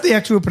 Yeah. Is that the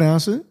actual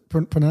pronounce?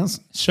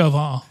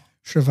 Chauvin.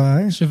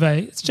 Chevet.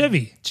 Chevy. It's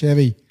Chevy.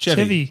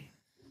 Chevy.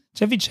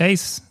 Chevy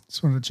Chase.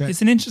 Just wanted to check.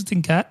 It's an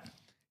interesting cat.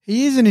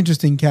 He is an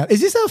interesting cat.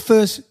 Is this our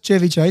first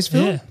Chevy Chase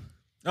film? Yeah.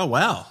 Oh,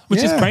 wow.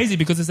 Which is Yeah. crazy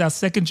because it's our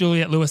second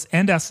Juliette Lewis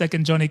and our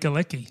second Johnny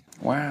Galecki.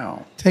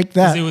 Wow. Take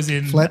Because that. he was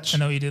in Fletch. I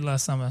know you did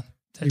last summer.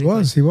 He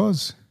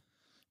was.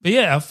 But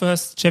yeah, our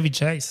first Chevy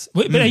Chase.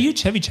 But are you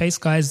Chevy Chase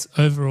guys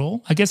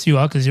overall? I guess you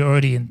are because you're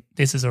already in.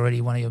 This is already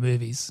one of your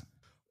movies.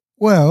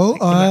 Well, What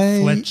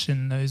about Fletch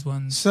and those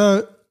ones.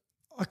 So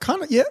I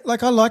kind of,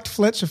 I liked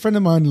Fletch. A friend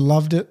of mine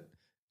loved it.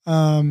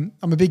 I'm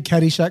a big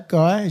Caddyshack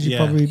guy, as you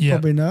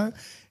probably know.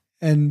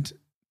 And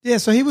yeah,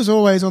 so he was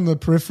always on the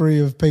periphery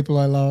of people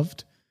I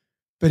loved,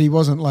 but he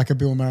wasn't like a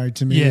Bill Murray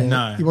to me. Yeah. or-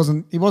 No.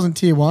 He wasn't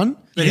tier one.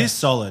 But he's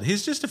solid.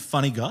 He's just a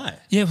funny guy.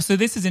 Yeah, so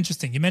this is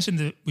interesting. You mentioned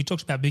that we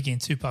talked about Biggie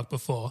and Tupac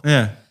before.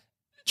 Yeah.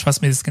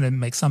 Trust me, this is going to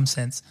make some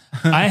sense.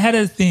 I had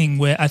a thing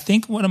where I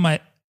think one of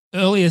my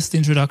earliest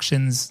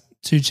introductions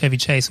to Chevy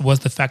Chase was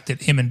the fact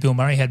that him and Bill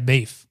Murray had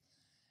beef.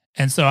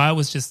 And so I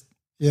was just,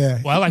 Yeah.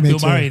 well, I like me Bill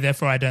too. Murray,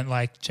 therefore I don't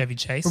like Chevy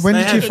Chase. But when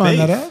They did you had find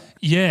beef. that out?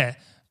 Yeah.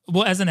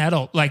 Well, as an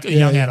adult, like a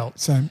young yeah, adult.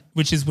 same.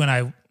 Which is when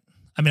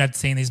I'd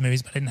seen these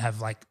movies, but I didn't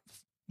have like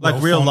Like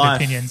real well-formed life.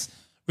 opinions.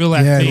 Real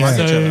life Yeah, beef. yeah. Like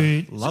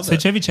each other. Love So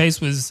it. Chevy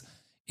Chase was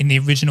in the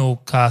original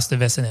cast of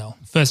SNL,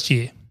 first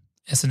year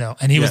SNL,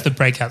 and he was Yeah. the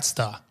breakout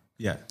star.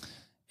 Yeah.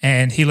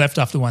 And he left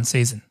after one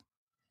season.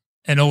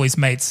 And all his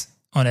mates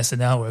on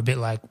SNL were a bit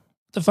like, what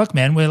the fuck,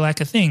 man? We're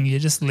like a thing. You're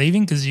just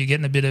leaving because you're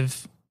getting a bit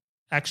of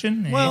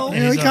action. And Well, and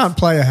You know, he's he off. can't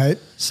play a hate.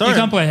 Sorry. You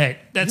can't play hate.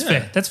 That's Yeah.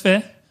 fair. That's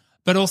fair.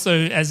 But also,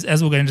 as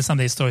we'll get into some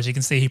of these stories, you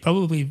can see he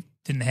probably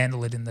didn't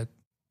handle it in the.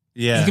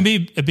 Yeah. He can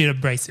be a bit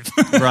abrasive.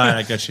 Right,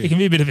 I got you. He can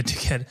be a bit of a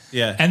dickhead.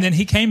 Yeah. And then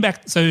he came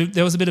back. So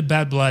there was a bit of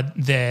bad blood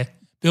there.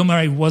 Bill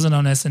Murray wasn't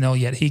on SNL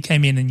yet. He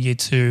came in year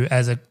 2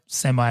 as a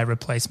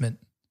semi-replacement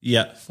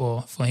Yeah.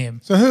 for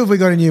him. So who have we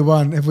got in year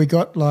one? Have we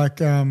got like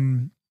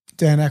Dan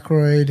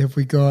Aykroyd? Have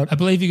we got I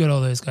believe you got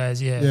all those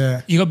guys, yeah.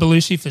 Yeah. You got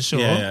Belushi for sure.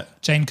 Yeah, yeah.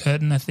 Jane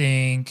Curtin, I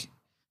think.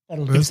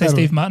 That'll Did you say that'll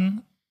Steve do.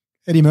 Martin?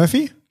 Eddie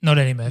Murphy? Not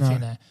Eddie Murphy,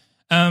 No.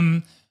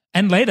 no.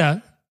 And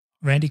later,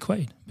 Randy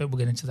Quaid, but we'll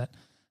get into that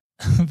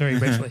very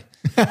briefly.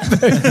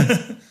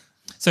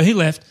 So he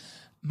left.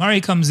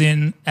 Murray comes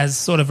in as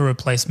sort of a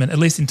replacement, at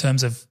least in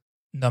terms of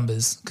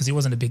numbers, because he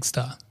wasn't a big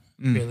star,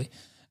 really.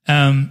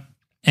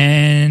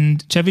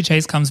 And Chevy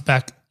Chase comes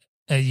back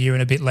a year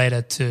and a bit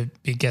later to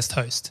be guest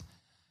host.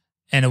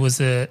 And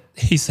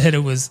he said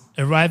it was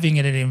arriving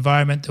in an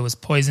environment that was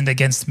poisoned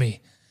against me.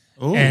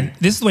 Ooh. And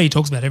this is the way he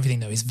talks about everything,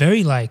 though. He's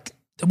very like,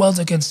 the world's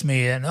against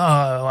me, and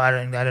I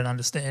don't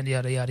understand,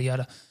 yada, yada,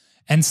 yada.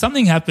 And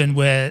something happened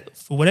where,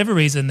 for whatever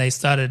reason, there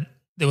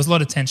was a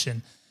lot of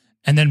tension.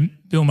 And then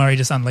Bill Murray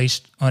just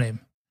unleashed on him.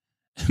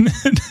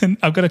 And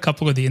I've got a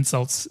couple of the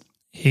insults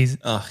he's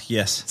Oh,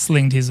 yes.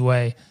 slinged his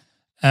way.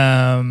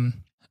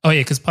 Oh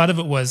yeah, because part of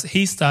it was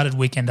he started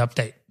Weekend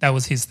Update. That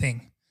was his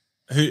thing.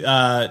 Who?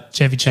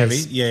 Chevy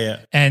Chase. Yeah.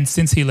 And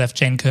since he left,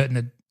 Jane Curtin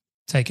had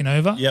taken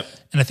over. Yep.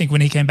 And I think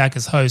when he came back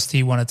as host,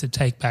 he wanted to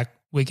take back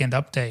Weekend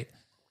Update.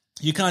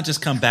 You can't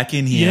just come back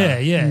in here.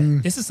 Yeah.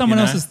 This is someone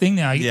else's thing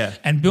now. Yeah.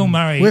 And Bill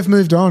Murray. We've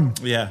moved on.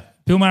 Yeah.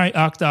 Bill Murray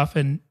arced up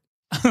and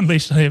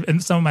unleashed on him.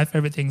 And some of my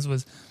favorite things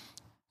was,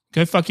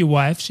 go fuck your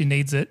wife. She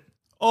needs it.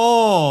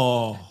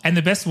 Oh. And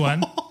the best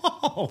one.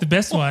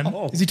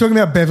 Is he talking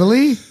about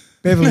Beverly?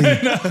 Beverly.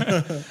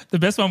 The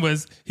best one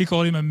was he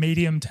called him a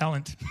medium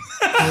talent.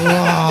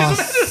 Oh,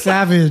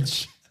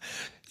 savage.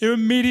 You're a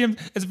medium.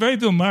 It's very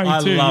Bill Murray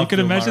I too. love You could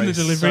Bill imagine Murray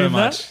the delivery so of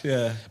much. that.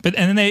 Yeah. And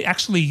then they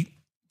actually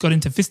got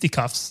into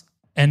fisticuffs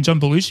and John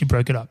Belushi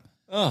broke it up.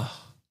 Oh.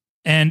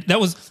 And that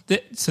was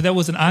there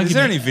was an argument. Is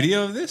there any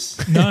video of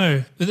this?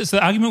 No. So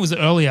the argument was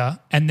earlier,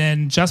 and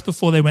then just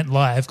before they went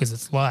live, because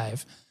it's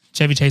live,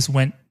 Chevy Chase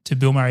went to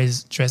Bill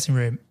Murray's dressing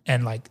room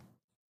and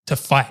to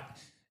fight.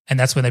 And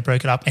that's when they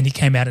broke it up. And he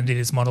came out and did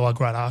his monologue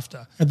right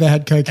after. And they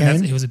had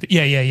cocaine? He was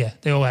yeah.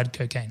 They all had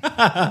cocaine.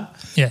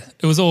 Yeah.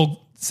 It was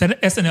all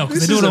SNL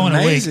because they do it all in a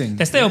week. amazing.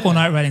 They stay up all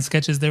night writing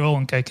sketches. They're all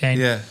on cocaine.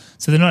 Yeah.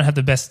 So they don't have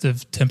the best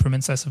of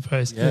temperaments, I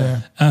suppose. Yeah.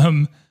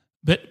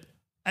 But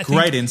I think,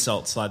 Great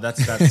insults. Like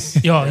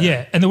that's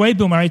yeah. And the way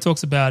Bill Murray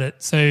talks about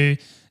it, so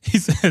he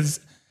says,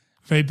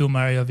 very Bill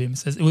Murray of him,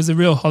 says, it was a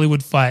real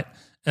Hollywood fight,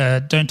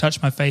 don't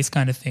touch my face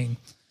kind of thing.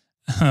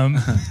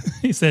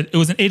 He said, it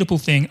was an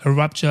Oedipal thing, a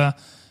rupture,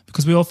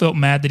 because we all felt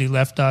mad that he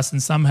left us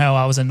and somehow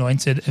I was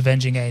anointed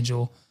avenging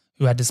angel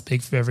who had to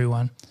speak for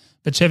everyone.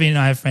 But Chevy and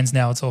I are friends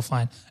now, it's all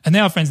fine. And they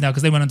are friends now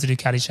because they went on to do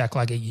Caddyshack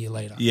like a year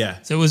later.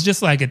 Yeah. So it was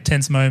just like a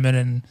tense moment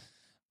and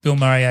Bill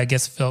Murray, I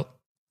guess, felt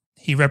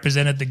he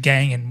represented the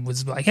gang and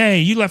was like, hey,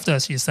 you left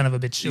us, you son of a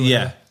bitch.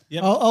 Yeah.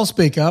 Yep. I'll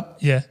speak up.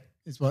 Yeah.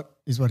 Is what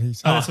he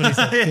said. Oh, that's what he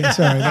said. Yeah,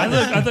 sorry.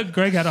 I thought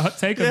Greg had a hot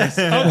take on this.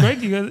 Oh,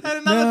 Greg, you got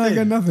I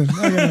got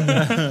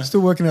nothing. Still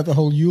working out the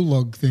whole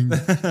U-log thing.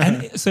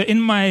 And so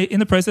in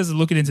the process of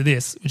looking into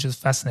this, which is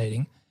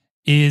fascinating,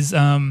 is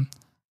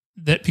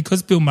that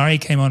because Bill Murray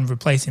came on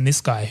replacing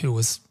this guy who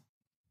was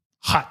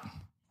hot,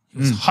 he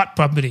was hot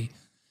property.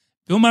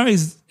 Bill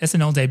Murray's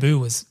SNL debut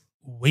was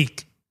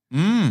weak,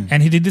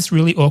 and he did this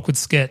really awkward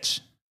sketch,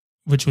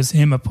 which was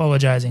him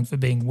apologizing for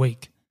being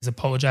weak. He's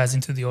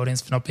apologizing to the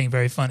audience for not being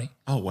very funny.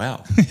 Oh,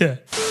 wow. Yeah.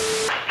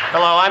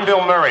 Hello, I'm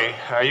Bill Murray.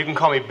 You can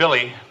call me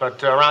Billy,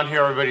 but around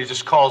here everybody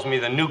just calls me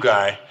the new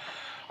guy.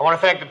 I want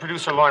to thank the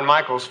producer, Lorne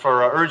Michaels,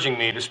 for urging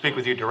me to speak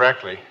with you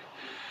directly.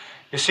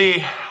 You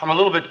see, I'm a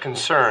little bit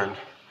concerned.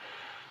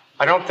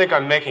 I don't think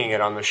I'm making it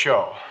on the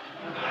show.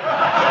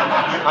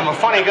 I'm a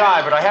funny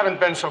guy, but I haven't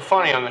been so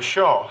funny on the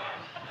show.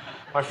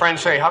 My friends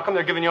say, how come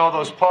they're giving you all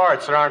those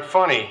parts that aren't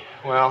funny?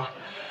 Well,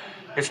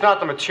 it's not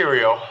the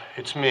material,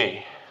 it's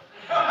me.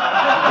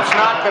 It's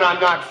not that I'm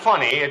not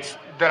funny, it's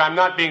that I'm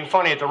not being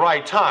funny at the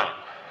right time.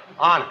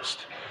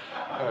 Honest.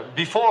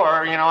 Before,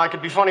 I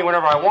could be funny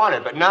whenever I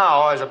wanted, but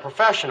now, as a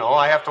professional,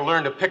 I have to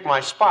learn to pick my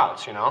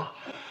spots,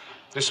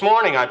 This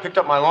morning, I picked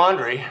up my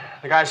laundry.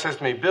 The guy says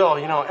to me, Bill,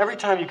 every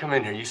time you come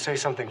in here, you say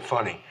something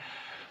funny.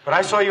 But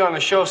I saw you on the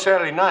show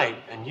Saturday night,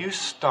 and you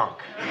stunk.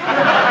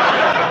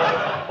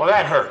 Well,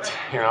 that hurt,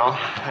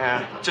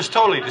 just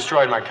totally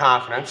destroyed my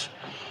confidence.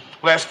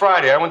 Last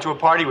Friday, I went to a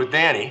party with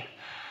Danny.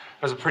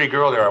 There was a pretty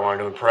girl there I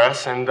wanted to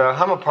impress, and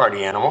I'm a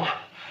party animal.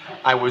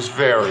 I was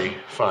very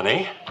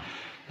funny.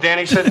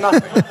 Danny said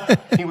nothing.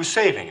 He was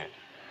saving it.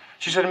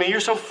 She said to me, you're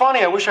so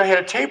funny, I wish I had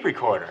a tape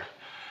recorder.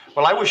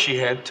 Well, I wish she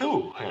had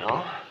too,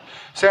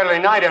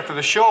 Saturday night after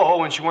the show,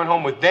 when she went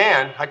home with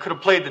Dan, I could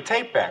have played the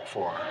tape back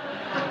for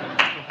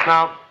her.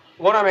 Now,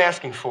 what I'm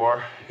asking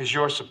for is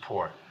your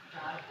support.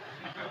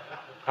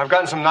 I've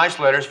gotten some nice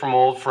letters from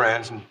old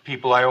friends and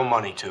people I owe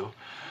money to.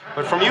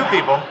 But from you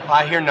people,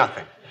 I hear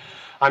nothing.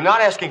 I'm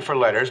not asking for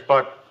letters,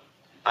 but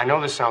I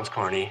know this sounds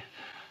corny.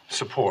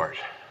 Support.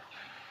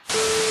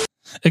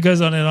 It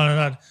goes on and on and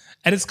on.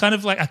 And it's kind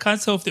of like, I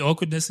can't tell if the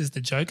awkwardness is the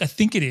joke. I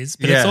think it is,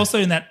 but it's also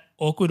in that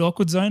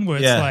awkward zone where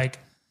it's like,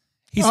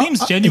 he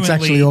seems genuinely. It's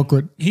actually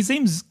awkward. He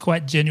seems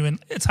quite genuine.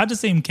 It's hard to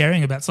see him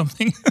caring about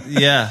something.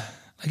 Yeah.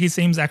 Like he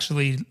seems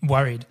actually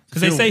worried.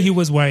 Because they say he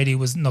was worried he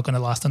was not going to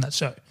last on that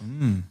show.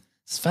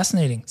 It's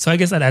fascinating. So I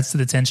guess that adds to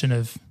the tension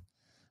of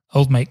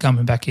old mate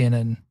coming back in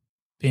and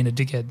being a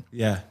dickhead.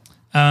 Yeah.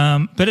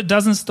 But it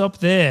doesn't stop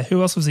there.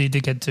 Who else was he a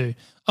dickhead to?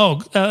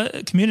 Oh,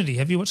 Community.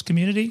 Have you watched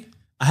Community?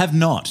 I have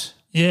not.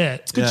 Yeah,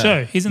 it's a good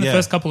show. He's in the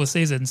first couple of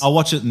seasons. I'll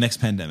watch it next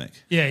pandemic.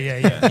 Yeah.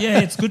 Yeah,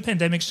 it's a good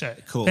pandemic show.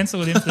 Cool.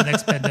 Pencil it in for the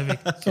next pandemic.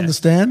 It's on the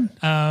stand?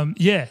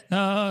 Yeah.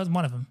 No, it's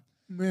one of them.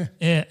 Yeah.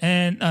 Yeah,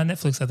 and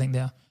Netflix, I think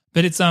now.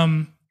 But it's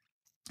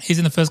he's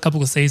in the first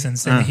couple of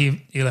seasons and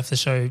he left the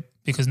show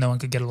because no one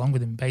could get along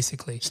with him,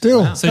 basically.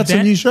 Still, So that's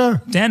a new show.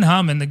 Dan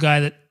Harmon, the guy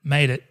that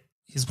made it,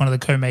 is one of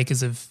the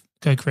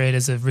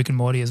co-creators of Rick and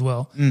Morty as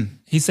well.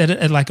 He said it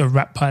at like a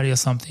rap party or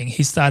something.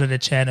 He started a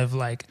chant of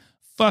like,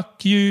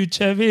 fuck you,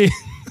 Chevy.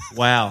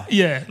 Wow.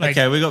 Yeah.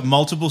 Okay, we got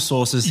multiple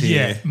sources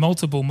here. Yeah,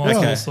 multiple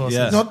sources.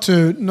 Yeah. Not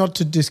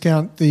to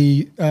discount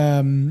the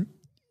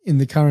in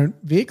the current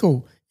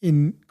vehicle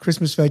in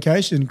Christmas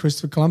Vacation,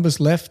 Christopher Columbus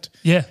left.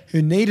 Yeah.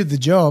 Who needed the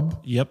job.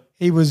 Yep.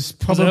 He was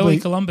probably early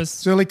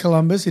Columbus. Early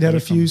Columbus. He'd had a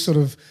few sort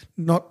of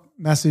not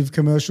massive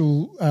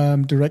commercial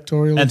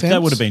directorial And attempts.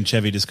 that would have been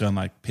Chevy just going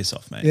like, piss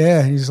off, mate. Yeah,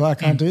 and he's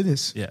like, I can't do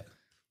this. Yeah.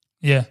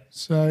 Yeah.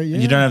 So yeah,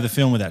 And you don't have the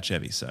film without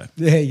Chevy, so.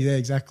 Yeah,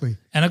 exactly.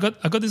 And I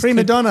got this prima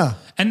clip- donna.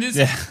 And this,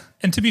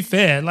 and to be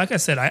fair, like I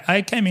said,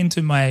 I came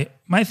into my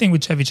thing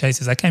with Chevy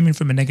Chase is I came in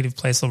from a negative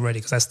place already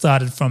because I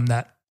started from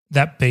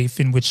that beef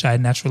in which I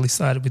naturally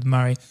started with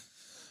Murray.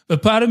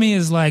 But part of me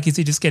is like, is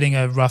he just getting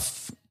a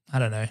rough? I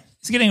don't know.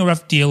 He's getting a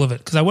rough deal of it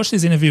because I watched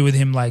this interview with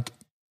him like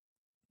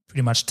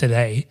pretty much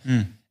today,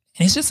 and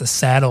he's just a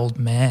sad old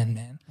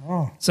man.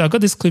 Oh. So I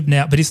got this clip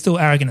now, but he's still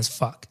arrogant as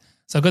fuck.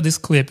 So I got this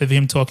clip of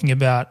him talking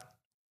about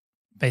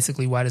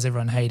basically why does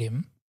everyone hate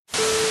him?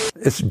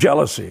 It's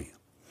jealousy.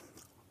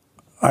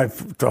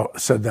 I've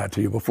said that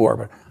to you before,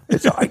 but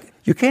it's like,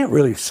 you can't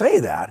really say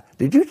that.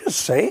 Did you just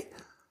say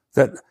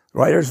that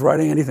writers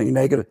writing anything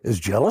negative is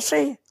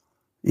jealousy?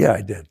 Yeah,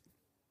 I did.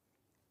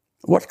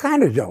 What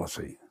kind of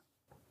jealousy?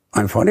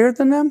 I'm funnier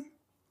than them?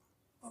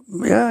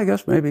 Yeah, I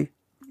guess maybe.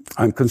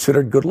 I'm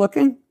considered good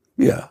looking?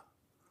 Yeah.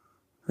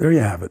 There you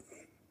have it.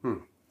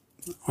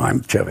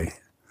 I'm Chevy.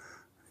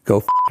 Go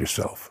f***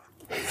 yourself.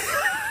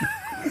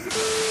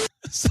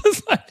 So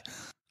it's like,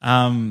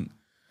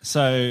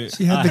 so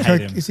She had I the hate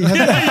coke. him. Is he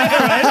had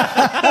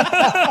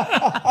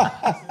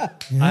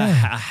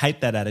I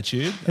hate that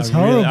attitude. It's I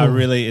horrible.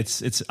 really,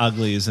 it's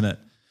ugly, isn't it?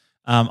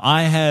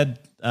 I had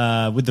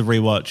with the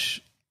rewatch,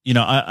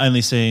 I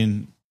only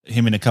seen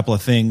him in a couple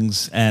of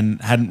things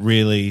and hadn't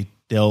really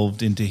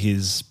delved into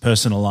his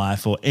personal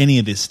life or any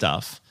of this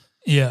stuff.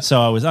 Yeah. So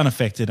I was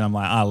unaffected. I'm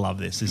like, I love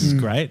this. This is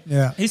great.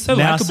 Yeah. He's so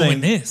Now likable in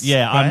seeing- this.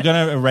 Yeah, I'm right?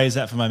 going to erase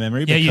that from my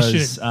memory Yeah, you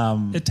because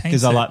should. It taints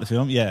because I it. like the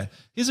film. Yeah,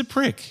 he's a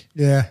prick.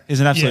 Yeah. He's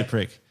an absolute Yeah.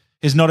 prick.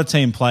 He's not a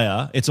team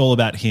player. It's all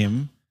about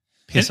him.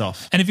 Piss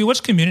off. And if you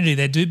watch Community,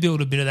 they do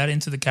build a bit of that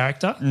into the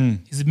character.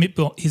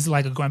 He's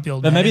like a grumpy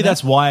old But man. maybe in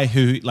that's that. why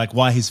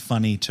he's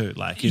funny too.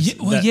 Like, it's-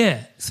 Yeah.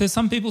 So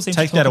some people seem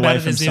take to talk that about away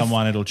it from as if-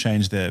 someone, it'll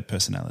change their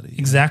personality.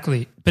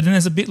 Exactly. But then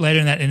there's a bit later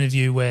in that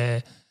interview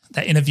where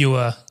that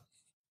interviewer,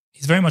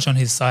 he's very much on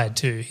his side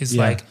too. He's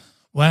Yeah. like,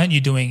 why aren't you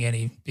doing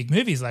any big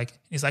movies?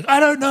 He's like, I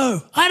don't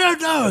know.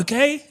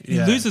 Okay. He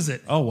Yeah. loses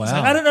it. Oh, wow. He's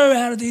like, I don't know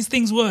how these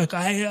things work.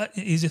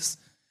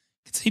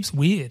 It seems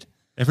weird.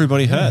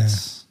 Everybody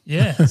hurts.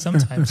 Yeah,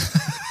 sometimes.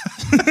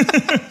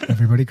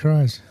 Everybody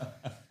cries.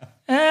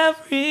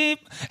 Hey,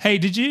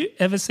 did you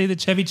ever see the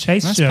Chevy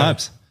Chase Nice show?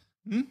 pipes.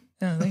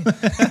 Yeah,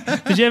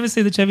 did you ever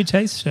see the Chevy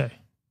Chase show?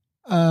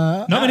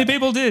 Not many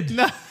people did.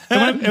 No.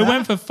 It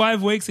went for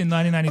 5 weeks in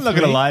 1993. I'm not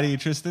going to lie to you,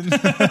 Tristan.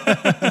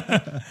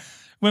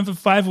 Went for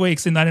 5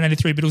 weeks in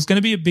 1993, but it was going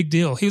to be a big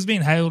deal. He was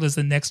being hailed as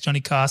the next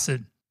Johnny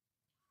Carson.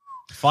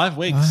 5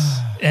 weeks.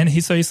 And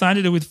he signed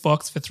it with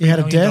Fox for $3 He had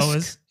a million.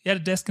 desk? He had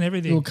a desk and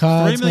everything. Little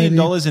cards, $3 million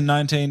maybe. in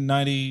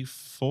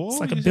 1994? It's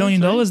like $1 billion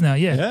now,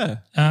 yeah.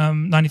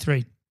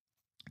 93.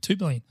 $2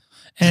 billion.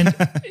 And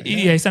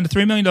he signed a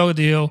 $3 million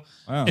deal.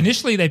 Wow.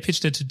 Initially, they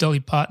pitched it to Dolly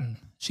Parton.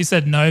 She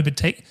said no, but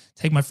take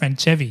my friend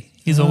Chevy.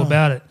 He's all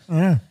about it.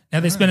 Yeah. Now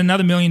they spent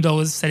another $1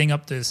 million setting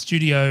up the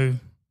studio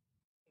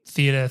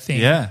theater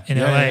thing in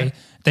LA. Yeah.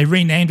 They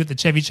renamed it the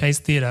Chevy Chase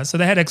Theater. So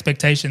they had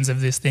expectations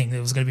of this thing. It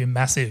was going to be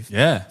massive.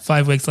 Yeah.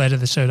 5 weeks later,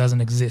 the show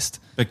doesn't exist.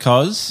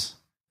 Because?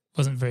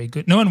 Wasn't very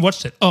good. No one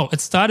watched it. Oh, it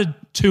started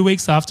 2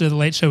 weeks after The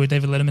Late Show with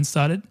David Letterman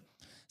started.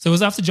 So it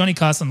was after Johnny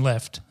Carson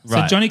left.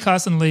 Right. So Johnny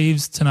Carson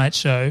leaves Tonight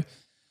Show.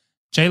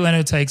 Jay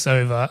Leno takes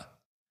over,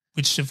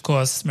 which of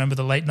course, remember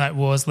the late night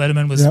wars.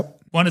 Letterman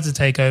wanted to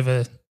take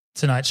over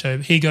Tonight Show.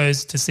 He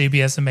goes to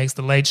CBS and makes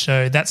The Late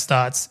Show. That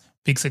starts,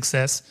 big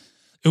success.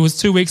 It was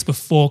 2 weeks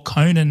before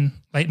Conan,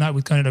 Late Night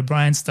with Conan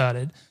O'Brien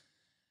started.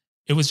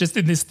 It was just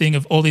in this thing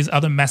of all these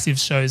other massive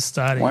shows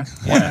starting.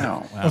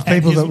 Wow. Of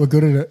people that were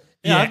good at it.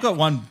 Yeah, I've got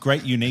one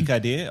great unique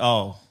idea.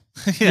 Oh.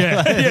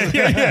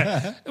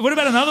 Yeah. What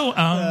about another one?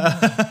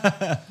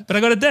 But I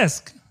got a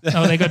desk.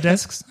 Oh, they got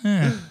desks?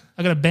 Yeah.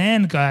 I got a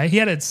band guy. He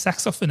had a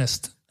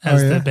saxophonist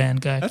as the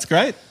band guy. That's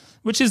great.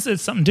 Which is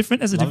something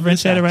different as a Love the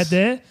differentiator sax. right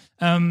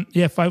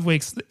there. 5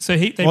 weeks. So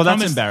they Well, that's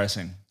promised-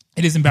 embarrassing.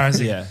 It is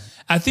embarrassing. Yeah.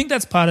 I think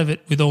that's part of it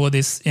with all of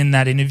this in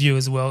that interview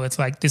as well. It's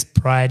like this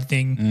pride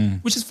thing,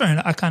 which is fair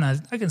enough. I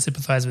can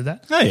sympathize with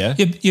that. Oh, yeah.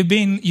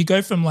 You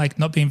go from like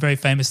not being very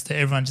famous to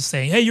everyone just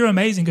saying, "Hey, you're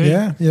amazing."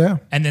 Yeah.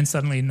 And then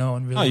suddenly no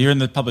one really. Oh, you're in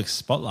the public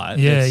spotlight.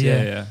 Yeah, That's-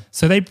 yeah.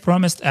 So they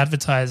promised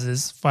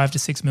advertisers 5 to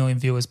 6 million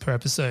viewers per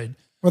episode.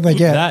 What they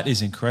get? That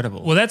is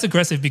incredible. Well, that's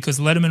aggressive because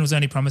Letterman was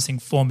only promising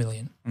 4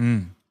 million,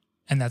 and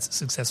that's a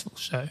successful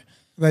show.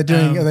 Are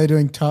they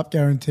doing top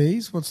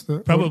guarantees? What's the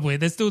Probably.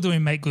 They're still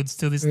doing make goods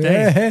till this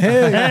Yeah, day.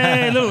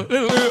 hey.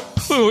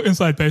 Little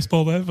inside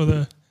baseball there for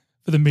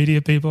the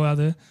media people out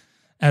there,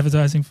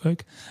 advertising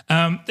folk.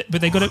 But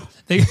they got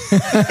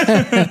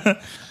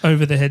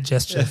over the head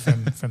gesture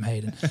from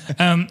Hayden.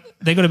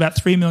 They got about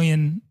 3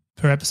 million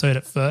per episode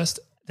at first,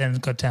 then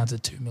it got down to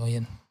 2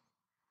 million.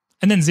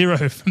 And then 0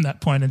 from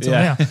that point until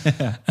now.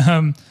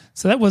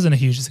 So that wasn't a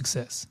huge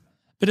success.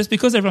 But it's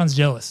because everyone's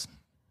jealous.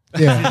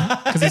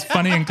 Yeah. because he's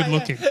funny and good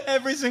looking.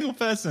 Every single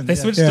person. They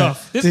switched Yeah.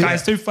 off. This The-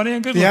 guy's too funny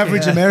and good The looking.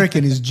 average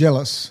American is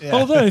jealous.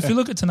 Although, if you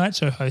look at Tonight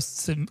Show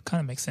hosts, it kind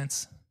of makes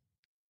sense.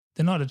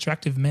 They're not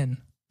attractive men.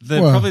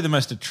 They're Well- probably the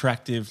most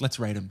attractive. Let's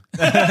rate them.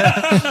 probably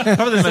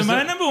the So most,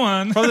 my number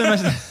one. probably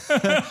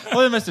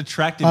the most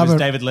attractive I'm was a-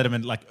 David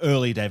Letterman, like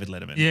early David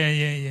Letterman. Yeah.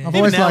 I've Even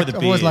always now liked with the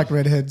I've always beard. liked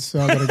redheads,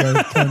 so I got to go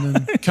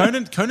with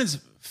Conan. Conan's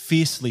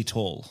fiercely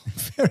tall.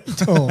 Very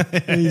tall.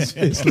 He's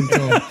fiercely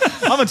tall.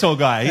 I'm a tall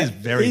guy. He's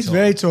very He's tall.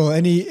 very tall,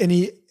 and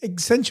he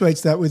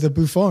accentuates that with a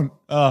bouffant.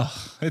 Oh,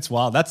 it's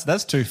wild. That's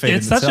 2 feet.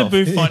 It's in such a itself.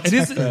 bouffant. It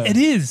is. Exactly. It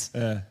is.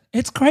 Yeah.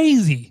 It's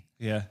crazy.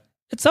 Yeah.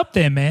 It's up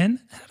there, man.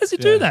 How does he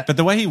do that? But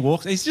the way he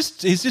walks, he's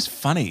just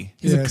funny.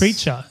 He's a Yes.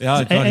 creature. Yeah,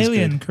 He's God, an he's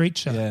alien good.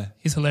 creature. Yeah.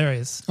 He's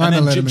hilarious. I'm And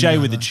a then Letterman Jay guy,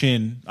 with the though.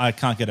 chin. I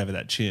can't get over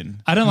that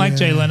chin. I don't like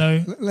Jay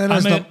Leno.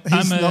 Leno's I'm a, not.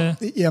 He's I'm a,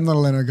 not. Yeah, I'm not a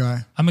Leno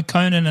guy. I'm a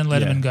Conan and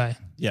Letterman Yeah. guy.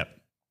 Yep.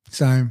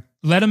 Same.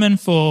 Letterman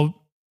for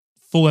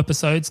full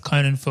episodes,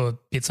 Conan for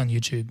bits on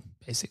YouTube,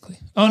 basically.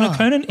 Oh, no, Ah,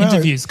 Conan wow.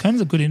 interviews.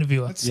 Conan's a good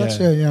interviewer. That's such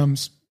a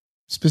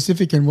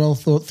specific and well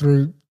thought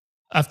through.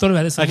 I've thought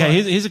about this a lot.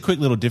 Okay, here's a quick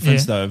little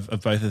difference Yeah. though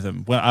of both of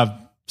them. Well, I've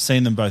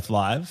seen them both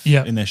live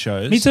Yeah. in their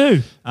shows. Me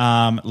too.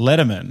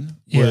 Letterman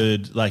Yeah.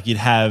 would like you'd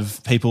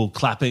have people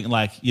clapping,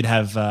 like you'd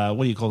have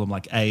what do you call them,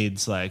 like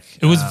aides, like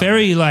It was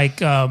very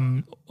like,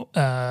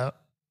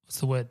 what's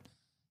the word?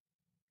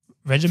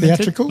 Regimented?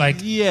 Theatrical? Like,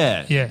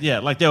 yeah.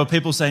 Like there were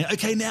people saying,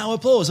 "Okay, now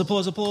applause." and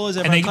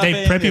Everyone they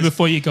clapping. prep you There's-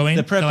 before you go in.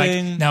 They're They're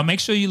prepping. like, now make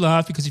sure you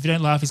laugh because if you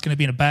don't laugh, he's going to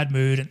be in a bad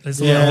mood. And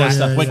there's a lot yeah, of all that that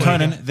stuff. Wait, before you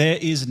Conan, go. there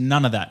is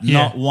none of that. Yeah.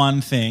 Not one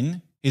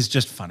thing is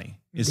just funny.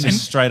 It's just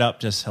And- straight up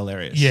just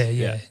hilarious.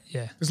 Yeah.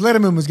 Because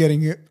Letterman was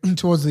getting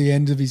towards the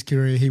end of his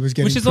career, he was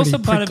getting Which is pretty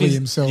also part of prickly his-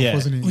 himself, Yeah.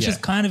 wasn't he? Which is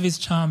kind of his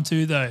charm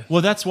too, though.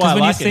 Well, that's why 'Cause I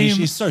when you like see it. him-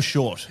 He's so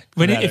short.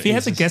 When he, without if he it.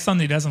 has a He's guest on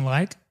that he doesn't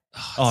like,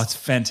 Oh, it's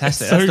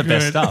fantastic. so That's the good.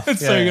 best stuff. It's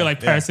so good, like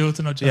Paris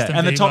Hilton or Justin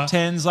And the Bieber. top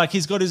tens, like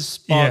he's got his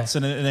spots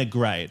and they're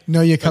great.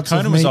 Know your But cuts of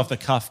Conan was meat. off the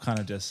cuff, kind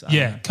of just. I don't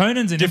Yeah, know.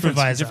 Conan's an different,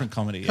 improviser. different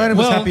comedy. Conan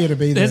was happier to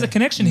be There's there. a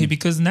connection here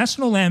because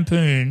National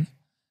Lampoon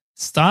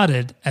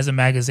started as a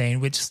magazine,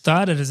 which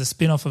started as a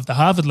spin-off of the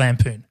Harvard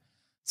Lampoon.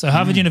 So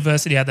Harvard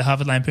University had the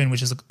Harvard Lampoon,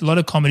 which is a lot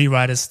of comedy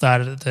writers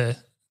started at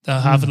the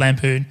Harvard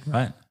Lampoon.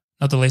 Right.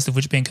 Not the least of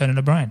which being Conan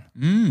O'Brien.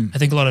 I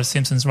think a lot of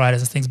Simpsons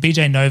writers and things.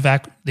 BJ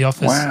Novak, The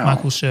Office, Wow.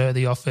 Michael Schur,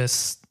 The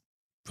Office,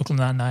 Brooklyn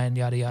Nine-Nine,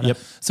 yada, yada. Yep.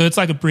 So it's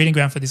like a breeding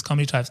ground for these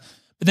comedy types.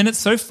 But then it's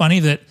so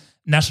funny that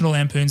National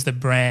Lampoon's the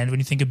brand. When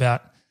you think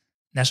about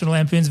National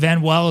Lampoon's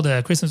Van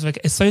Wilder, Christmas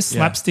Vacation, it's so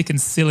slapstick and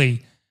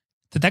silly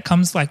that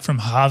comes like from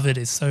Harvard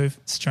is so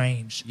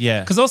strange. Yeah.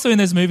 Because also in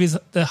those movies,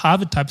 the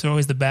Harvard types are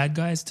always the bad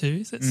guys too.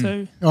 Is it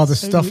so? Oh, the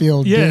so stuffy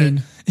old yeah.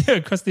 dean. Yeah,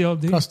 crusty old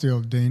dean. Crusty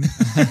old dean.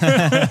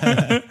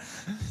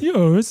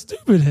 You're a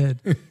stupid head.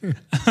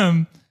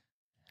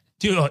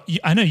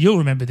 I know you'll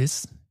remember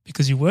this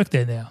because you work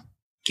there now.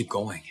 Keep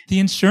going. The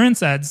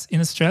insurance ads in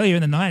Australia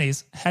in the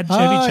 90s had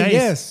Chevy Chase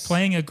yes.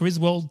 playing a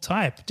Griswold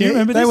type. Do you Yeah,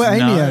 remember they this? were Amy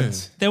No.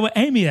 ads. They were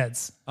Amy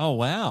ads. Oh,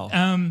 wow.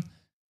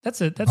 That's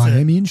a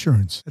Miami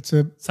Insurance. That's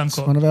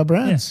Suncorp. one of our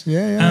brands.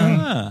 Yeah.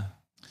 Ah.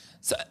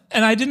 So,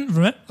 and I didn't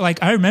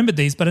I remembered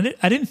these, but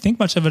I didn't think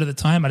much of it at the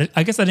time.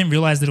 I guess I didn't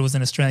realize that it was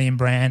an Australian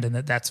brand and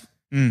that's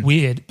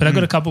weird. But I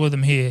got a couple of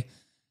them here,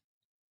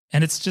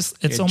 and it's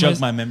It almost jogged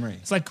my memory.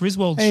 It's like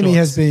Griswold. Amy shorts.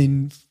 has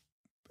been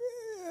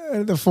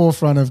at the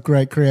forefront of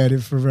great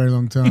creative for a very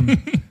long time.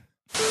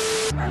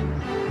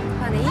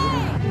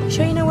 Honey,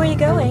 sure you know where you're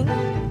going?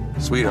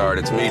 Sweetheart,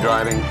 it's me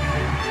driving.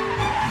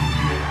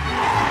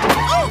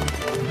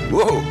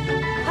 Whoa!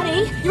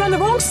 Honey, you're on the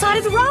wrong side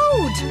of the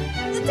road.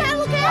 Dad,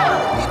 look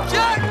out!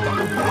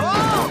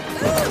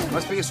 Oh!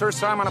 Must be his first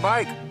time on a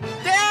bike.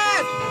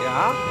 Dad!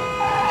 Yeah?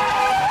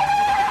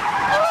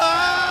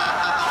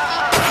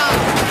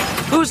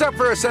 Who's up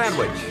for a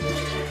sandwich?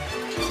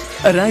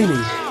 At Amy,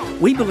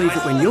 we believe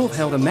that when you've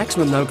held a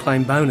maximum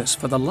no-claim bonus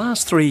for the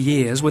last 3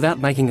 years without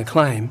making a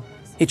claim,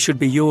 it should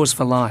be yours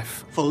for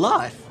life. For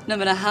life? No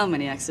matter how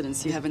many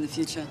accidents you have in the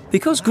future.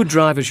 Because good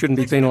drivers shouldn't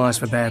be penalised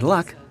for bad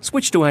luck,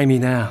 switch to Amy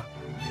now.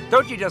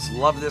 Don't you just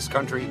love this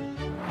country?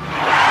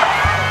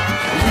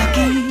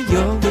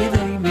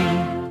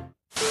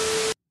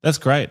 That's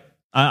great.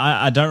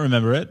 I don't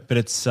remember it, but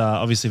it's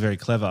obviously very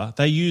clever.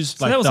 They used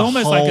So like that was the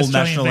almost whole like Australian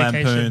National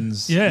Vacation.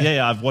 Lampoons.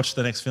 Yeah. I've watched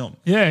the next film.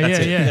 Yeah.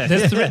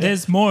 That's it.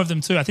 There's more of them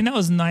too. I think that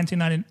was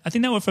 1990. I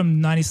think that were from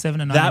 97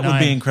 and 99. That would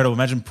be incredible.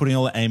 Imagine putting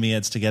all the Amy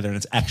ads together and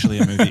it's actually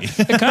a movie.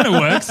 It kind of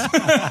works.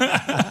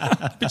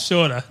 A bit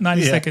shorter,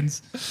 90 Yeah.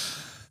 seconds.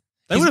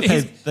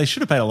 They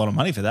should have paid a lot of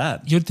money for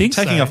that. You'd think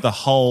taking so. off the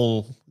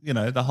whole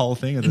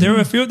thing. Of There were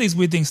a few of these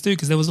weird things too,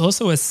 because there was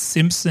also a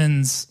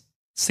Simpsons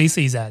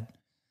CC's ad.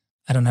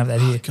 I don't have that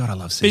here. God, I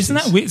love But isn't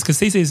that CC's. weird? Because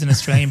CC is an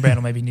Australian brand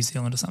or maybe New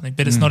Zealand or something,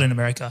 but it's not in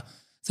America.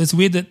 So it's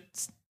weird that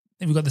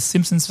we've got the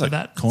Simpsons for like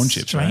that. corn It's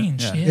chips, right?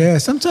 strange. Yeah. Yeah,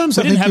 sometimes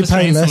We I didn't think have you pay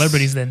Australian less.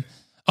 celebrities then.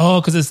 Oh,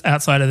 because it's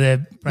outside of their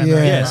brand. Yeah.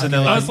 right? Yeah, so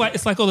they're like-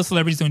 it's like all the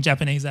celebrities doing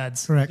Japanese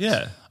ads. Correct.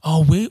 Yeah.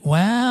 Oh,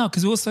 wow,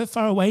 because we were so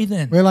far away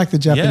then. We're like the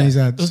Japanese It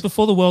was ads.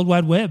 before the World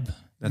Wide Web.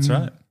 That's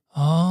right.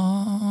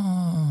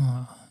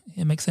 Oh,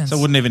 It makes sense. So it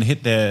wouldn't even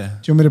hit their.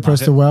 Do you want me to press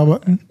the wow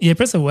button? Yeah,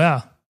 press the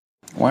wow.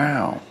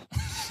 Wow.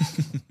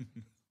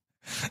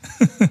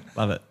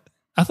 Love it.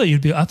 I thought you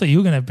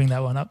were going to bring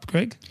that one up,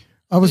 Greg.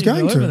 I was You'd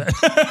going go over to.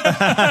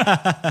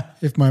 that.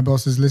 If my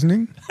boss is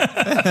listening.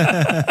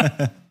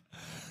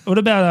 What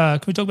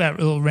about, can we talk about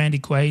little Randy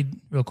Quaid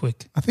real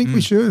quick? I think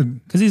we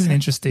should. Because he's an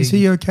interesting. Is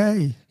he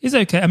okay? He's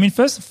okay. I mean,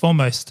 first and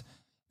foremost,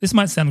 this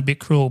might sound a bit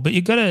cruel, but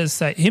you got to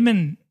say him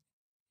and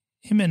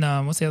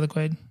what's the other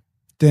Quaid?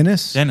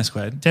 Dennis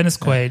Quaid. Dennis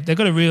Quaid. They've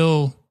got a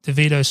real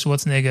DeVito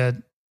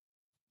Schwarzenegger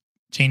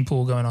gene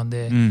pool going on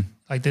there.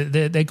 Like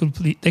they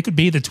could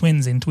be the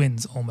twins in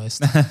Twins almost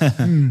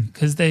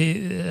because they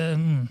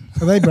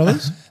are they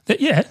brothers?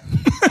 Yeah.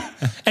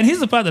 And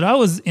here's the part that I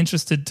was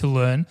interested to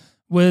learn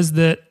was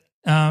that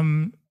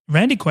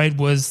Randy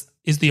Quaid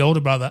is the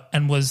older brother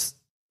and was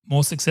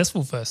more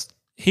successful first.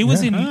 He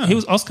was he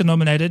was Oscar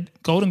nominated,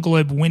 Golden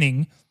Globe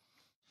winning.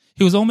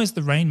 He was almost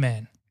the Rain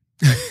Man.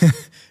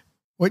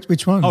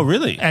 Which one? Oh,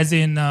 really? As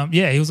in,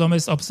 he was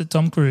almost opposite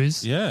Tom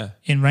Cruise. Yeah.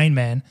 In Rain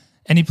Man,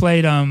 and he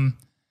played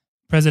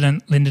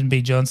President Lyndon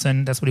B.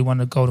 Johnson. That's what he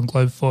won a Golden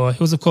Globe for.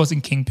 He was, of course, in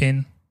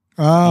Kingpin.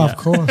 Oh, of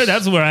course.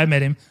 That's where I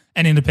met him.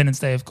 And Independence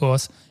Day, of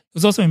course. He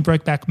was also in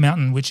Brokeback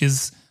Mountain, which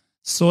is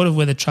sort of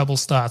where the trouble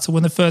starts. So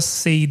when the first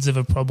seeds of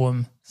a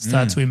problem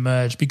start to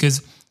emerge,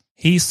 because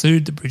he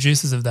sued the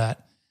producers of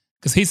that.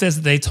 Because he says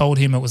that they told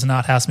him it was an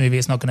art house movie,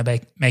 it's not going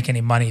to make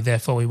any money,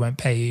 therefore we won't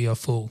pay you your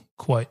full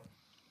quote.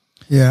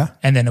 Yeah.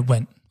 And then it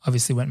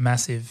obviously went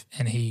massive,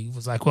 and he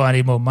was like, well, I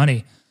need more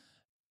money.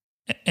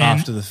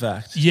 After the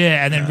fact.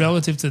 Yeah, and then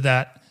relative to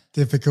that,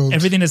 difficult.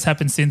 Everything that's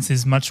happened since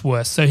is much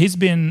worse. So he's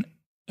been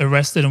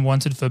arrested and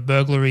wanted for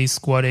burglary,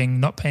 squatting,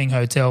 not paying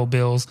hotel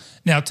bills.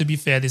 Now, to be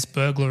fair, this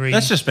burglary...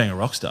 That's just being a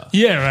rock star.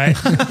 Yeah, right?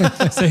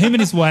 So him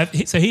and his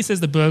wife... So he says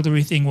the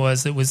burglary thing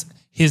was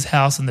his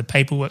house and the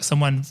paperwork.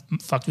 Someone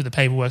fucked with the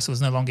paperwork, so it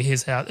was no longer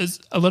his house. It's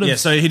a lot of... Yeah,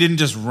 so he didn't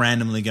just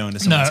randomly go into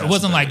someone's house. No, it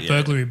wasn't like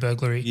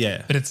burglary.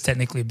 Yeah. But it's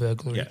technically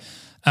burglary.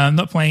 Yeah.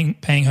 Not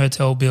paying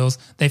hotel bills.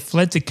 They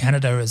fled to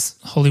Canada as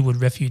Hollywood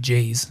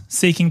refugees,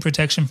 seeking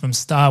protection from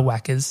star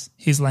whackers.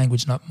 His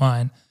language, not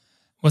mine.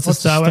 What's a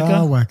star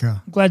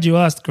whacker? I'm glad you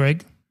asked,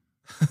 Greg.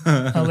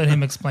 I'll let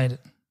him explain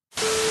it.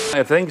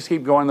 If things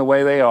keep going the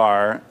way they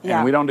are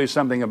and we don't do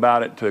something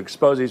about it to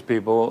expose these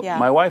people,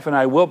 my wife and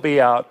I will be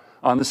out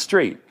on the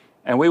street.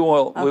 And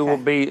we'll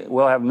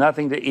have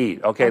nothing to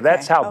eat. Okay,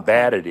 that's how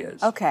bad it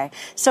is. Okay,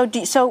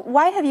 so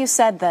why have you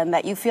said then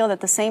that you feel that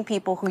the same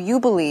people who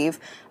you believe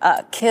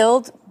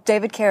killed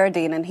David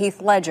Carradine and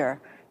Heath Ledger,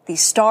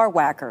 these star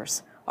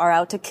whackers, are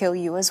out to kill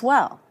you as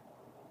well?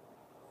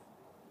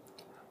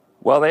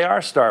 Well, they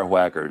are star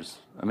whackers.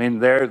 I mean,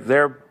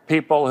 they're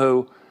people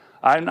who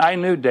I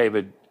knew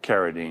David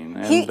Carradine.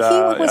 And, he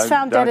was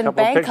found dead in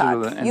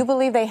Bangkok. You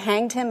believe they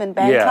hanged him in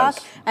Bangkok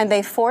and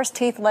they forced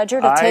Heath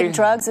Ledger to take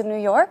drugs in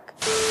New York?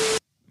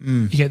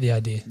 You get the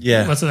idea.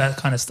 Yeah. Lots of that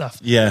kind of stuff.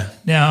 Yeah.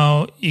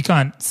 Now, you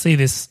can't see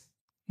this,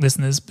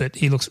 listeners, but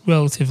he looks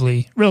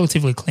relatively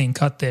clean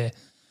cut there.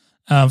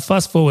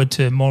 Fast forward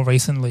to more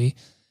recently,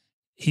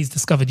 he's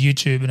discovered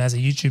YouTube and has a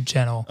YouTube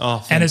channel. Oh,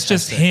 fantastic. And it's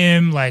just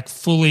him like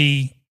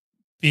fully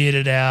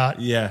bearded out,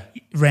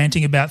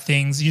 ranting about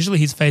things. Usually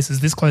his face is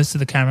this close to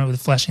the camera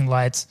with flashing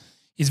lights.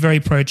 He's very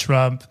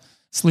pro-Trump.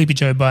 Sleepy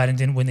Joe Biden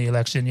didn't win the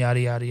election, yada,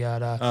 yada,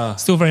 yada.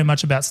 Still very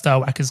much about star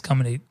whackers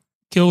coming to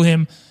kill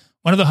him.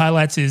 One of the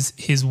highlights is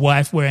his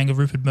wife wearing a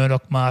Rupert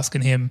Murdoch mask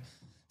and him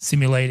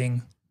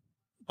simulating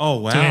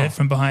doing it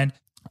from behind.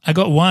 I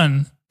got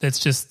one that's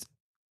just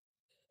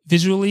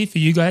visually for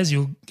you guys,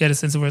 you'll get a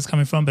sense of where it's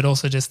coming from, but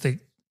also just the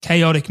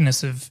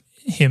chaoticness of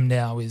him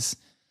now it's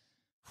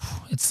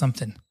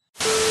something.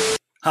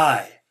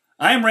 Hi,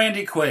 I'm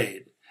Randy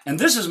Quaid, and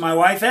this is my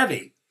wife,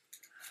 Evie.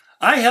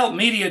 I help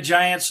media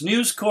giants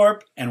News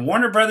Corp and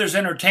Warner Brothers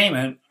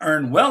Entertainment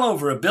earn well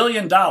over $1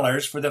 billion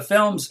for the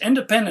films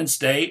Independence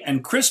Day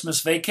and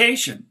Christmas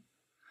Vacation.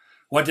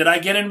 What did I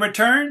get in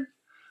return?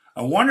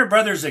 A Warner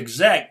Brothers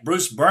exec,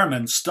 Bruce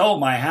Berman, stole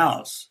my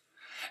house.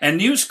 And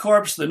News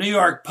Corp's The New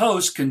York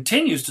Post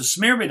continues to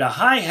smear me to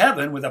high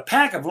heaven with a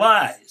pack of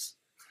lies.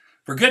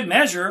 For good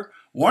measure,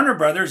 Warner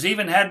Brothers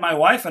even had my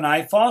wife and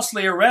I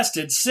falsely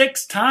arrested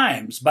 6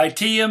 times by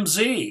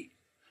TMZ.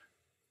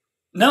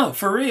 No,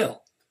 for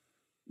real.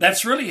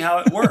 That's really how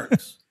it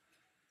works.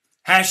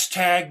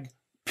 Hashtag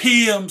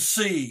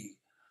PMC.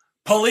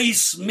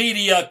 Police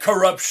media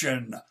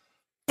corruption.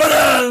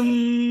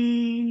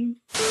 Ba-dum!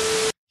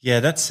 Yeah,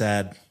 that's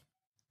sad.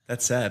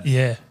 That's sad.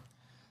 Yeah.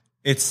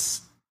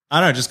 It's, I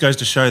don't know, it just goes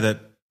to show that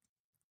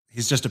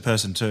he's just a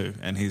person too,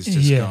 and he's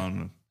just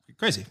gone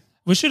crazy.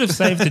 We should have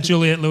saved the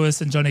Juliette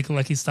Lewis and Johnny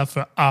Galecki stuff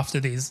for after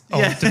these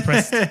old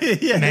depressed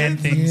man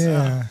things.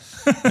 Yeah.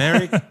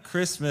 Merry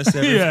Christmas,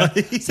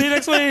 everybody. See you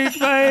next week.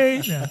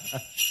 Bye. Yeah.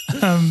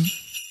 All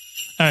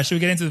right, should we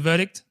get into the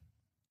verdict?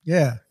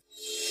 Yeah.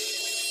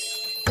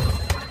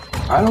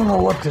 I don't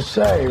know what to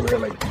say,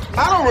 really.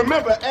 I don't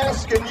remember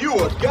asking you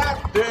a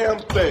goddamn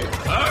thing.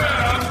 I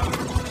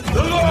am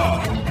the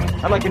law.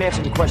 I'd like an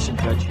answer to the question,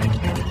 Judge.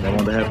 I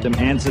want to have them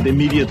answered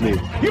immediately.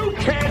 You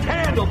can't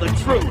handle the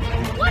truth.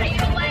 What are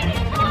you waiting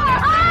for,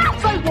 huh?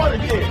 Say what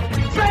again?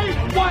 Say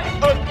what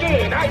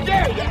again? I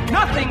dare you.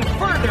 Nothing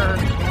further,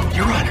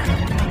 Your Honor.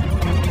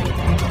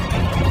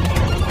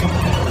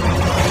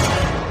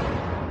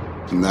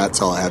 And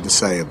that's all I have to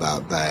say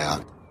about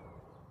that.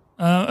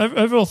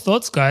 Overall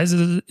thoughts, guys?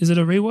 Is it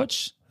a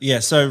rewatch? Yeah,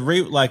 so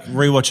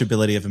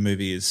rewatchability of a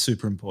movie is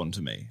super important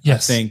to me.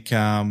 Yes. I think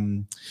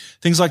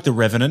things like The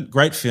Revenant,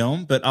 great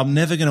film, but I'm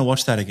never going to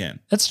watch that again.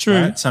 That's true.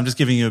 Right? So I'm just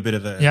giving you a bit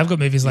of a... Yeah, I've got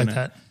movies like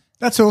that.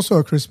 That's also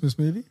a Christmas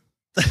movie.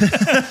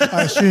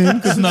 I assume,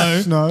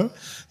 because snow.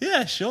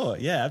 Yeah, sure.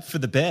 Yeah, for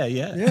the bear,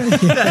 yeah.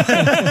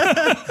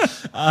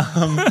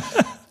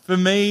 For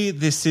me,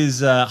 this is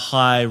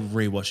high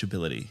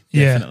rewatchability,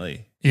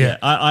 definitely. Yeah.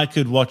 I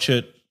could watch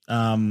it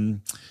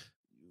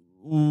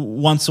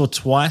once or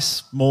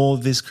twice more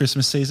this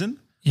Christmas season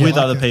with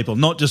other people,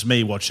 not just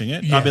me watching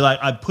it. Yeah. I'd be like,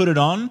 I'd put it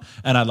on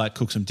and I'd like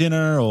cook some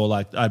dinner or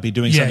like I'd be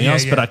doing something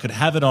else, but I could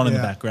have it on in the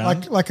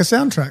background. Like a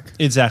soundtrack.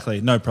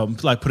 Exactly, no problem.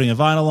 Like putting a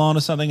vinyl on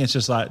or something, it's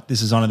just like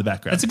this is on in the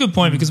background. That's a good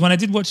point because when I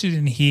did watch it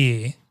in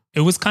here,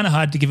 it was kind of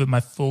hard to give it my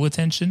full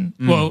attention.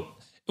 Well,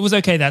 it was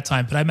okay that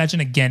time, but I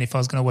imagine again, if I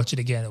was going to watch it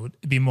again, it would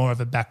be more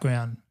of a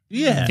background.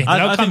 Yeah, thing.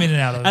 I'll come in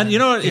and out of it. And you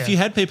know what? If you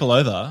had people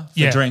over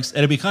for drinks,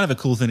 it'd be kind of a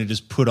cool thing to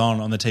just put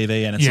on the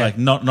TV, and it's like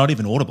not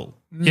even audible.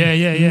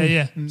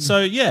 Yeah.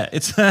 So yeah,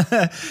 it's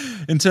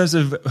in terms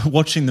of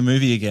watching the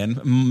movie again,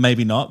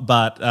 maybe not,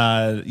 but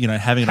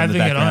having it on the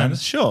background,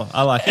 sure,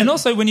 I like it. And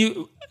also when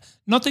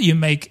not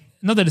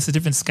that it's a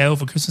different scale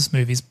for Christmas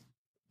movies,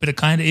 but it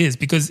kind of is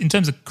because in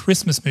terms of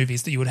Christmas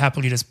movies that you would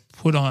happily just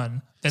put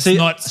on. That's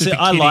not super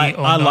I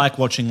like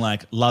watching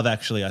like Love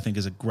Actually. I think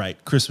is a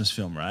great Christmas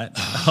film, right?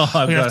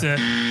 We have to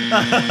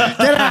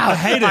get out. I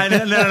hate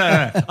it.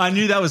 No. I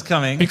knew that was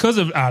coming because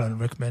of Alan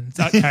Rickman,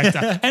 that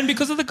character, and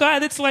because of the guy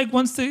that's like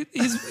wants to.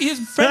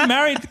 His friend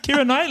married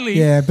Keira Knightley.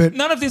 Yeah, but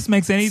none of this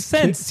makes any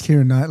sense. It's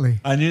Keira Knightley.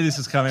 I knew this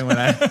was coming when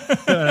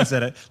I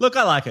said it. Look,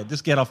 I like it.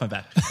 Just get off my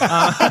back.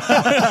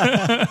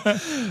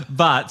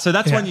 But so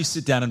that's when you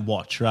sit down and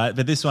watch, right?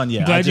 But this one,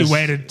 I'm glad you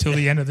waited till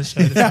the end of the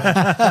show.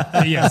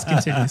 Yes,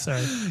 continue.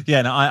 Sorry.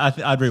 Yeah, no,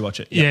 I'd rewatch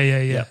it.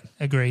 Yeah.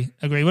 Agree.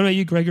 What about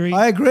you, Gregory?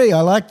 I agree.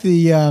 I like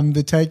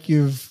the take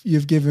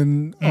you've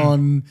given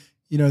on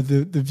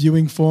the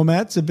viewing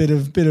formats. A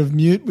bit of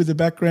mute with the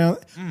background.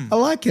 I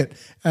like it,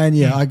 and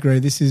I agree.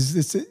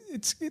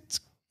 It's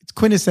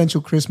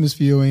quintessential Christmas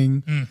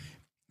viewing.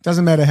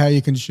 Doesn't matter how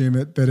you consume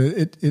it, but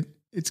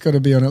it's got to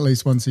be on at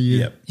least once a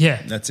year.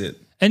 Yeah, that's it.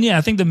 And I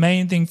think the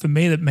main thing for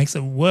me that makes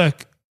it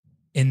work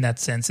in that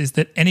sense is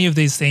that any of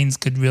these scenes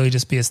could really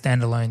just be a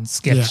standalone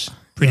sketch.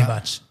 Pretty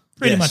much.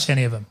 Pretty much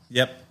any of them.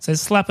 Yep. So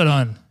slap it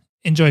on.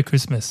 Enjoy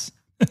Christmas.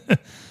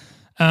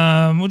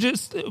 We'll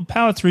just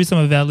power through some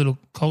of our little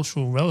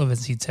cultural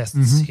relevancy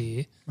tests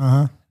here.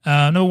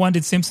 Number one,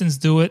 did Simpsons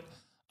do it?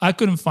 I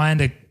couldn't find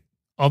a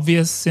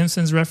obvious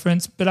Simpsons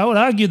reference, but I would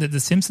argue that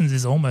The Simpsons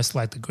is almost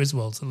like the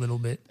Griswolds a little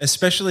bit.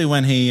 Especially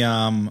when he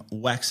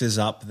waxes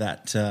up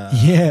that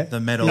the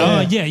metal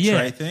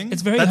tray thing.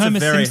 It's very That's Homer a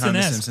very Simpson-esque.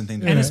 Homer Simpson thing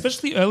to And do.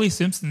 especially early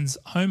Simpsons,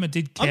 Homer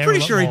did care I'm pretty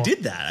a lot sure more. he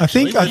did that, I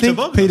actually.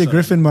 think Peter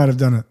Griffin might have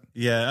done it.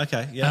 Yeah,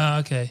 okay. Yeah.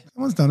 Okay.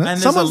 Someone's done it. And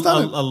Someone's there's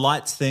done it. a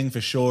lights thing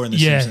for sure in The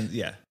Simpsons.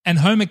 Yeah. And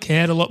Homer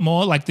cared a lot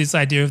more, like this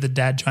idea of the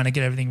dad trying to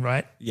get everything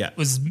right. Yeah.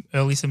 Was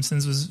early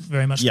Simpsons was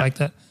very much like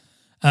that.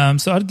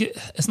 So I'd get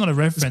it's not a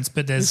reference,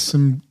 but there's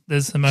some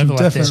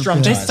overlap there.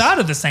 They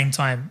started the same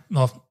time.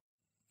 Well,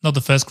 not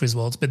the first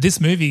Griswolds, but this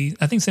movie,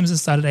 I think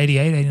Simpsons started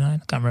 88,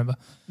 89. I can't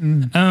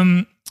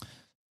remember.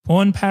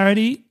 Porn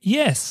parody,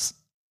 yes.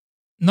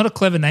 Not a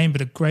clever name, but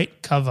a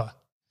great cover.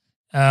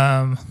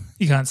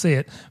 You can't see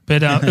it,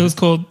 but it was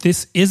called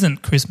 "This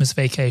Isn't Christmas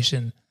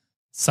Vacation."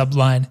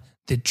 Subline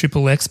did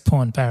XXX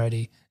porn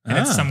parody, and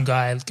it's some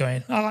guy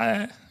going,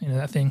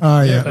 that thing.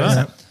 Oh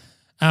yeah.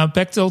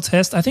 Bechdel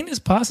test. I think this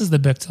passes the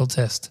Bechdel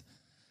test.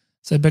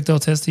 So Bechdel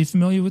test. Are you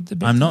familiar with the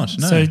Bechdel? I'm not.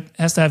 No. So it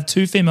has to have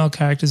two female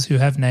characters who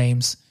have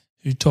names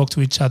who talk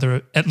to each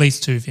other. At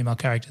least two female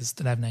characters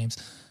that have names,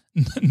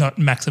 not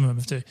maximum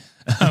of two,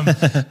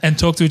 and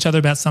talk to each other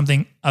about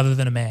something other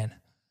than a man.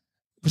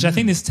 Which I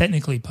think this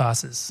technically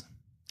passes.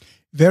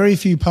 Very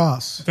few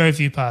pass. Very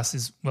few pass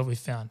is what we've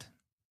found.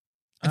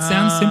 It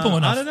sounds simple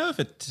enough. I don't know if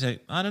it.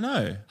 I don't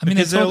know. I mean,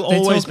 because they'll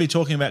always be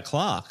talking about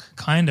Clark,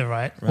 kind of,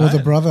 right? Or the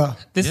brother.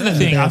 This is the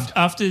thing.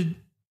 After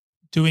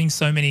doing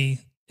so many,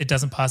 it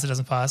doesn't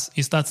pass.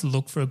 He starts to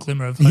look for a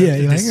glimmer of hope. Yeah,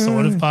 that this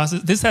sort of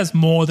passes. This has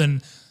more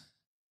than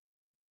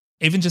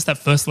even just that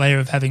first layer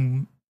of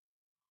having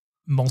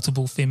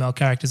multiple female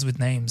characters with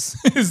names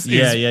is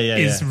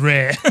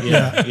rare.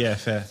 Yeah,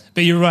 fair.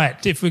 But you're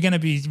right. If we're going to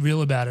be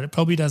real about it, it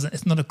probably doesn't.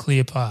 It's not a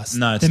clear pass.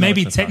 No, it's there may not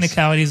be a clear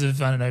technicalities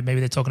of, I don't know, maybe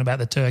they're talking about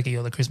the turkey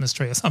or the Christmas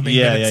tree or something.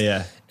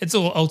 Yeah. It's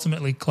all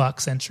ultimately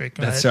Clark-centric.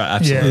 Right? That's right,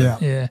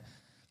 absolutely.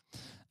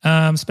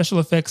 Yeah. Special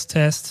effects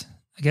test,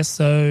 I guess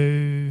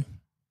so.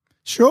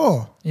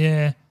 Sure.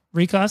 Yeah.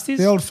 Recasties?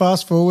 The old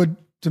fast forward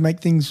to make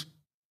things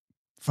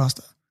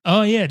faster.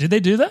 Oh, yeah. Did they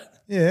do that?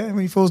 Yeah, when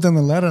he falls down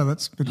the ladder,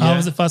 that's good. Oh,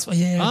 was it fast?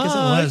 Yeah, I guess it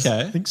was.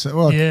 Okay. I think so.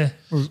 Well, Yeah.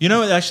 You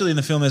know, actually, in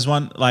the film, there's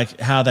one like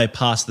how they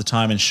pass the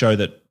time and show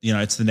that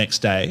it's the next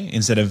day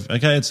instead of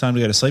okay, it's time to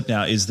go to sleep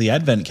now. Is the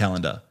advent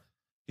calendar?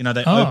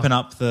 They open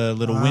up the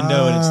little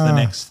window and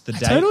it's the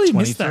date. Totally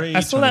missed that. 23, I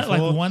saw that like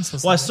 24. once or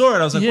something. Well, I saw it.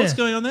 I was like, Yeah. what's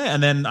going on there?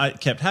 And then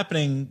it kept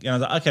happening. I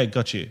was like, okay,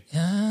 got you.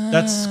 Ah,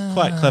 That's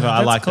quite clever. I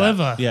that's like clever.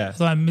 that. Yeah.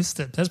 So I missed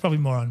it. That's probably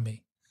more on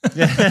me.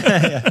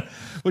 Yeah.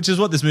 Which is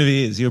what this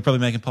movie is. You were probably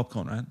making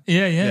popcorn, right?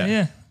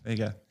 Yeah. There you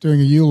go.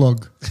 Doing a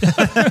U-log.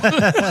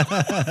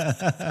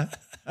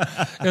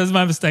 It was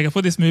my mistake. I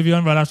put this movie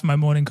on right after my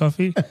morning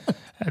coffee. I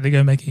had to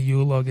go make a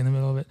Yule log in the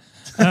middle of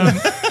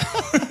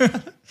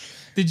it.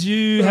 Did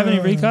you have any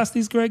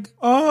recasties, Greg?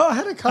 Oh, I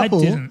had a couple.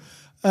 I didn't.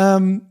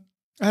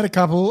 I had a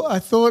couple. I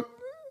thought,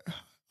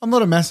 I'm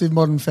not a massive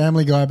Modern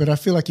Family guy, but I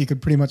feel like you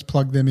could pretty much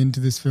plug them into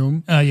this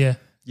film. Oh, yeah.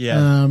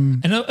 Yeah.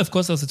 And of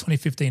course, there was a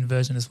 2015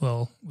 version as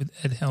well with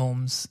Ed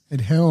Helms.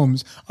 Ed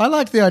Helms. I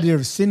like the idea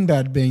of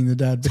Sinbad being the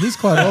dad, but he's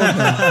quite old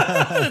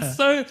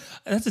now.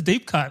 That's a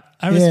deep cut.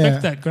 I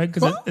respect that, Greg,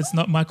 because it's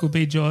not Michael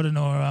B. Jordan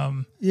or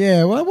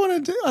Yeah, well,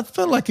 I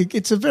felt like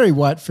it's a very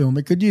white film.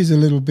 It could use a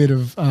little bit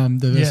of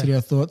diversity,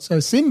 I thought. So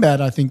Sinbad,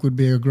 I think, would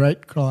be a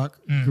great Clark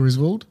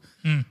Griswold.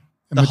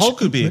 The Hulk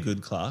could be a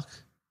good Clark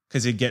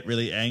because he'd get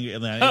really angry.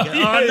 And then a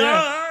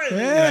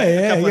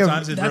couple of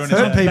times he'd ruin his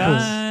hurt people.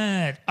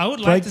 bad. I would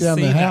like to down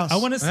see the that. house. I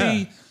want to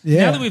see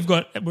Yeah. now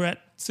that we're at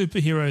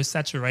superhero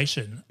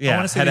saturation. I Yeah,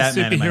 want to see head these out,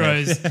 man in my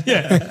head.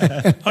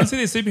 superheroes. I want to see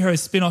these superheroes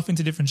spin off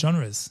into different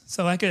genres.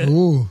 So like a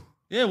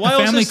Yeah, why a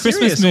family also Christmas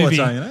serious all the movie,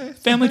 time,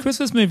 family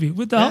Christmas movie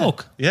with the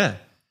Hulk. Yeah.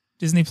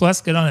 Disney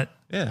Plus, get on it.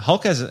 Yeah.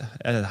 Hulk has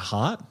a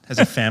heart, has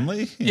a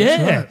family.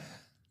 Yeah,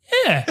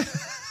 yeah.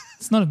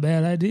 It's not a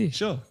bad idea.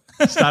 Sure.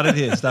 Started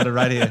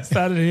right here.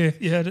 Started here.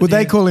 Yeah. Would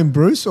they call him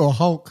Bruce or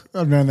Hulk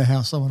around the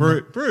house? I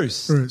wonder.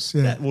 Bruce. Bruce,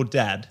 yeah.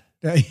 Dad.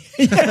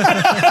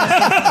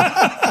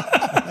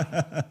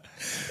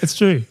 It's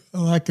true. I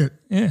like it.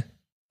 Yeah,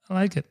 I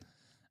like it.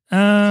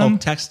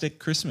 Hulktastic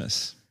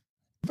Christmas.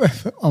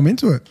 I'm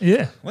into it.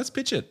 Yeah, let's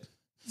pitch it.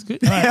 It's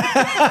good. All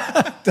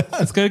right.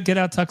 Let's go get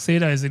our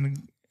tuxedos and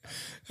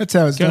that's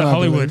how it's go done, to I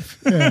Hollywood.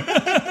 believe.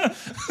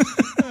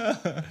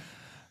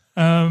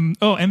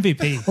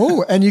 MVP.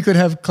 Oh, and you could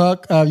have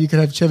Clark. You could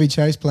have Chevy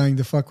Chase playing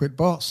the fuckwit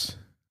boss.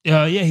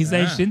 Yeah, he's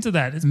aged into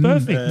that. It's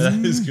perfect. That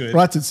is good.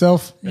 Writes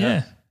itself.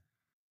 Yeah.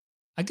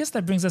 I guess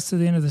that brings us to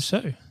the end of the show.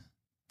 I'm going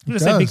to It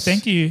say a big does.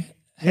 thank you,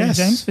 Yes.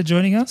 James, for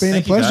joining us. Been a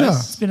Thank you, pleasure. guys.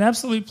 It's been an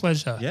absolute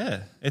pleasure. Yeah.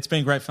 It's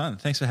been great fun.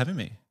 Thanks for having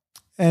me.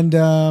 And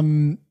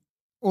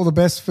all the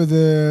best for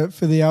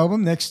the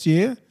album next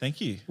year.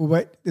 Thank you. We'll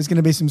wait. There's going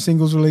to be some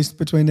singles released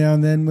between now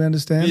and then. We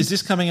understand. Is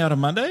this coming out on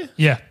Monday?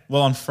 Yeah.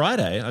 Well, on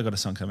Friday, I got a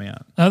song coming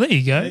out. Oh, there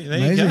you go.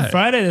 There you go.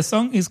 Friday, the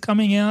song is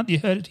coming out. You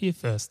heard it here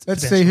first.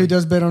 Let's see who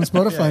does better on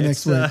Spotify Yeah,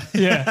 next it's,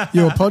 week. Yeah.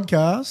 Your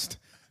podcast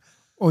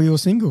or your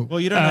single. Well,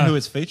 you don't know who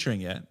it's featuring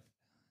yet.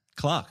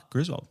 Clark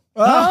Griswold.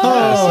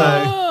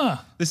 Oh.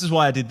 So this is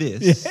why I did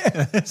this.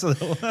 Yeah. It's a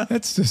little-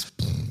 That's just.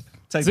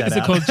 Take Is that it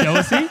out. called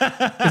jealousy?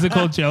 Is it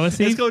called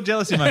jealousy? It's called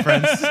jealousy, my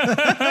friends.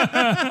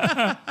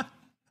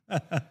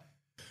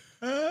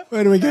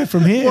 Where do we go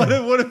from here?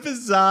 What a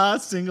bizarre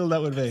single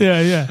that would be.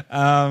 Yeah.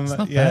 It's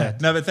not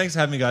bad. No, but thanks for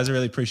having me, guys. I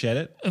really appreciate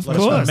it. Of Lot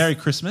fun. course. Merry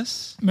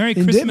Christmas. Merry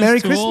Indeed. Christmas. Merry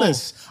to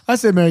Christmas. I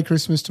said Merry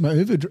Christmas to my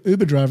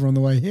Uber driver on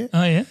the way here.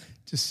 All. Oh, yeah.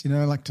 Just,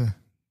 I like to.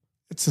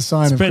 It's a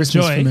sign Spread of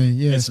Christmas joy. for me.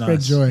 Yeah, It's spread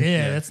nice. joy.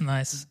 Yeah, that's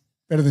nice.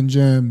 Better than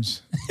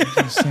germs.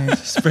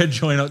 Spread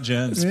joy, not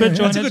germs. Spread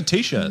joy, That's a not- good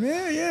T-shirt.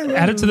 Yeah.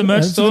 Add it to the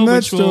merch Add it to store, the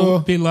merch which will store.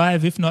 be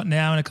live, if not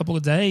now, in a couple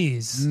of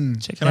days.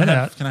 Check Can I that have?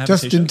 out. Can I have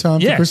Just a T-shirt? in time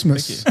Yeah. for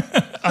Christmas.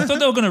 I thought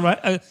they were going to arrive.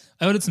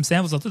 I ordered some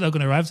samples. I thought they were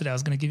going to arrive today. I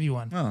was going to give you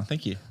one. Oh,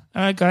 thank you.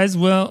 All right, guys.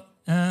 Well, hope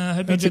you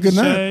That's a enjoyed the good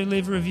show. night.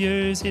 Leave a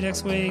review. See you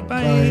next week.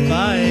 Bye.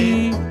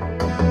 Bye.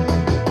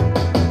 Bye.